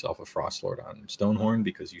get yourself a Frostlord on Stonehorn,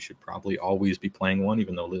 because you should probably always be playing 1,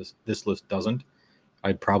 even though this list doesn't.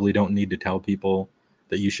 I probably don't need to tell people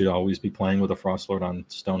that you should always be playing with a Frostlord on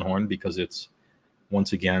Stonehorn, because it's,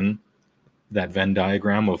 once again, that Venn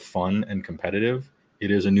diagram of fun and competitive.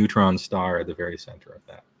 It is a neutron star at the very center of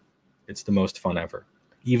that. It's the most fun ever.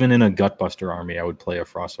 Even in a Gutbuster army, I would play a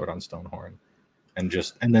Frostlord on Stonehorn. And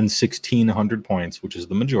then 1,600 points, which is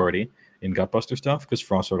the majority in Gutbuster stuff, because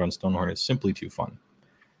Frostlord on Stonehorn is simply too fun.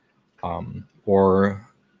 Or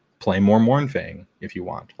play more Mournfang if you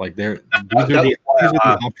want. Like these are the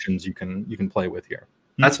options you can play with here.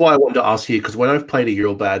 That's why I wanted to ask you, because when I've played a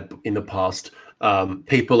Eurobad in the past,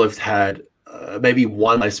 people have had maybe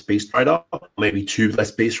one less Beast Rider, maybe two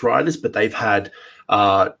less Beast Riders, but they've had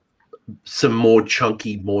some more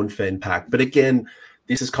chunky Mournfang pack. But again,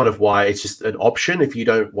 this is kind of why it's just an option. If you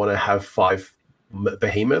don't want to have 5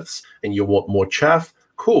 behemoths and you want more chaff,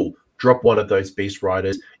 cool. Drop one of those Beast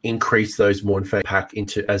Riders, increase those Mournfang pack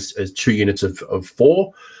into as 2 units of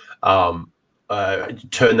 4.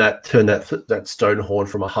 Turn that Stonehorn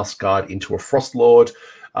from a Huskguard into a Frostlord.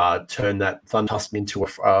 Turn that Thundertusk into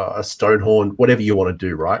a Stonehorn. Whatever you want to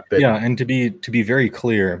do, right? But yeah, and to be very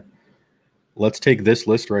clear, let's take this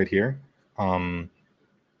list right here.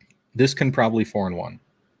 This can probably 4-1.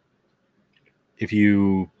 If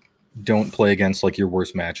you don't play against like your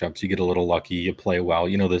worst matchups, you get a little lucky, you play well.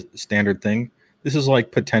 You know, the standard thing. This is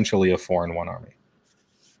like potentially a 4-1 army.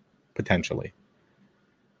 Potentially.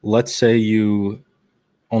 Let's say you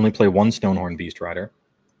only play one Stonehorn Beast Rider,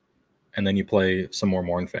 and then you play some more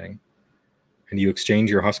Mournfang, and you exchange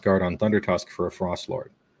your Huskguard on Thundertusk for a Frostlord.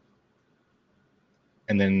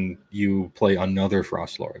 And then you play another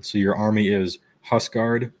Frostlord. So your army is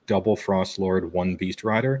Huskguard, double Frostlord, 1 Beast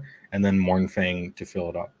Rider, and then Mournfang to fill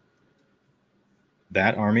it up.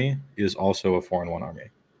 That army is also a 4-1 army.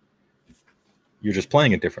 You're just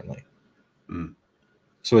playing it differently.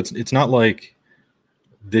 So it's not like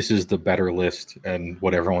this is the better list and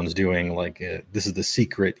what everyone's doing. Like this is the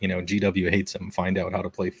secret, GW hates them. Find out how to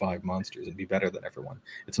play 5 monsters and be better than everyone.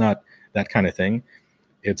 It's not that kind of thing.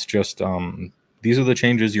 It's just these are the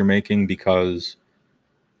changes you're making because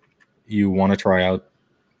you want to try out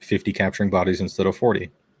 50 capturing bodies instead of 40,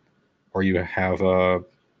 or you have a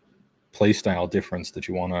playstyle difference that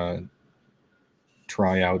you want to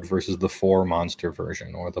try out versus the 4 monster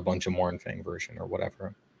version or the bunch of Mournfang version or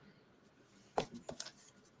whatever.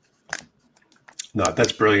 No,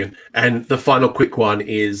 that's brilliant. And the final quick one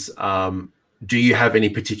is, do you have any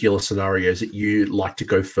particular scenarios that you like to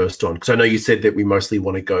go first on? Because I know you said that we mostly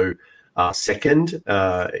want to go second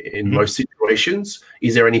in most situations.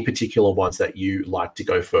 Is there any particular ones that you like to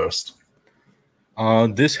go first?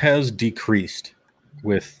 This has decreased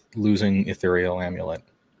with losing Ethereal Amulet.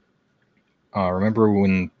 Remember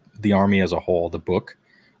when the army as a whole, the book,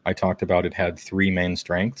 I talked about it had 3 main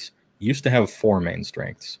strengths. It used to have 4 main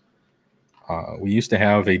strengths. We used to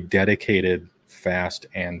have a dedicated fast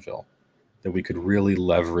anvil that we could really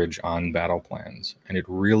leverage on battle plans. And it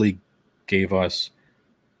really gave us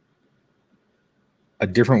a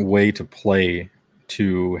different way to play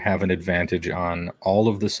to have an advantage on all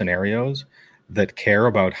of the scenarios that care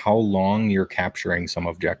about how long you're capturing some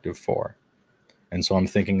objective for. And so I'm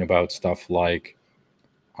thinking about stuff like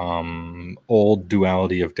old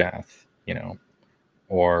Duality of Death,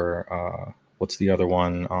 or what's the other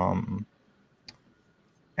one?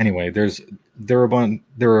 Anyway, there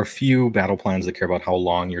are a few battle plans that care about how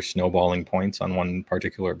long you're snowballing points on one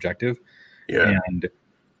particular objective. Yeah. And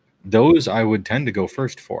those I would tend to go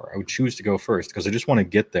first for. I would choose to go first because I just want to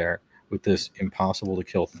get there with this impossible to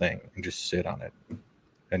kill thing and just sit on it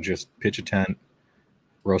and just pitch a tent,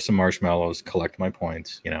 roast some marshmallows, collect my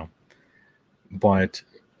points, But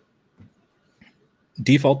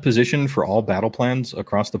default position for all battle plans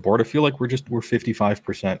across the board, I feel like we're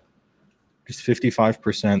 55%. Just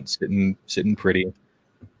 55% sitting pretty.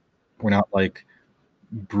 We're not like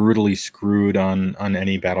brutally screwed on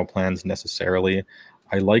any battle plans necessarily.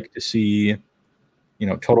 I like to see,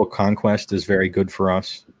 Total Conquest is very good for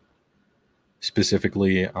us,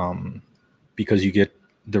 specifically because you get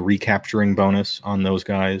the recapturing bonus on those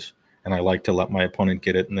guys, and I like to let my opponent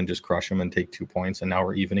get it and then just crush them and take 2 points, and now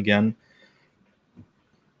we're even again.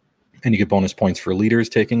 And you get bonus points for leaders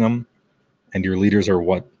taking them, and your leaders are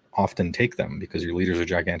what often take them because your leaders are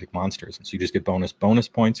gigantic monsters, and so you just get bonus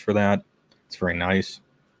points for that. It's very nice.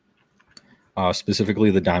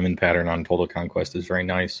 Specifically, the diamond pattern on Total Conquest is very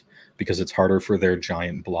nice because it's harder for their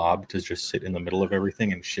giant blob to just sit in the middle of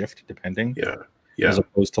everything and shift depending. Yeah. As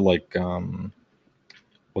opposed to like,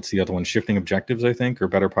 what's the other one? Shifting Objectives, I think, or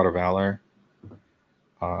Better Part of Valor,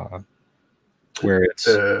 where it's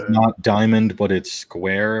not diamond, but it's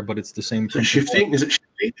square, but it's the same principle. Shifting? Is it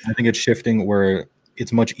shifting? I think it's shifting where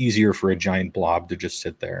it's much easier for a giant blob to just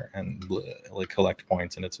sit there and like collect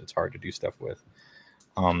points, and it's hard to do stuff with.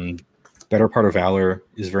 Better Part of Valor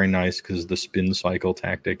is very nice because the spin cycle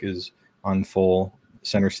tactic is on full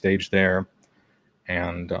center stage there.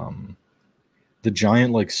 And the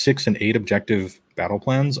giant like 6 and 8 objective battle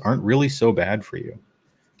plans aren't really so bad for you.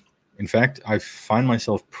 In fact, I find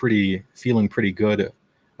myself feeling pretty good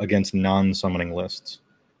against non-summoning lists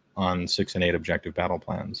on 6 and 8 objective battle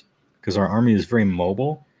plans. because our army is very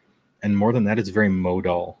mobile, and more than that, it's very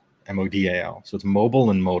modal, M-O-D-A-L. So it's mobile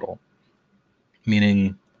and modal,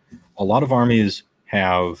 meaning a lot of armies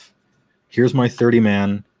have, here's my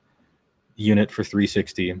 30-man unit for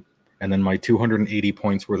 360, and then my 280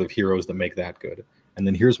 points worth of heroes that make that good. And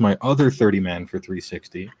then here's my other 30-man for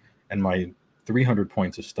 360, and my 300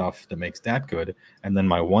 points of stuff that makes that good, and then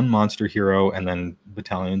my one monster hero, and then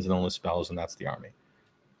battalions and endless spells, and that's the army.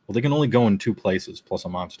 Well, they can only go in 2 places plus a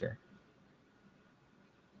monster.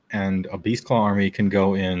 And a Beastclaw army can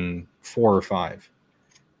go in 4 or 5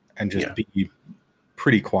 and just be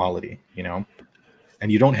pretty quality, you know?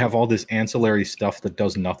 And you don't have all this ancillary stuff that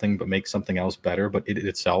does nothing but makes something else better, but it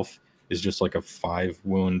itself is just like a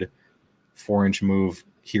 5-wound, 4-inch move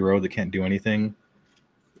hero that can't do anything.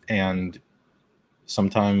 And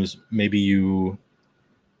sometimes maybe you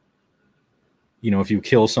know, if you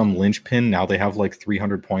kill some linchpin, now they have like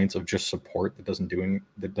 300 points of just support that doesn't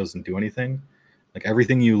do anything. Like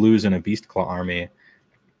everything you lose in a Beastclaw army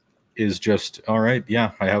is just, all right,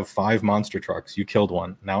 yeah, I have 5 monster trucks. You killed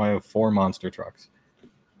one. Now I have 4 monster trucks.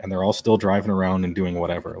 And they're all still driving around and doing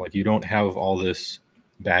whatever. Like you don't have all this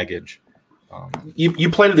baggage. You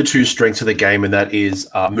play to the 2 strengths of the game, and that is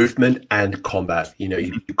movement and combat. You know,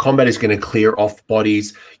 your combat is going to clear off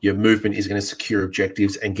bodies. Your movement is going to secure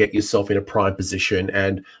objectives and get yourself in a prime position.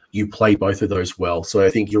 And you play both of those well. So I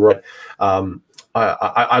think you're right.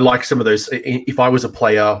 I like some of those. If I was a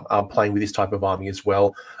player playing with this type of army as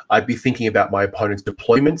well, I'd be thinking about my opponent's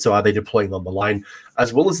deployment. So are they deploying on the line,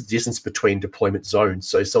 as well as the distance between deployment zones?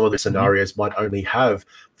 So some of the scenarios might only have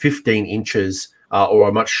 15 inches or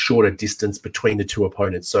a much shorter distance between the 2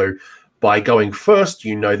 opponents. So by going first,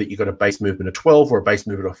 you know that you've got a base movement of 12 or a base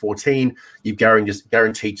movement of 14. You've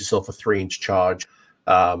guaranteed yourself a 3-inch charge.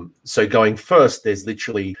 So going first, there's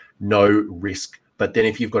literally no risk. But then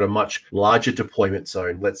if you've got a much larger deployment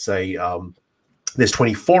zone, let's say there's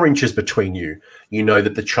 24 inches between you, you know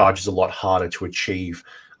that the charge is a lot harder to achieve.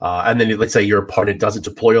 And then let's say your opponent doesn't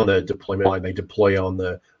deploy on the deployment line, they deploy on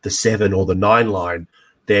the 7 or the 9 line,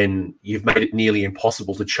 then you've made it nearly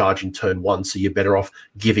impossible to charge in turn 1. So you're better off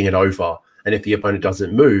giving it over. And if the opponent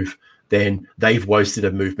doesn't move, then they've wasted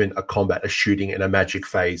a movement, a combat, a shooting, and a magic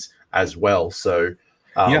phase as well. So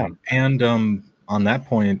and on that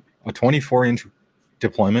point, a 24-inch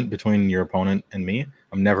deployment between your opponent and me,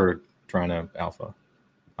 I'm never trying to alpha.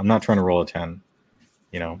 I'm not trying to roll a 10.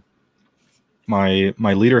 You know, my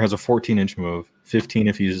leader has a 14-inch move, 15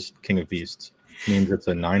 if he's King of Beasts. Means it's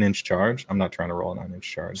a 9-inch charge. I'm not trying to roll a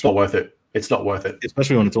 9-inch charge. It's not worth it. It's not worth it,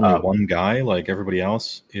 especially when it's only one guy. Like everybody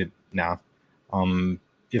else, if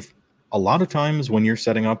a lot of times when you're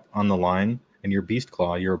setting up on the line and you're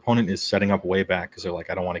Beastclaw, your opponent is setting up way back because they're like,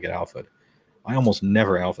 I don't want to get alphaed. I almost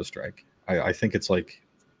never alpha strike. I think it's like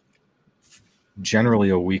generally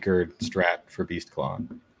a weaker strat for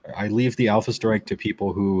Beastclaw. I leave the alpha strike to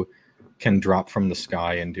people who can drop from the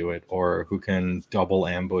sky and do it, or who can double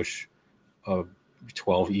ambush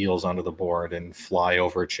 12 eels onto the board and fly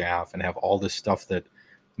over chaff and have all this stuff that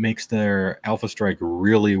makes their alpha strike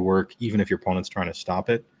really work, even if your opponent's trying to stop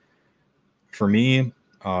it. For me,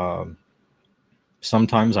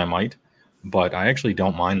 sometimes I might, but I actually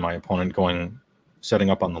don't mind my opponent setting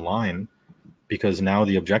up on the line, because now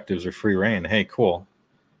the objectives are free reign. Hey, cool.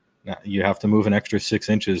 Now you have to move an extra 6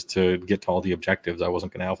 inches to get to all the objectives. I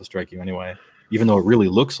wasn't going to alpha strike you anyway, even though it really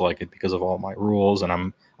looks like it because of all my rules,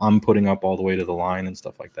 and I'm putting up all the way to the line and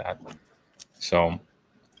stuff like that. So,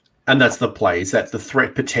 and that's the play, is that the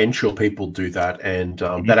threat potential. People do that, and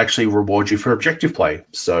that actually rewards you for objective play.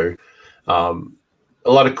 So a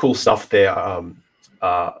lot of cool stuff there.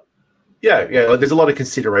 There's a lot of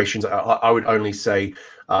considerations. I would only say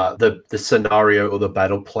the scenario or the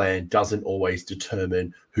battle plan doesn't always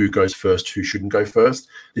determine who goes first, who shouldn't go first.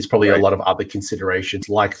 There's probably a lot of other considerations,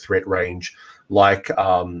 like threat range, like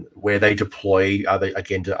where they deploy. Are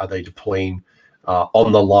they deploying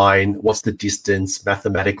on the line? What's the distance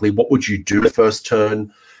mathematically? What would you do the first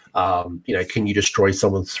turn? Can you destroy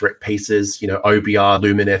someone's threat pieces? OBR,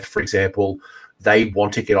 Lumineth, for example, they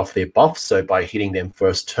want to get off their buff. So by hitting them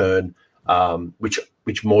first turn, which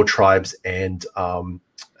Mawtribes and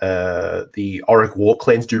the Auric War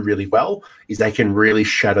Clans do really well, is they can really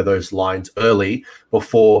shatter those lines early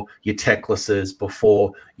before your Techlesses,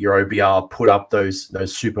 before your OBR put up those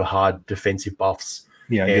super hard defensive buffs.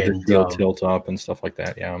 Yeah, get the steel tilt up and stuff like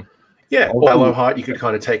that. Or Hollow Heart, you could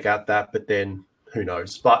kind of take out that, but then who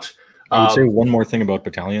knows? But I would say one more thing about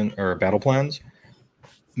battalion or battle plans.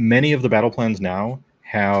 Many of the battle plans now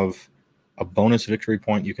have a bonus victory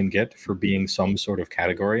point you can get for being some sort of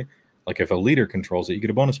category. Like if a leader controls it, you get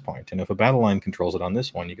a bonus point. And if a battle line controls it on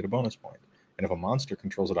this one, you get a bonus point. And if a monster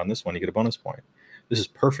controls it on this one, you get a bonus point. This is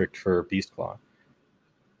perfect for Beast Claw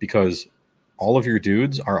because all of your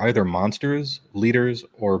dudes are either monsters, leaders,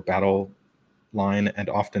 or battle line, and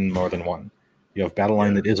often more than one. You have battle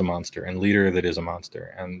line that is a monster and leader that is a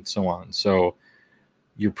monster, and so on. So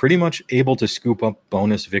you're pretty much able to scoop up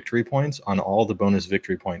bonus victory points on all the bonus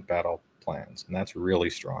victory point battle plans, and that's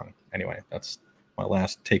really strong. Anyway, that's my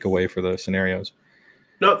last takeaway for the scenarios.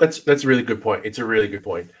 No, that's a really good point. It's a really good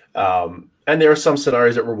point. And there are some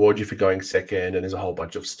scenarios that reward you for going second, and there's a whole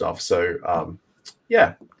bunch of stuff. So,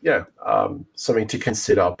 something to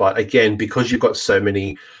consider. But again, because you've got so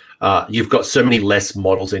many less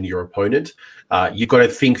models than your opponent, you've got to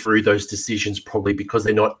think through those decisions probably because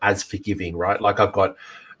they're not as forgiving, right? Like I go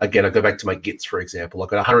back to my gits, for example. I've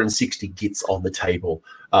got 160 gits on the table.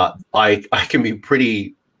 I can be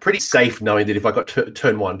pretty safe knowing that if I got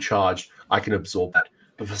turn one charged, I can absorb that.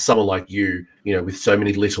 But for someone like you, with so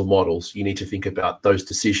many little models, you need to think about those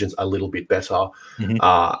decisions a little bit better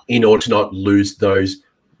in order to not lose those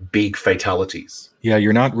big fatalities. Yeah,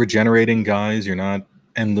 you're not regenerating guys. You're not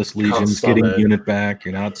endless legions getting unit back.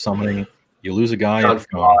 You're not summoning. You lose a guy.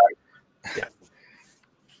 Yeah.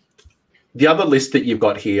 The other list that you've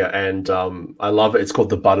got here, and I love it. It's called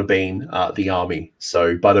the Butterbean, the army.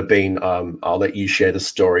 So Butterbean, I'll let you share the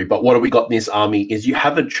story. But what have we got in this army is you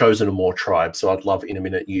haven't chosen a Mawtribe. So I'd love in a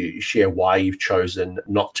minute you share why you've chosen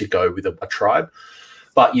not to go with a tribe.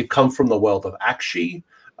 But you've come from the world of Akshi.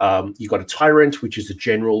 You've got a Tyrant, which is a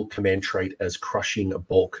general command trait as crushing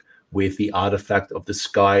bulk with the artifact of the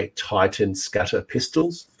Sky Titan Scatter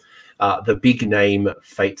Pistols. The big name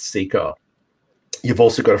Fate Seeker. You've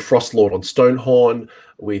also got a Frost Lord on Stonehorn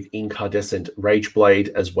with Incandescent Rageblade,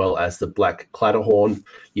 as well as the Black Clatterhorn.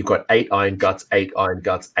 You've got 8 Iron Guts, 8 Iron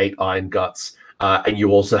Guts, 8 Iron Guts. And you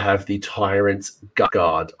also have the Tyrant's Gut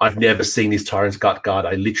Guard. I've never seen this Tyrant's Gut Guard.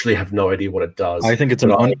 I literally have no idea what it does. I think it's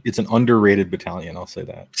an underrated battalion, I'll say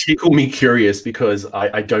that. Tickle me curious because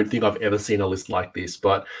I don't think I've ever seen a list like this.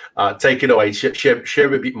 But take it away.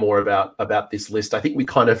 Share a bit more about this list. I think we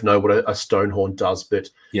kind of know what a Stonehorn does, but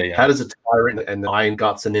how does a Tyrant and the Iron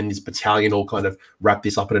Guts and then this battalion all kind of wrap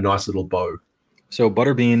this up in a nice little bow? So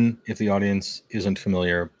Butterbean, if the audience isn't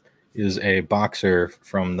familiar, is a boxer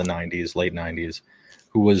from the 90s, late 90s,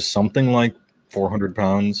 who was something like 400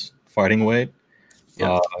 pounds fighting weight,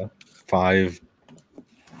 5'6",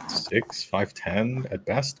 5'10" at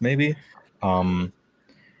best, maybe.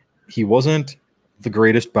 He wasn't the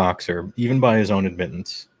greatest boxer, even by his own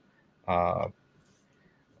admittance.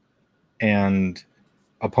 And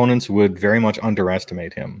opponents would very much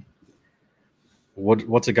underestimate him.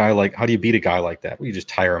 What's a guy like? How do you beat a guy like that? Well, you just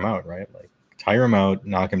tire him out, right? Like, tire him out,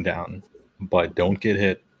 knock him down, but don't get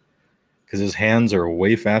hit because his hands are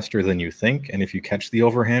way faster than you think. And if you catch the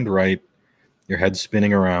overhand right, your head's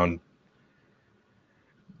spinning around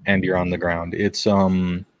and you're on the ground. It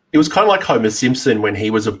was kind of like Homer Simpson when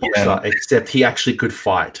he was a boxer, except he actually could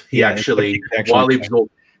fight. He actually while he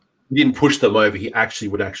didn't push them over, he actually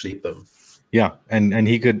would hit them. Yeah, and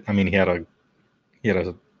he could. I mean, he had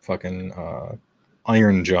a fucking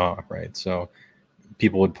iron jaw, right? So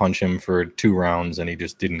people would punch him for 2 rounds and he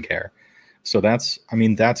just didn't care. So that's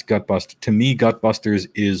Gutbuster. To me, Gutbusters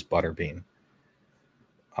is Butterbean.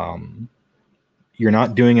 You're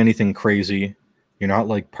not doing anything crazy. You're not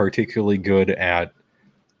like particularly good at,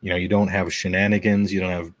 you don't have shenanigans. You don't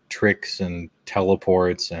have tricks and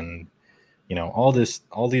teleports and, all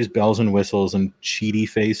these bells and whistles and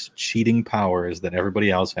cheating powers that everybody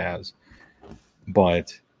else has.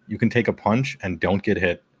 But you can take a punch and don't get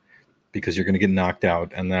hit, because you're going to get knocked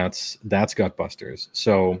out, and that's Gutbusters.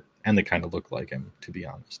 So, and they kind of look like him, to be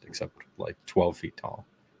honest, except like 12 feet tall.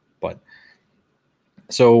 But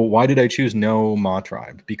so why did I choose no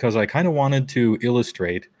Mawtribe? Because I kind of wanted to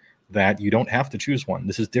illustrate that you don't have to choose one.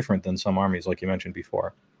 This is different than some armies, like you mentioned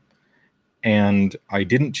before. And I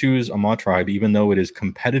didn't choose a Mawtribe, even though it is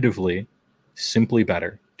competitively simply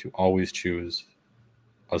better to always choose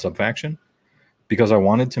a subfaction, because I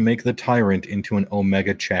wanted to make the Tyrant into an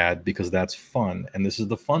Omega Chad, because that's fun, and this is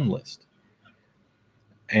the fun list.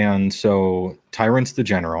 And so Tyrant's the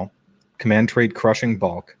general, command trait Crushing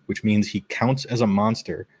Bulk, which means he counts as a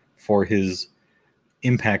monster for his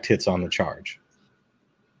impact hits on the charge.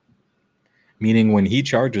 Meaning when he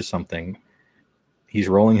charges something, he's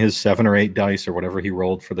rolling his 7 or 8 dice or whatever he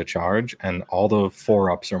rolled for the charge, and all the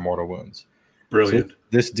 4-ups are mortal wounds. Brilliant. So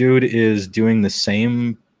this dude is doing the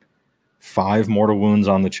same 5 mortal wounds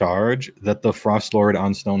on the charge that the Frost Lord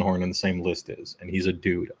on Stonehorn in the same list is, and he's a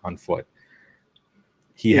dude on foot.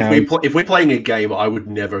 If we're playing a game, I would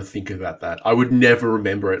never think about that. I would never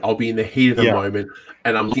remember it. I'll be in the heat of the moment,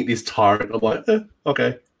 and I'm looking at this Tyrant. I'm like,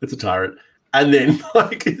 okay, it's a Tyrant. And then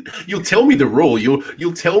like you'll tell me the rule.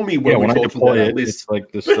 You'll tell me when we're when I talking about deploy our it, list. it's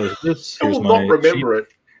like this does this. I Here's will not my sheet. remember it.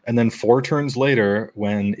 And then 4 turns later,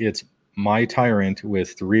 when it's my tyrant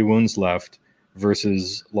with 3 wounds left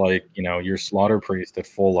versus like, your slaughter priest at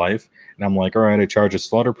full life, and I'm like, all right, I charge a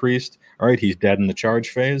slaughter priest. All right, he's dead in the charge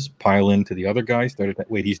phase. Pile into the other guy.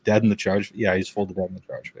 Wait, he's dead in the charge. Yeah, he's full to dead in the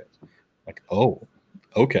charge phase. Like, oh,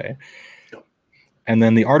 okay. And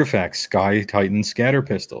then the artifact, Sky Titan scatter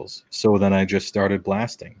pistols. So then I just started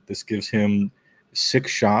blasting. This gives him 6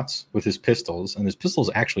 shots with his pistols, and his pistols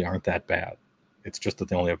actually aren't that bad. It's just that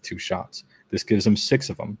they only have 2 shots. This gives him 6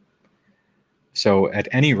 of them. So at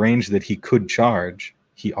any range that he could charge,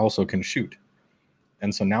 he also can shoot.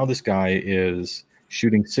 And so now this guy is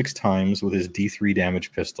shooting 6 times with his D3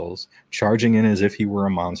 damage pistols, charging in as if he were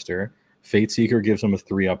a monster. Fate Seeker gives him a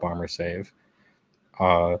 3-up armor save.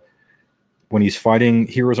 When he's fighting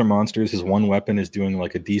heroes or monsters, his one weapon is doing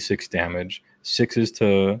like a D6 damage. 6s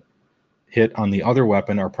to hit on the other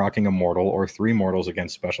weapon are proccing a mortal or 3 mortals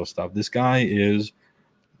against special stuff. This guy is,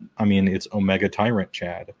 it's Omega Tyrant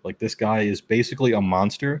Chad. Like, this guy is basically a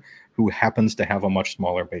monster who happens to have a much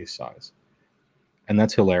smaller base size. And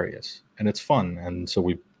that's hilarious. And it's fun. And so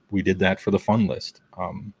we did that for the fun list.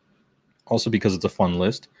 Also because it's a fun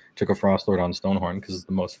list, took a Frostlord on Stonehorn because it's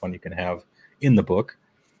the most fun you can have in the book.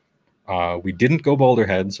 We didn't go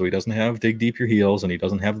Boulderhead, so he doesn't have Dig Deep Your Heels, and he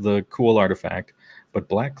doesn't have the cool artifact. But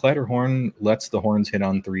Black Clatterhorn lets the horns hit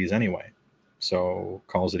on 3s anyway, so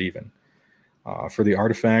calls it even. For the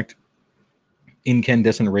artifact,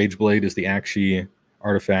 Incandescent Rageblade is the Akshi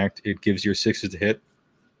artifact. It gives your 6s to hit.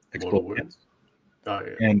 Exploding hits. Oh,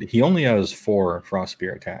 yeah. And he only has 4 Frost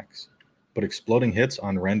Spear attacks. But exploding hits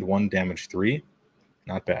on Rend 1, damage 3,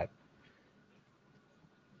 not bad.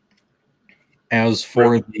 As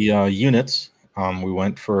for the units, we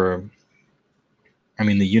went for...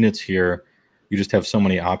 the units here, you just have so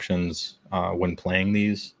many options when playing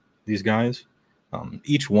these guys.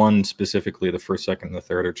 Each one, specifically the first, second, and the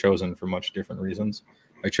third, are chosen for much different reasons.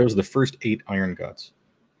 I chose the first 8 Iron Guts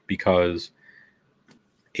because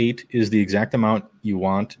 8 is the exact amount you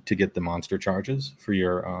want to get the monster charges for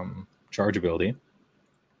your charge ability.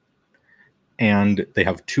 And they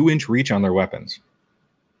have 2-inch reach on their weapons.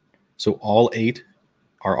 So all 8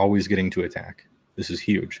 are always getting to attack. This is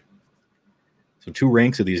huge. So 2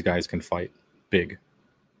 ranks of these guys can fight big.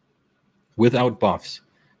 Without buffs,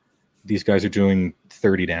 these guys are doing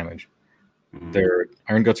 30 damage. Their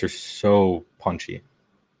Iron Guts are so punchy.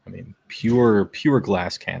 Pure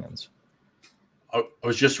glass cannons. I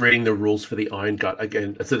was just reading the rules for the Iron Gut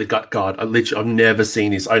again. So the Gut Guard. I've never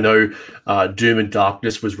seen this. I know Doom and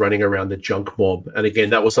Darkness was running around the Junk Mob, and again,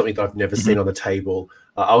 that was something that I've never seen on the table.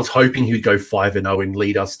 I was hoping he'd go 5-0 and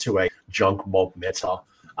lead us to a Junk Mob meta.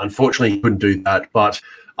 Unfortunately, he couldn't do that. But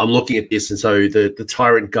I'm looking at this, and so the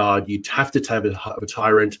Tyrant Guard, you'd have to have a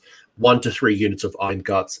Tyrant, 1 to 3 units of Iron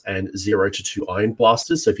Guts, and 0 to 2 Iron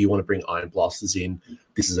Blasters. So if you want to bring Iron Blasters in,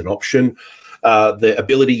 this is an option. The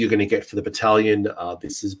ability you're going to get for the battalion,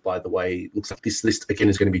 this is, by the way, looks like this list again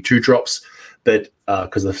is going to be 2 drops, but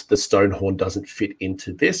because the Stonehorn doesn't fit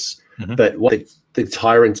into this. But what the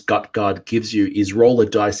Tyrant's Gut Guard gives you is roll a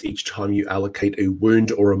dice each time you allocate a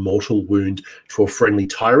wound or a mortal wound to a friendly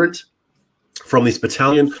Tyrant from this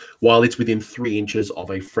battalion while it's within 3 inches of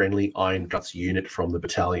a friendly Iron Guts unit from the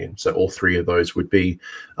battalion. So all 3 of those would be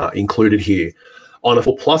included here. On a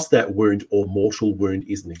 4+, that wound or mortal wound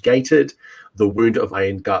is negated. The wound of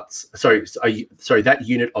Iron Guts, that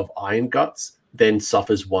unit of Iron Guts then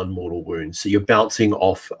suffers 1 mortal wound. So you're bouncing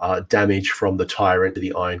off damage from the Tyrant to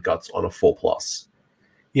the Iron Guts on a 4+.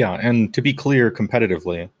 Yeah, and to be clear,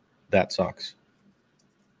 competitively, that sucks.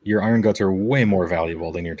 Your Iron Guts are way more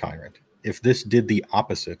valuable than your Tyrant. If this did the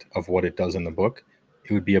opposite of what it does in the book,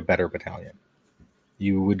 it would be a better battalion.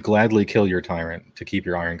 You would gladly kill your Tyrant to keep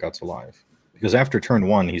your Iron Guts alive. Because after turn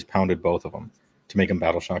 1, he's pounded both of them to make him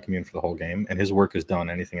Battle Shock immune for the whole game, and his work is done.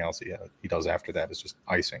 Anything else he does after that is just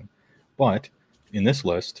icing. But in this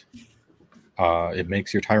list, it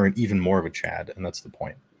makes your Tyrant even more of a Chad, and that's the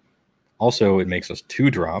point. Also, it makes us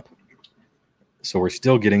 2-drop, so we're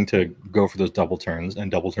still getting to go for those double turns,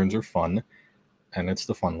 and double turns are fun, and it's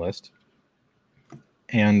the fun list.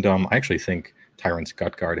 And I actually think Tyrant's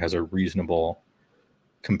Gut Guard has a reasonable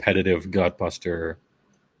competitive Gutbuster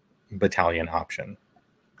battalion option.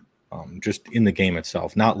 Just in the game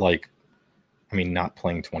itself, not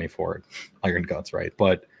playing 24 Iron Guts, right?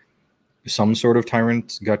 But some sort of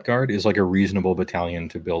Tyrant's Gut Guard is like a reasonable battalion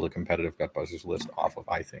to build a competitive Gutbusters list off of,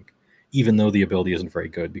 I think. Even though the ability isn't very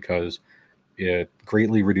good, because it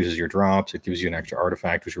greatly reduces your drops, it gives you an extra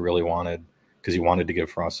artifact, which you really wanted. because you wanted to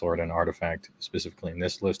give Frostlord an artifact specifically in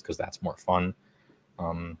this list because that's more fun.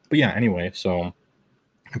 But yeah, anyway, so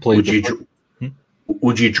I played.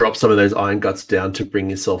 Would you drop some of those Iron Guts down to bring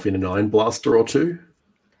yourself in an Iron Blaster or two?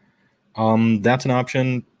 That's an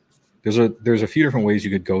option. There's a few different ways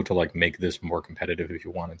you could go to like make this more competitive if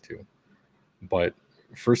you wanted to. But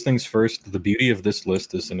first things first, the beauty of this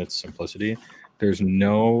list is in its simplicity. There's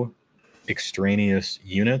no extraneous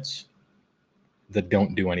units that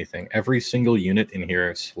don't do anything. Every single unit in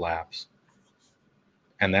here slaps.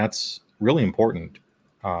 And that's really important.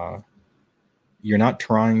 You're not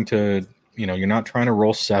trying to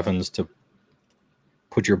roll 7s to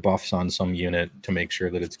put your buffs on some unit to make sure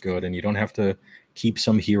that it's good, and you don't have to keep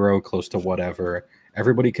some hero close to whatever.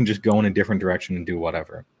 Everybody can just go in a different direction and do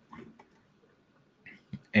whatever.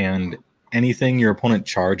 And anything your opponent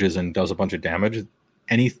charges and does a bunch of damage,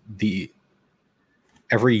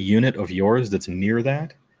 every unit of yours that's near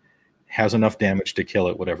that has enough damage to kill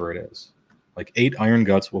it, whatever it is. Like 8 Iron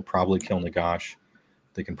Guts will probably kill Nagash.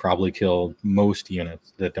 They can probably kill most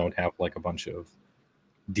units that don't have like a bunch of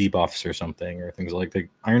debuffs or something, or things like that.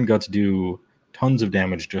 Iron Guts do tons of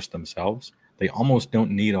damage just themselves. They almost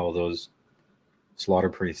don't need all those Slaughter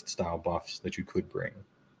Priest style buffs that you could bring,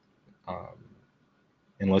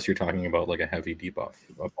 unless you're talking about like a heavy debuff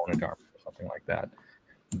opponent armor or something like that.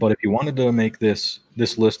 But if you wanted to make this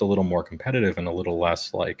list a little more competitive and a little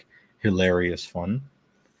less like hilarious fun,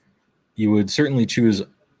 you would certainly choose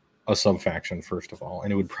a sub-faction first of all,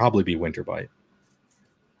 and it would probably be Winterbite,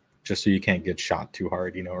 just so you can't get shot too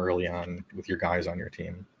hard, early on with your guys on your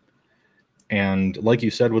team. And like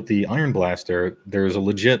you said with the Iron Blaster, there's a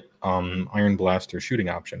legit Iron Blaster shooting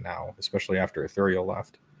option now, especially after Ethereal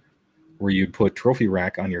left, where you'd put Trophy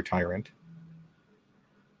Rack on your Tyrant,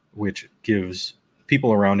 which gives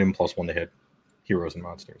people around him +1 to hit heroes and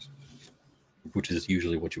monsters, which is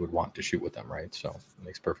usually what you would want to shoot with them, right? So it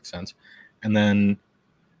makes perfect sense. And then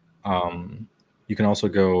you can also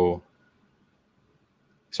go...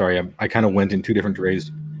 Sorry, I kind of went in 2 different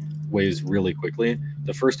ways really quickly.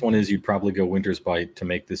 The first one is you'd probably go Winter's Bite to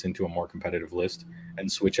make this into a more competitive list and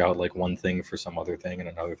switch out like one thing for some other thing and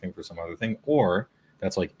another thing for some other thing. Or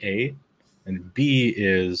that's like A. And B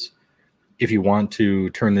is if you want to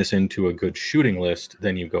turn this into a good shooting list,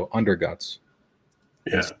 then you go Underguts.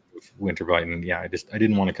 Yeah. Winterbite. And yeah, I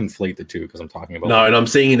didn't want to conflate the two because I'm talking about... No, and I'm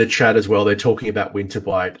seeing in the chat as well, they're talking about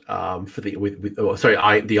Winterbite for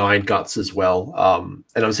the Iron Guts as well.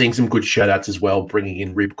 And I'm seeing some good shout outs as well, bringing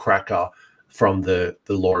in Rib Cracker from the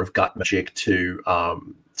Law of Gut Magic to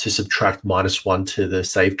subtract -1 to the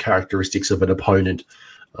save characteristics of an opponent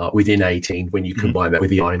within 18 when you combine that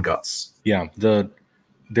with the Iron Guts. Yeah,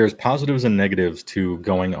 there's positives and negatives to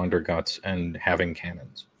going Underguts and having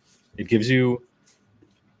cannons. It gives you...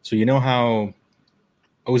 So you know how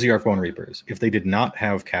Oziark Bone Reapers, if they did not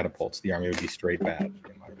have catapults, the army would be straight bad,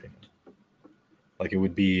 in my opinion. Like, it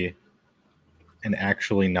would be an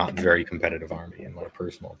actually not very competitive army, in my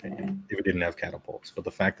personal opinion, if it didn't have catapults. But the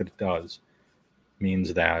fact that it does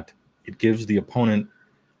means that it gives the opponent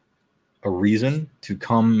a reason to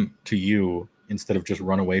come to you instead of just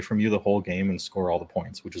run away from you the whole game and score all the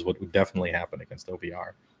points, which is what would definitely happen against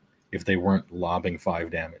OBR if they weren't lobbing 5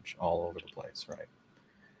 damage all over the place, right?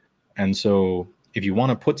 And so if you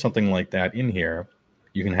want to put something like that in here,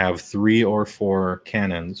 you can have 3 or 4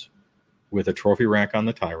 cannons with a Trophy Rack on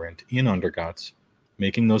the Tyrant in Underguts,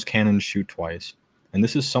 making those cannons shoot twice. And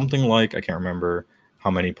this is something like, I can't remember how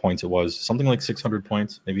many points it was, something like 600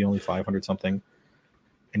 points, maybe only 500 something.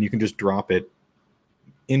 And you can just drop it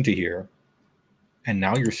into here. And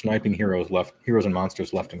now you're sniping heroes and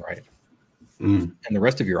monsters left and right. And the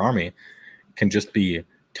rest of your army can just be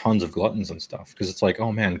tons of gluttons and stuff, because it's like, oh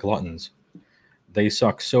man, gluttons, they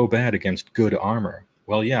suck so bad against good armor.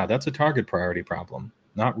 Well, yeah, that's a target priority problem,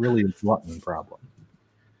 not really a glutton problem.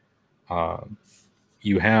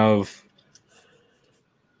 You have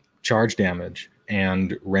charge damage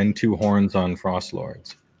and Ren 2 horns on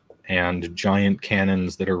Frostlords and giant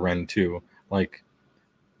cannons that are Ren 2. Like,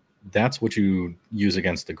 that's what you use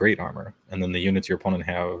against the great armor. And then the units your opponent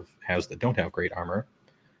has that don't have great armor,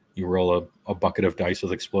 you roll a bucket of dice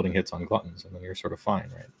with exploding hits on gluttons, and then you're sort of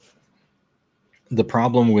fine, right? The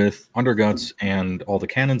problem with Underguts and all the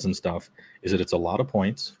cannons and stuff is that it's a lot of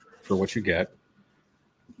points for what you get.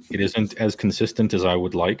 It isn't as consistent as I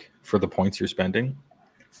would like for the points you're spending,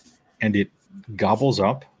 and it gobbles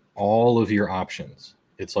up all of your options.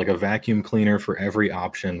 It's like a vacuum cleaner for every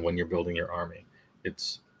option when you're building your army.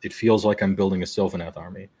 It feels like I'm building a Sylvaneth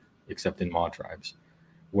army, except in Mawtribes,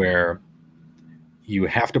 where you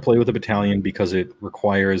have to play with a battalion because it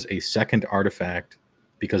requires a second artifact,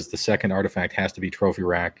 because the second artifact has to be Trophy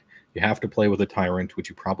Rack You have to play with a Tyrant, which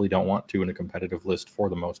you probably don't want to in a competitive list for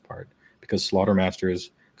the most part, because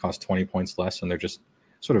Slaughtermasters cost 20 points less, and they're just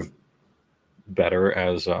sort of better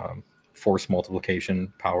as force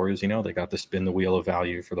multiplication powers. You know, they got to spin the wheel of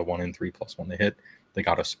value for the 1 in 3 +1 to hit. They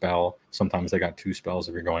got a spell. Sometimes they got 2 spells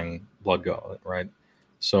if you're going Blood Gauntlet, right?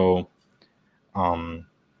 So, and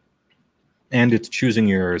it's choosing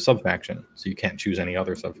your subfaction, so you can't choose any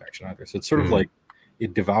other subfaction either. So it's sort of like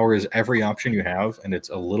it devours every option you have, and it's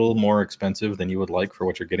a little more expensive than you would like for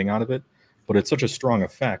what you're getting out of it. But it's such a strong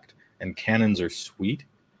effect, and cannons are sweet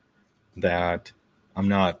that I'm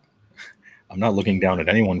not looking down at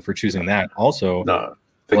anyone for choosing that. Also, no,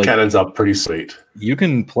 the cannons are pretty sweet. You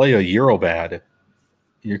can play a Eurobad.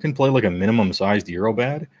 You can play like a minimum-sized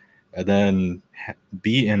Eurobad, and then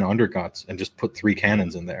be in Undercuts and just put 3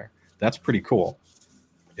 cannons in there. That's pretty cool.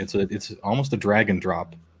 It's almost a drag and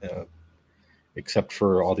drop, except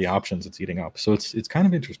for all the options it's eating up. So it's kind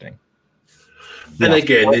of interesting. And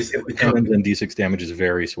again, cannons and D6 damage is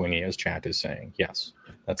very swingy, as chat is saying. Yes.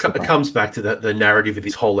 It comes back to the narrative of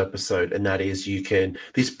this whole episode, and that is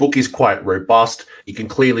this book is quite robust. You can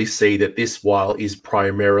clearly see that this, while is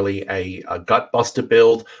primarily a Gutbuster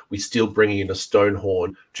build, we're still bringing in a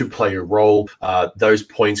Stonehorn to play a role. Those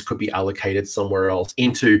points could be allocated somewhere else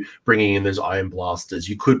into bringing in those Iron Blasters.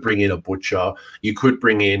 You could bring in a Butcher. You could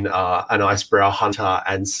bring in an Icebrow Hunter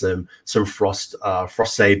and some Frost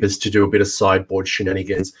Sabers to do a bit of sideboard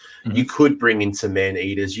shenanigans. Mm-hmm. You could bring in some Man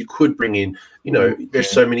Eaters. You could bring in,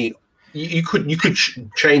 there's so many. You could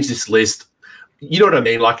change this list. You know what I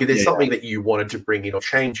mean? Like if there's something that you wanted to bring in or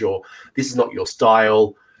change this is not your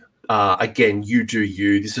style. Again, you do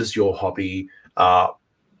you. This is your hobby.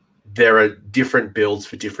 There are different builds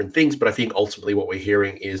for different things, but I think ultimately what we're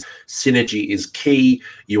hearing is synergy is key.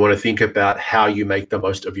 You want to think about how you make the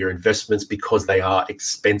most of your investments because they are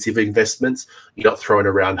expensive investments. You're not throwing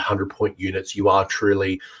around 100-point units. You are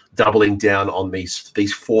truly doubling down on these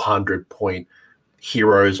 400-point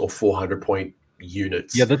heroes or 400-point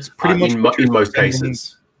units. Yeah, that's pretty much in most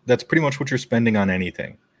cases. That's pretty much what you're spending on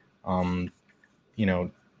anything. 12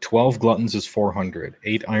 Gluttons is 400.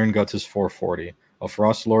 8 Iron Guts is 440. A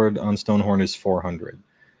Frost Lord on Stonehorn is 400.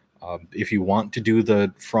 If you want to do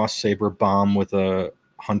the Frost Saber bomb with a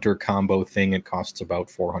Hunter combo thing, it costs about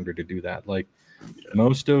 400 to do that. Like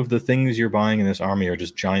most of the things you're buying in this army are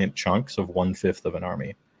just giant chunks of 1/5 of an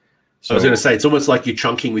army. So I was going to say, it's almost like you're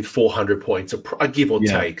chunking with 400 points, a give or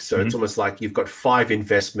take. So it's almost like you've got 5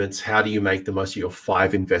 investments. How do you make the most of your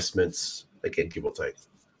 5 investments? Again, give or take.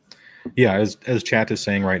 Yeah, as chat is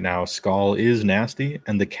saying right now, Skull is nasty,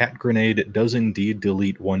 and the Cat Grenade does indeed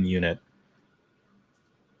delete 1 unit,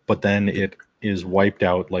 but then it is wiped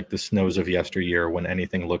out like the snows of yesteryear when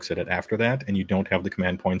anything looks at it after that, and you don't have the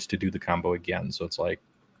command points to do the combo again. So it's like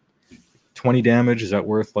 20 damage. Is that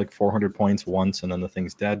worth like 400 points once, and then the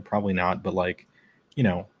thing's dead? Probably not, but like,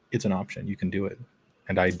 it's an option. You can do it.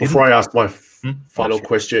 And before I ask my final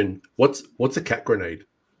question, what's a Cat Grenade?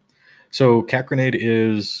 So Cat Grenade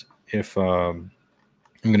is... If I'm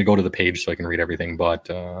going to go to the page so I can read everything, but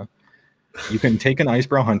you can take an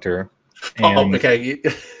Icebrow Hunter. And, okay.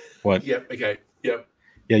 What? Yep. Okay. Yep.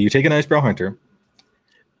 Yeah, you take an Icebrow Hunter,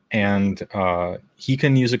 and he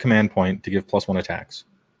can use a command point to give +1 attacks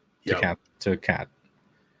to cat,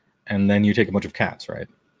 and then you take a bunch of cats, right?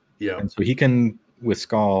 Yeah. And so he can with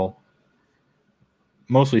Skull,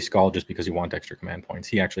 mostly Skull, just because you want extra command points.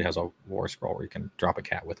 He actually has a War Scroll where you can drop a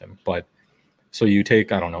cat with him, but. So you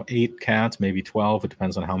take, 8 cats, maybe 12. It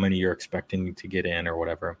depends on how many you're expecting to get in or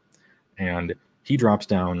whatever. And he drops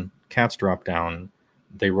down, cats drop down.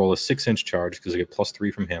 They roll a 6-inch charge because they get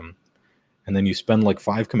 +3 from him. And then you spend like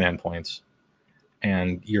 5 command points.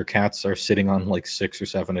 And your cats are sitting on like 6 or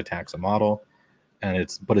 7 attacks a model. And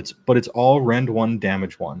it's all rend 1,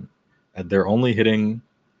 damage 1. And they're only hitting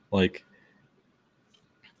like,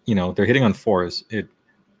 they're hitting on 4s.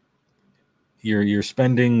 You're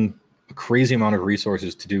spending a crazy amount of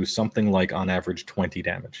resources to do something like on average 20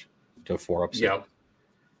 damage to 4 up. Yeah.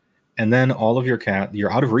 And then all of your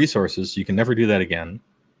you're out of resources, so you can never do that again.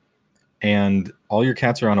 And all your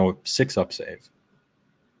cats are on a 6 up save.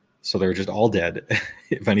 So they're just all dead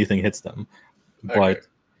if anything hits them. Okay. But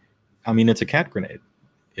it's a Cat Grenade.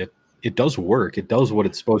 It does work. It does what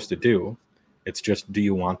it's supposed to do. It's just, do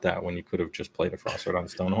you want that when you could have just played a Frost Sword on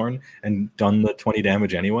Stonehorn and done the 20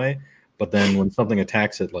 damage anyway? But then when something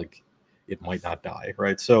attacks it, like, it might not die,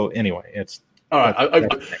 right? So anyway, it's all right.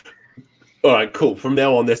 All right, cool. From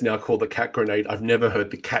now on, that's now called the Cat Grenade. I've never heard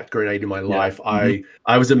the Cat Grenade in my life. I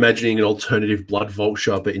was imagining an alternative Blood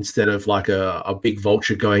Vulture, but instead of like a big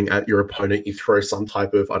vulture going at your opponent, you throw some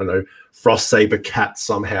type of, Frost Saber cat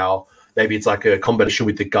somehow maybe it's like a combination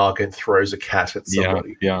with the Gargant throws a cat at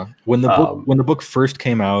somebody. Yeah. When the book first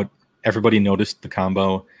came out, everybody noticed the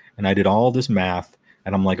combo, and I did all this math,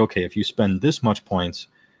 and I'm like, okay, if you spend this much points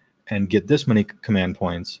and get this many command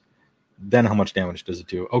points, then how much damage does it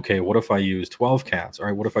do? Okay, what if I use 12 cats? All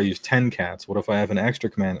right, what if I use 10 cats? What if I have an extra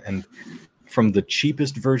command? And from the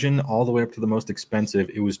cheapest version all the way up to the most expensive,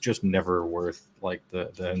 it was just never worth like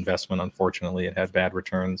the investment. Unfortunately, it had bad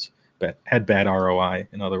returns, but had bad ROI.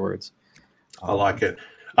 In other words, I like it.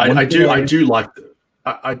 I do like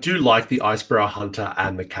the Icebrow Hunter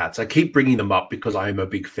and the cats. I keep bringing them up because I am a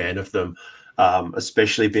big fan of them,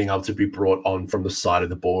 especially being able to be brought on from the side of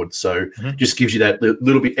the board. So just gives you that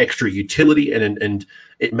little bit extra utility, and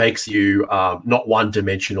it makes you not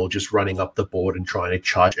one-dimensional, just running up the board and trying to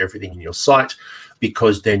charge everything in your sight,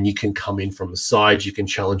 because then you can come in from the side, you can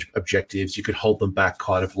challenge objectives, you could hold them back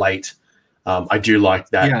kind of late. I do like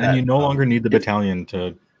that. Yeah, and you no longer need the battalion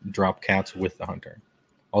to drop cats with the hunter.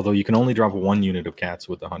 Although you can only drop 1 unit of cats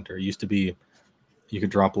with the hunter. It used to be you could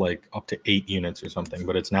drop like up to 8 units or something,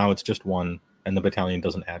 but it's just 1, and the battalion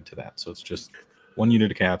doesn't add to that. So it's just 1 unit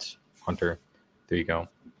of cats, hunter. There you go.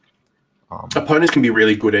 Opponents can be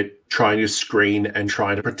really good at trying to screen and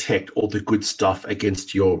trying to protect all the good stuff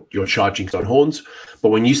against your charging stone horns.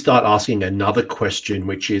 But when you start asking another question,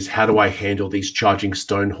 which is how do I handle these charging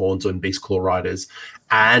stone horns on Beastclaw Riders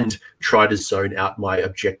and try to zone out my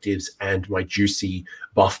objectives and my juicy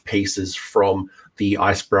buff pieces from the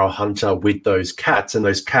Icebrow Hunter with those cats, and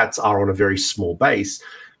those cats are on a very small base,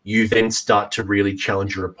 you then start to really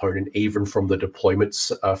challenge your opponent even from the deployment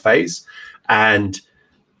phase. And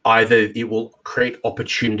either it will create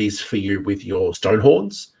opportunities for you with your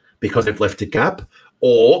Stonehorns because they've left a gap,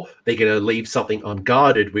 or they're going to leave something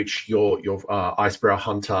unguarded, which your Icebrow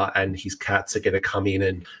Hunter and his cats are going to come in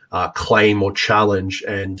and claim or challenge.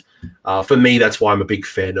 And for me, that's why I'm a big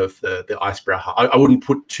fan of the Icebrow Hunter. I wouldn't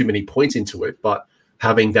put too many points into it, but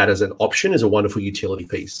having that as an option is a wonderful utility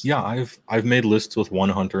piece. Yeah, I've made lists with 1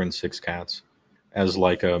 hunter and 6 cats as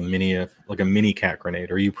like a mini cat grenade,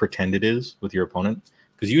 or you pretend it is with your opponent.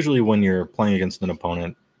 Because usually when you're playing against an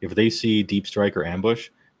opponent, if they see deep strike or ambush,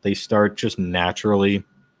 they start just naturally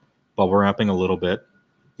bubble wrapping a little bit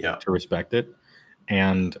to respect it.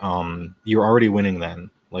 And you're already winning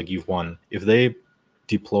then. Like, you've won. If they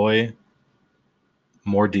deploy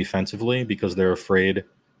more defensively because they're afraid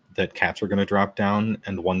that cats are going to drop down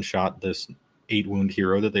and one-shot this 8-wound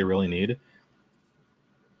hero that they really need,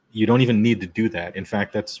 you don't even need to do that. In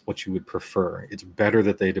fact, that's what you would prefer. It's better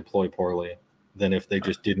that they deploy poorly than if they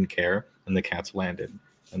just didn't care and the cats landed.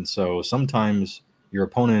 And so sometimes your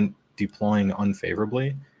opponent deploying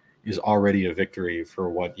unfavorably is already a victory for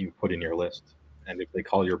what you put in your list. And if they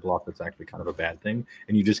call your bluff, it's actually kind of a bad thing.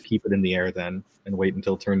 And you just keep it in the air then and wait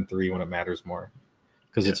until turn 3 when it matters more.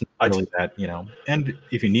 Because it's not really that, And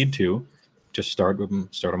if you need to, just start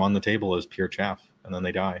them on the table as pure chaff, and then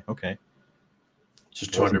they die. Okay.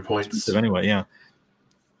 Just 200 points. Anyway, yeah.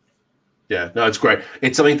 Yeah, no, it's great.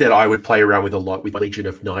 It's something that I would play around with a lot with Legion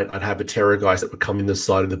of Night. I'd have a terror guys that would come in the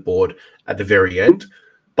side of the board at the very end,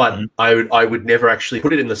 but I would never actually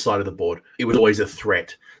put it in the side of the board. It was always a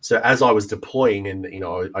threat. So as I was deploying, and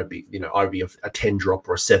I'd be a 10 drop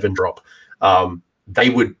or a 7 drop, they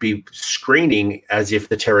would be screening as if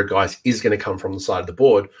the terror guys is going to come from the side of the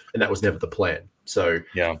board, and that was never the plan. So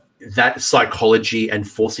that psychology and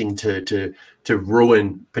forcing to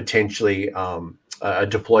ruin potentially a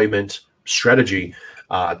deployment strategy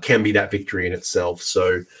can be that victory in itself.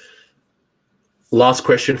 So last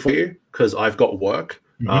question for you, because I've got work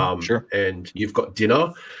sure. and you've got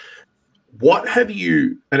dinner. What have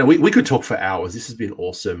you, and we could talk for hours. This has been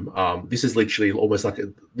awesome. This is literally almost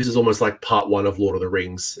like part 1 of Lord of the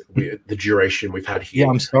Rings, the duration we've had here.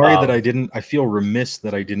 Yeah, I'm sorry that I feel remiss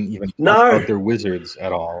that I didn't even talk about their wizards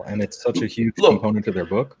at all. And it's such a huge component of their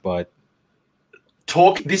book, but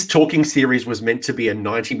this talking series was meant to be a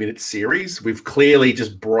 90-minute series. We've clearly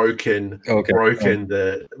just broken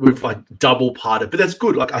we've like double parted, but that's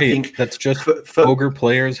good. Like, I think that's just for Ogre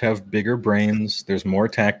players have bigger brains. There's more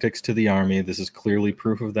tactics to the army. This is clearly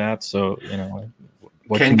proof of that. So,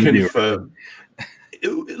 what can confirm.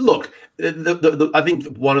 Look, I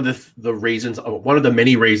think one of the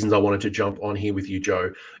many reasons I wanted to jump on here with you,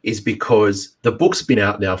 Joe, is because the book's been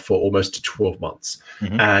out now for almost 12 months.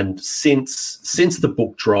 And since the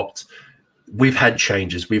book dropped, we've had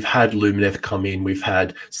changes. We've had Lumineth come in. We've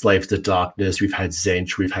had Slaves to Darkness. We've had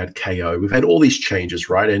Zench. We've had KO. We've had all these changes,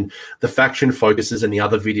 right? And the faction focuses and the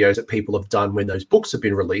other videos that people have done when those books have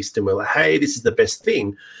been released and we're like, hey, this is the best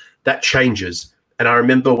thing, that changes. And I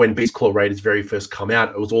remember when Beastclaw Raiders very first come out,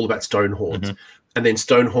 it was all about Stonehorns. And then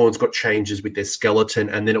Stonehorns got changes with their skeleton,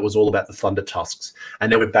 and then it was all about the Thunder Tusks,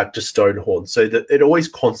 and then we're back to Stonehorn. So that it always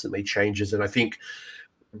constantly changes. And I think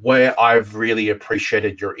where I've really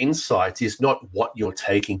appreciated your insights is not what you're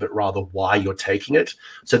taking, but rather why you're taking it.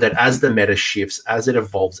 So that as the meta shifts, as it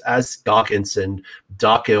evolves, as Dark Ensign,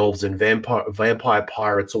 Dark Elves, and Vampire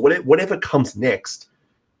Pirates, or whatever comes next,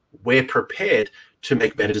 we're prepared to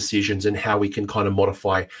make better decisions and how we can kind of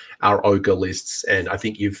modify our ogre lists. And I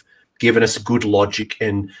think you've given us good logic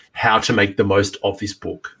and how to make the most of this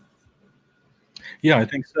book. Yeah, I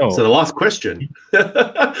think so. So the last question.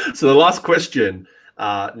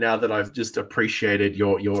 Now that I've just appreciated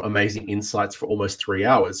your amazing insights for almost 3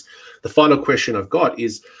 hours, the final question I've got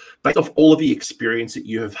is, based off all of the experience that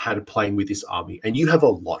you have had playing with this army, and you have a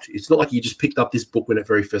lot. It's not like you just picked up this book when it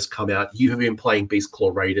very first came out. You have been playing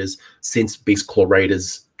Beastclaw Raiders since Beastclaw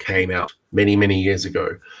Raiders came out many, many years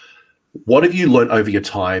ago. What have you learned over your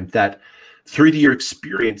time that through your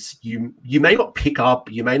experience you may not pick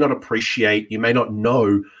up, you may not appreciate, you may not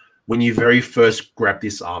know when you very first grabbed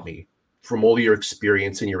this army from all your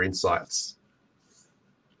experience and your insights?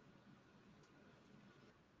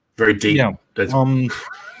 Very deep. Yeah.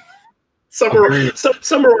 Summarize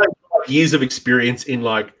years of experience in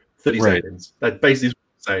like 30 seconds. That basically is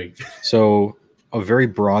what I'm saying. So a very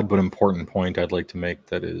broad but important point I'd like to make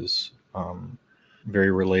that is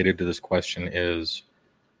very related to this question is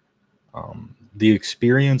the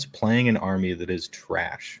experience playing an army that is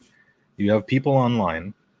trash. You have people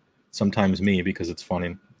online, sometimes me because it's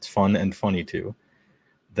funny, it's fun and funny too,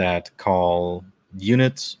 that call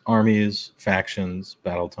units, armies, factions,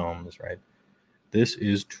 battle tomes, right? This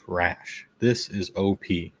is trash. This is OP.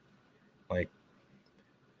 Like,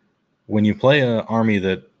 when you play an army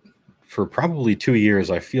that for probably 2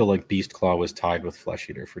 years, I feel like Beastclaw was tied with Flesh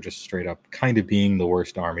Eater for just straight up kind of being the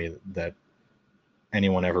worst army that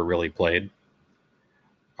anyone ever really played.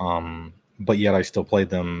 But yet I still played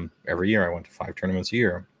them every year. I went to 5 tournaments a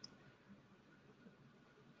year.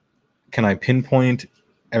 Can I pinpoint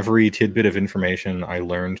every tidbit of information I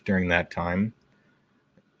learned during that time?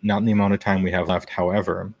 Not in the amount of time we have left.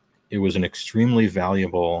 However, it was an extremely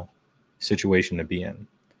valuable situation to be in.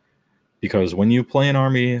 Because when you play an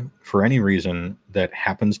army for any reason that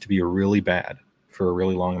happens to be really bad for a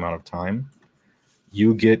really long amount of time,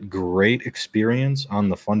 you get great experience on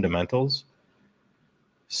the fundamentals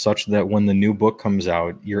such that when the new book comes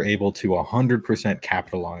out, you're able to 100%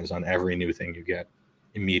 capitalize on every new thing you get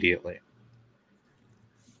immediately.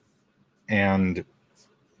 And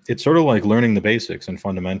it's sort of like learning the basics and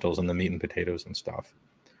fundamentals and the meat and potatoes and stuff.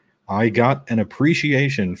 I got an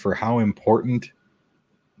appreciation for how important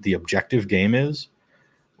the objective game is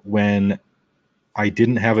when I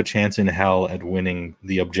didn't have a chance in hell at winning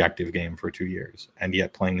the objective game for 2 years and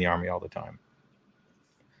yet playing the army all the time.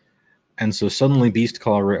 And so suddenly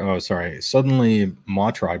suddenly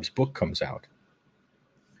Mawtribes book comes out.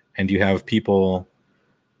 And you have people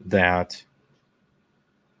that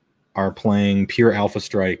are playing pure Alpha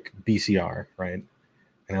Strike BCR, right? And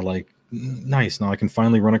they're like, nice, now I can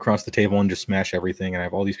finally run across the table and just smash everything. And I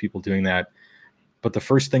have all these people doing that. But the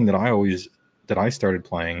first thing that I started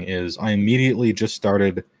playing is I immediately just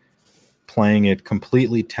started playing it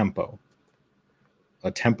completely tempo.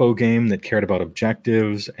 A tempo game that cared about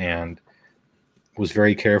objectives and was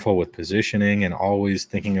very careful with positioning and always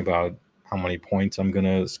thinking about how many points I'm going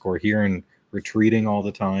to score here and retreating all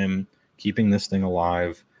the time, keeping this thing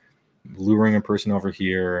alive, luring a person over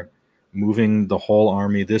here, moving the whole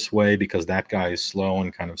army this way because that guy is slow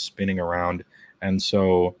and kind of spinning around. And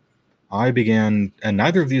so I began, and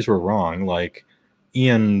neither of these were wrong. Like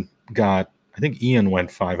I think Ian went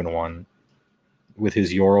 5-1 with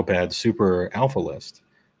his Yorubad super alpha list.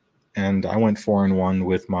 And I went 4-1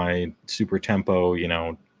 with my super tempo,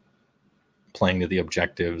 playing to the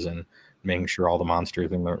objectives and making sure all the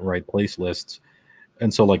monsters in the right place lists.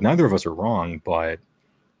 And so like neither of us are wrong, but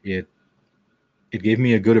it gave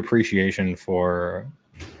me a good appreciation for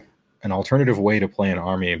an alternative way to play an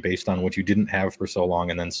army based on what you didn't have for so long,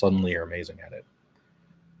 and then suddenly you're amazing at it.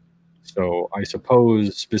 So I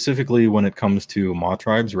suppose specifically when it comes to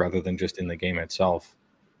Mawtribes, rather than just in the game itself,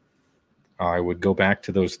 I would go back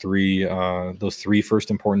to those three first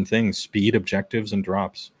important things: speed, objectives, and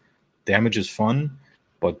drops. Damage is fun,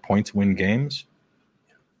 but points win games.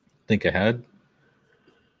 Think ahead.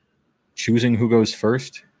 Choosing who goes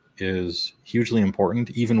first is hugely important,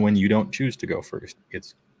 even when you don't choose to go first.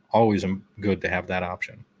 It's always good to have that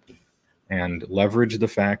option. And leverage the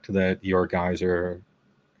fact that your guys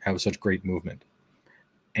have such great movement.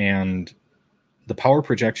 And the power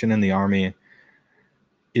projection in the army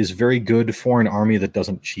is very good for an army that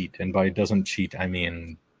doesn't cheat. And by doesn't cheat, I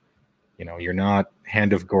mean, You're not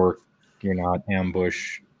Hand of Gork, you're not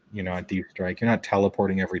Ambush, you're not Deep Strike, you're not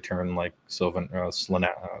teleporting every turn like Seraphon,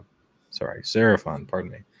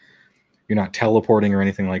 pardon me. You're not teleporting or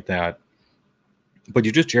anything like that. But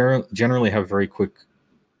you just generally have very quick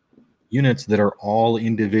units that are all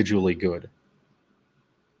individually good.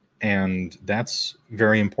 And that's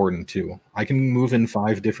very important too. I can move in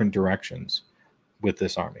 5 different directions with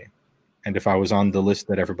this army. And if I was on the list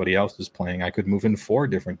that everybody else is playing, I could move in 4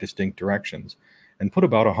 different distinct directions and put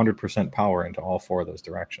about 100% power into all 4 of those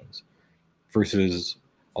directions. Versus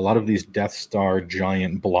a lot of these Death Star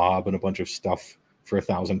giant blob and a bunch of stuff for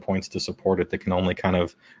 1,000 points to support it that can only kind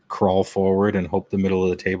of crawl forward and hope the middle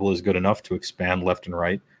of the table is good enough to expand left and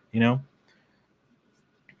right,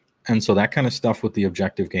 And so that kind of stuff with the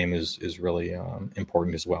objective game is really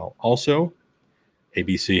important as well. Also,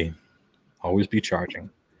 ABC, always be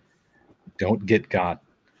charging. Don't get got.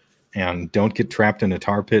 And don't get trapped in a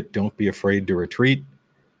tar pit. Don't be afraid to retreat,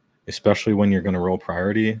 especially when you're going to roll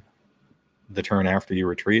priority the turn after you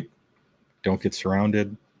retreat. Don't get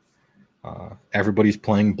surrounded. Everybody's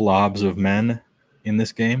playing blobs of men in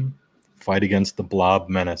this game. Fight against the blob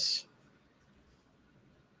menace.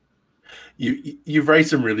 You've raised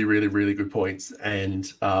some really, really, really good points,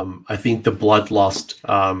 and I think the bloodlust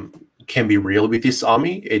can be real with this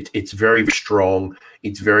army. It's very strong.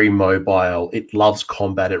 It's very mobile. It loves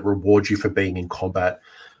combat. It rewards you for being in combat.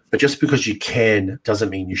 But just because you can doesn't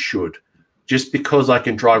mean you should. Just because I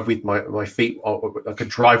can drive with my feet, or I can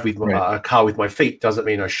drive with a car with my feet, doesn't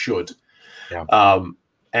mean I should. Yeah.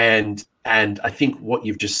 And I think what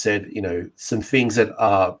you've just said, some things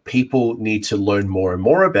that people need to learn more and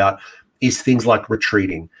more about is things like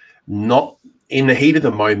retreating. Not in the heat of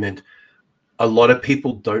the moment, a lot of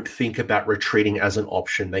people don't think about retreating as an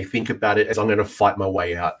option. They think about it as, I'm going to fight my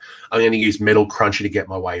way out. I'm going to use Metal Cruncher to get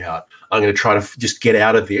my way out. I'm going to try to just get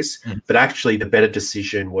out of this. But actually, the better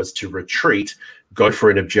decision was to retreat, go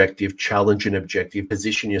for an objective, challenge an objective,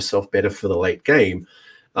 position yourself better for the late game.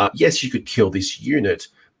 Yes, you could kill this unit,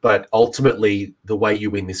 but ultimately, the way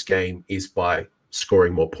you win this game is by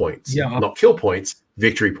scoring more points. Yeah. Not kill points,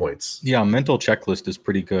 victory points. Yeah, mental checklist is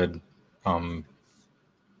pretty good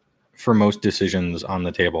for most decisions on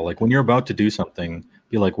the table. Like when you're about to do something,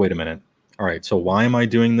 be like, wait a minute. All right, so why am I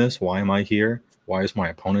doing this? Why am I here? Why is my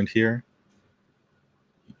opponent here?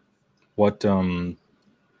 What else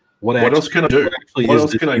can I do? What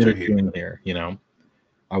else can I do here?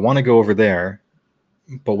 I want to go over there,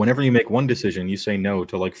 but whenever you make one decision, you say no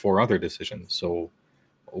to like 4 other decisions. So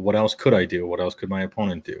what else could I do? What else could my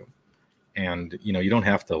opponent do? And, you don't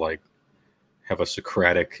have to like have a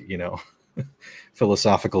Socratic,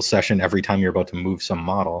 philosophical session every time you're about to move some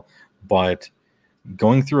model, but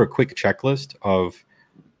going through a quick checklist of,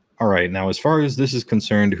 all right, now as far as this is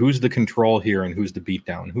concerned, who's the control here and who's the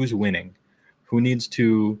beatdown? Who's winning? Who needs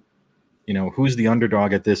to, who's the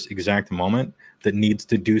underdog at this exact moment that needs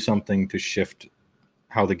to do something to shift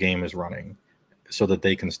how the game is running so that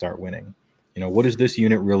they can start winning? What is this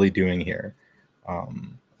unit really doing here?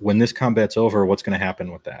 When this combat's over, what's going to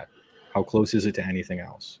happen with that? How close is it to anything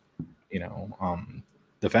else?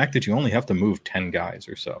 The fact that you only have to move 10 guys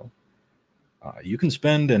or so, you can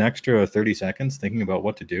spend an extra 30 seconds thinking about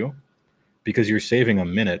what to do because you're saving a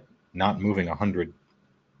minute, not moving 100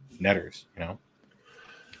 netters,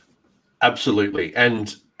 Absolutely.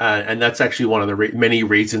 And that's actually one of the many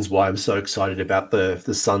reasons why I'm so excited about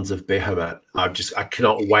the Sons of Behemat. I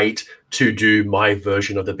cannot wait to do my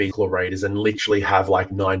version of the Beastclaw Raiders and literally have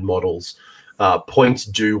like 9 models. Points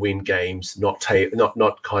do win games, not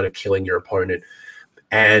kind of killing your opponent.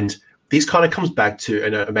 And this kind of comes back to,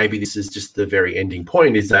 and maybe this is just the very ending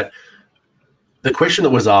point, is that the question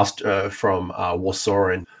that was asked from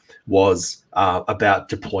Warsoren was about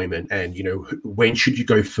deployment and, when should you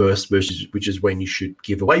go first versus which is when you should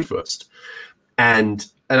give away first. And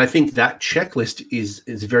I think that checklist is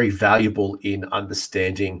very valuable in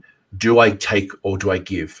understanding, do I take or do I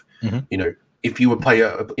give? If you would play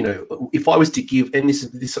if I was to give, and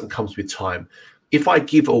this comes with time, if I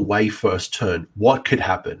give away first turn, what could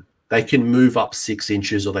happen? They can move up 6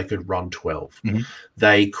 inches or they could run 12.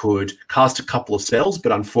 They could cast a couple of spells,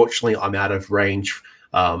 but unfortunately I'm out of range.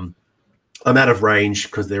 I'm out of range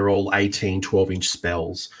because they're all 18, 12-inch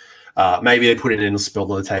spells. Maybe they put in a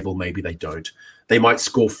spell on the table, maybe they don't. They might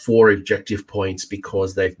score 4 objective points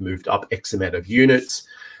because they've moved up X amount of units,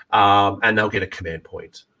 and they'll get a command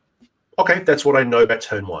point. Okay, that's what I know about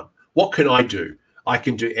turn 1. What can I do? I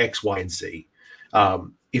can do X, Y, and Z.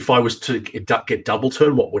 If I was to get double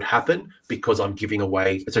turn, what would happen? Because I'm giving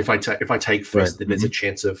away. So if I take first, then there's a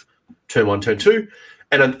chance of turn 1, turn 2,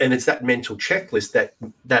 and it's that mental checklist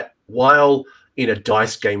that while in a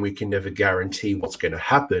dice game, we can never guarantee what's going to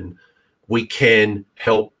happen. We can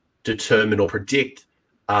help determine or predict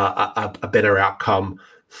a better outcome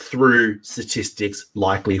through statistics,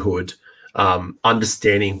 likelihood,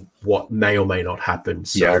 understanding what may or may not happen.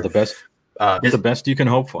 So, yeah, the best you can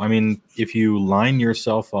hope for. I mean, if you line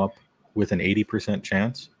yourself up with an 80%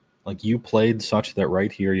 chance, like you played such that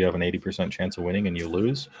right here you have an 80% chance of winning and you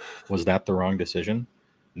lose, was that the wrong decision?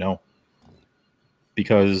 No.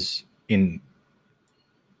 Because in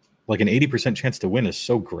like an 80% chance to win is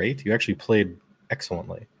so great, you actually played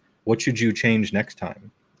excellently. What should you change next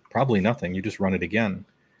time? Probably nothing. You just run it again.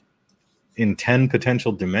 In 10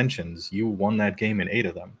 potential dimensions, you won that game in 8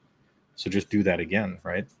 of them. So just do that again,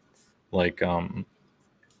 right? Like,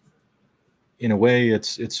 in a way,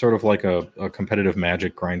 it's sort of like a competitive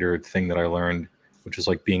magic grinder thing that I learned, which is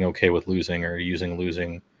like being okay with losing or using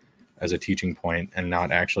losing as a teaching point and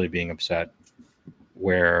not actually being upset,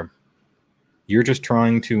 where you're just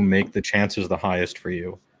trying to make the chances the highest for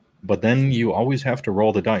you. But then you always have to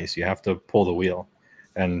roll the dice. You have to pull the wheel.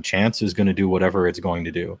 And chance is going to do whatever it's going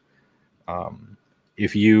to do.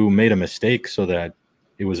 If you made a mistake so that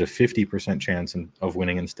it was a 50% chance of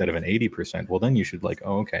winning instead of an 80%, well, then you should like,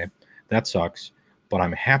 oh, okay, that sucks. But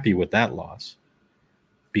I'm happy with that loss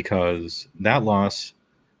because that loss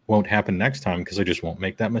won't happen next time because I just won't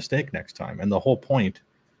make that mistake next time. And the whole point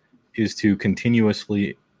is to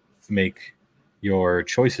continuously make your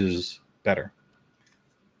choices better.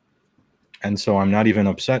 And so I'm not even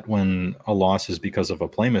upset when a loss is because of a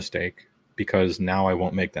play mistake, because now I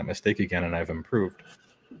won't make that mistake again and I've improved.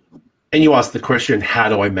 And you ask the question, how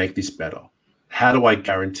do I make this better? How do I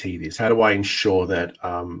guarantee this? How do I ensure that,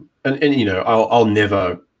 and you know, I'll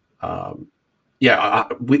never,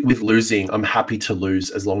 with losing, I'm happy to lose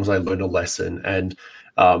as long as I learn a lesson. And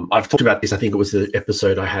I've talked about this, I think it was the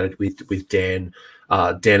episode I had with Dan,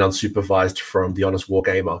 Dan Unsupervised from The Honest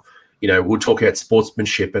Wargamer. You know, we'll talk about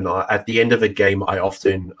sportsmanship, and at the end of a game, I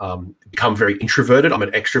often become very introverted. I'm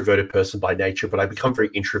an extroverted person by nature, but I become very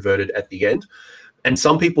introverted at the end. And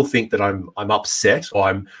some people think that I'm upset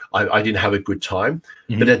or I didn't have a good time,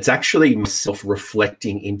 but it's actually myself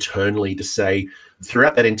reflecting internally to say,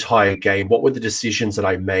 throughout that entire game, what were the decisions that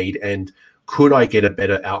I made, and could I get a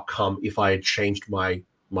better outcome if I had changed my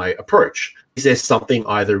approach? Is there something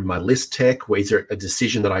either in my list tech, or is there a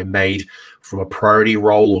decision that I made from a priority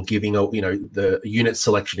role or giving the unit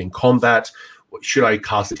selection in combat? Should I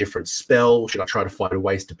cast a different spell? Should I try to find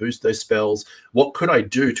ways to boost those spells? What could I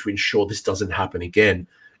do to ensure this doesn't happen again?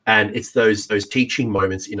 And it's those teaching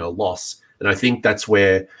moments in a loss. And I think that's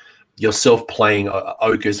where yourself playing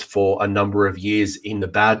ogres for a number of years in the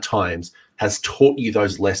bad times has taught you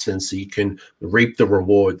those lessons so you can reap the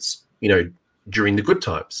rewards, during the good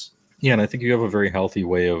times. Yeah, and I think you have a very healthy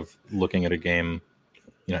way of looking at a game,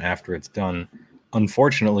 after it's done.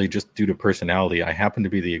 Unfortunately, just due to personality, I happen to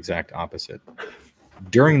be the exact opposite.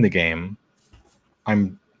 During the game,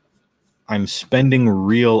 I'm spending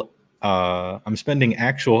I'm spending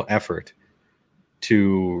actual effort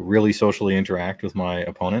to really socially interact with my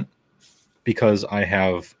opponent because I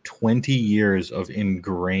have 20 years of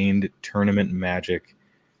ingrained tournament magic,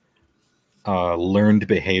 learned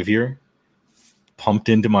behavior pumped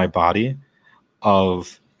into my body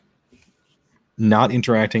of not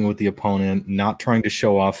interacting with the opponent, not trying to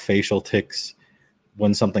show off facial tics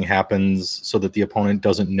when something happens so that the opponent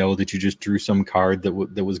doesn't know that you just drew some card that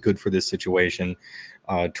was good for this situation,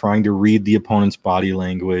 trying to read the opponent's body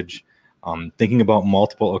language, thinking about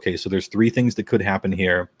okay, so there's 3 things that could happen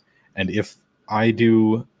here, and if I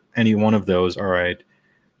do any one of those, all right,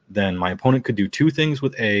 then my opponent could do 2 things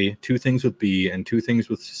with A, 2 things with B, and 2 things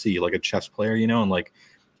with C, like a chess player,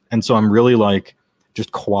 and so I'm really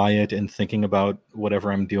just quiet and thinking about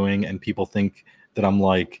whatever I'm doing, and people think that I'm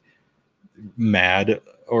mad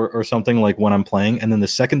or something when I'm playing. And then the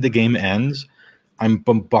second the game ends, I'm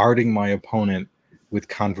bombarding my opponent with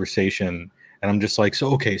conversation. And I'm just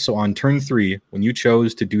so on turn 3, when you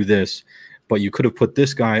chose to do this, but you could have put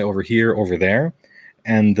this guy over here, over there.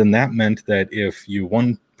 And then that meant that if you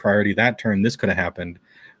won priority that turn, this could have happened.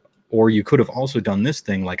 Or you could have also done this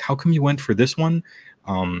thing. How come you went for this one?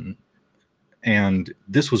 And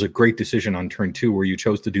this was a great decision on turn 2 where you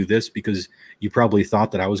chose to do this because you probably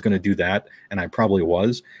thought that I was going to do that, and I probably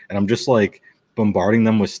was. And I'm just bombarding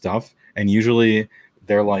them with stuff, and usually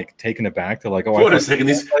they're taken aback. They're oh, wait a second,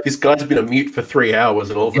 this guy's been a mute for 3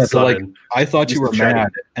 hours, and all of a sudden, I thought you were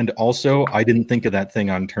mad, and also I didn't think of that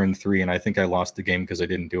thing on turn 3, and I think I lost the game because I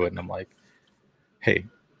didn't do it. And I'm hey,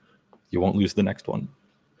 you won't lose the next one.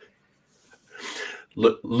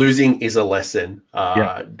 Losing is a lesson.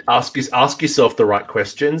 Ask yourself the right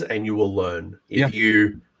questions, and you will learn. If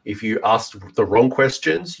you If you ask the wrong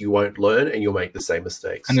questions, you won't learn and you'll make the same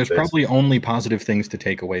mistakes. And there's probably only positive things to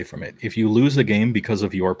take away from it. If you lose a game because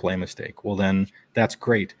of your play mistake, well, then that's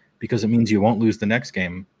great, because it means you won't lose the next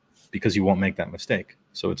game because you won't make that mistake.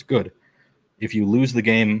 So it's good. If you lose the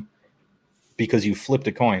game because you flipped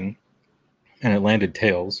a coin and it landed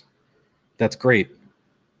tails, that's great,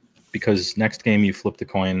 because next game you flip the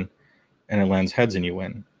coin and it lands heads and you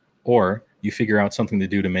win. Or you figure out something to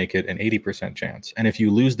do to make it an 80% chance. And if you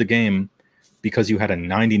lose the game because you had a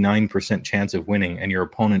 99% chance of winning and your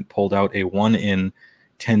opponent pulled out a 1 in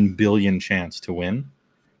 10 billion chance to win,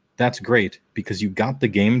 that's great, because you got the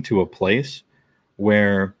game to a place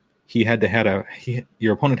where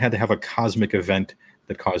your opponent had to have a cosmic event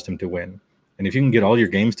that caused him to win. And if you can get all your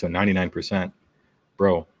games to a 99%,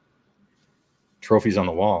 bro, trophies on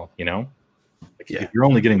the wall, you know? Yeah. If you're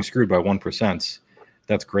only getting screwed by 1%,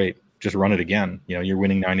 that's great. Just run it again. You know, you're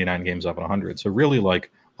winning 99 games out of 100. So really,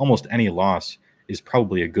 like, almost any loss is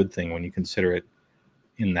probably a good thing when you consider it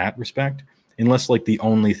in that respect, unless like the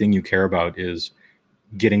only thing you care about is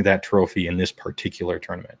getting that trophy in this particular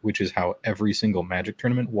tournament, which is how every single Magic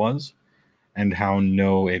tournament was and how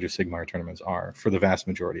no Age of Sigmar tournaments are for the vast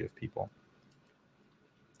majority of people.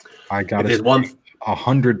 I got a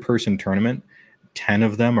 100-person tournament, 10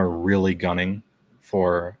 of them are really gunning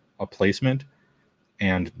for a placement,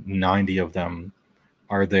 and 90 of them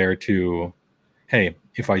are there to, hey,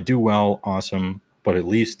 if I do well, awesome, but at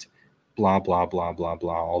least blah, blah, blah, blah,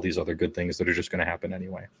 blah, all these other good things that are just going to happen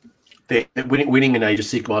anyway. Winning an Age of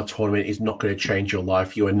Sigmar tournament is not going to change your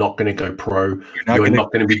life. You are not going to go pro. You're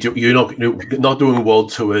not doing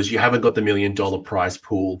world tours. You haven't got the $1 million prize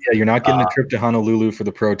pool. Yeah, you're not getting a trip to Honolulu for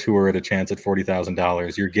the pro tour at a chance at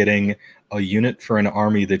 $40,000. You're getting a unit for an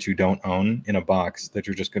army that you don't own in a box that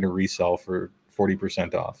you're just going to resell for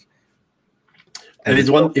 40% off. And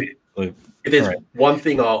there's one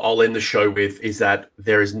thing I'll end the show with, is that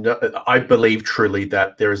I believe truly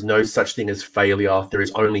that there is no such thing as failure. There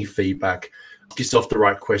is only feedback. Ask yourself the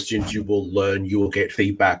right questions, you will learn, you will get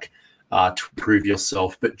feedback to improve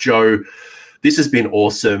yourself. But Joe, this has been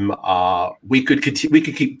awesome. We could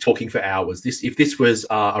keep talking for hours. If this was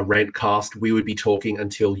a rant cast, we would be talking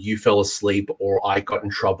until you fell asleep or I got in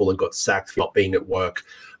trouble and got sacked for not being at work.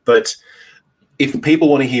 But if people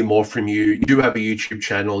want to hear more from you, you do have a YouTube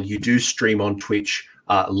channel. You do stream on Twitch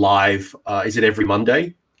live. Is it every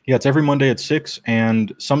Monday? Yeah, it's every Monday at 6.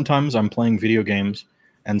 And sometimes I'm playing video games,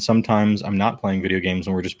 and sometimes I'm not playing video games,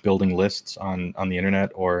 and we're just building lists on the internet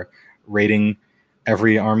or rating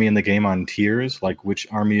every army in the game on tiers, like which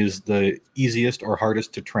army is the easiest or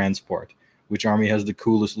hardest to transport, which army has the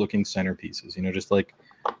coolest looking centerpieces. You know, just like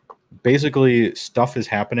basically stuff is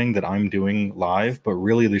happening that I'm doing live, but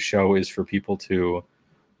really the show is for people to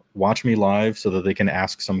watch me live so that they can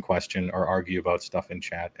ask some question or argue about stuff in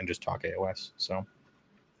chat and just talk AOS. So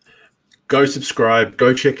go subscribe,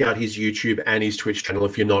 go check out his YouTube and his Twitch channel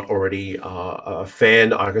if you're not already a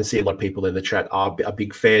fan. I can see a lot of people in the chat are a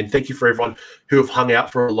big fan. Thank you for everyone who have hung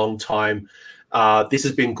out for a long time. This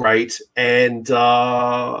has been great, and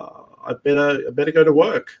I better go to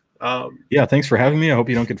work. Yeah, thanks for having me. I hope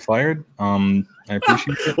you don't get fired. I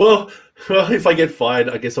appreciate it. Well, if I get fired,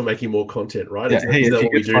 I guess I'm making more content, right? Yeah, hey, if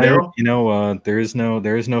you get fired, you know, there is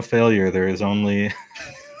no failure. There is only,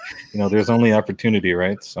 there's only opportunity,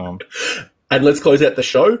 right? So, and let's close out the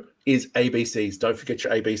show. Is ABCs. Don't forget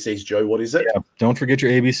your ABCs, Joe. What is it? Yeah, don't forget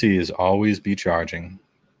your ABCs. Always be charging.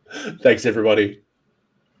 Thanks, everybody.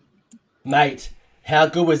 Mate, how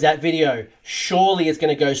good was that video? Surely it's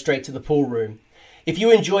going to go straight to the pool room. If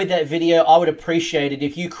you enjoyed that video, I would appreciate it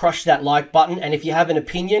if you crush that like button, and if you have an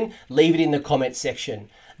opinion, leave it in the comments section.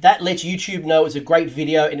 That lets YouTube know it's a great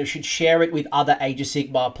video and it should share it with other Age of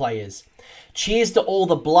Sigmar players. Cheers to all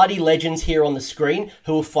the bloody legends here on the screen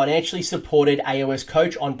who have financially supported AOS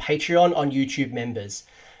Coach on Patreon on YouTube members.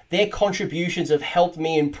 Their contributions have helped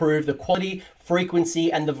me improve the quality,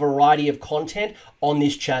 frequency, and the variety of content on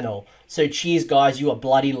this channel. So cheers guys, you are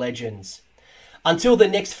bloody legends. Until the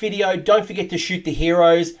next video, don't forget to shoot the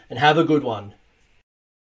heroes and have a good one.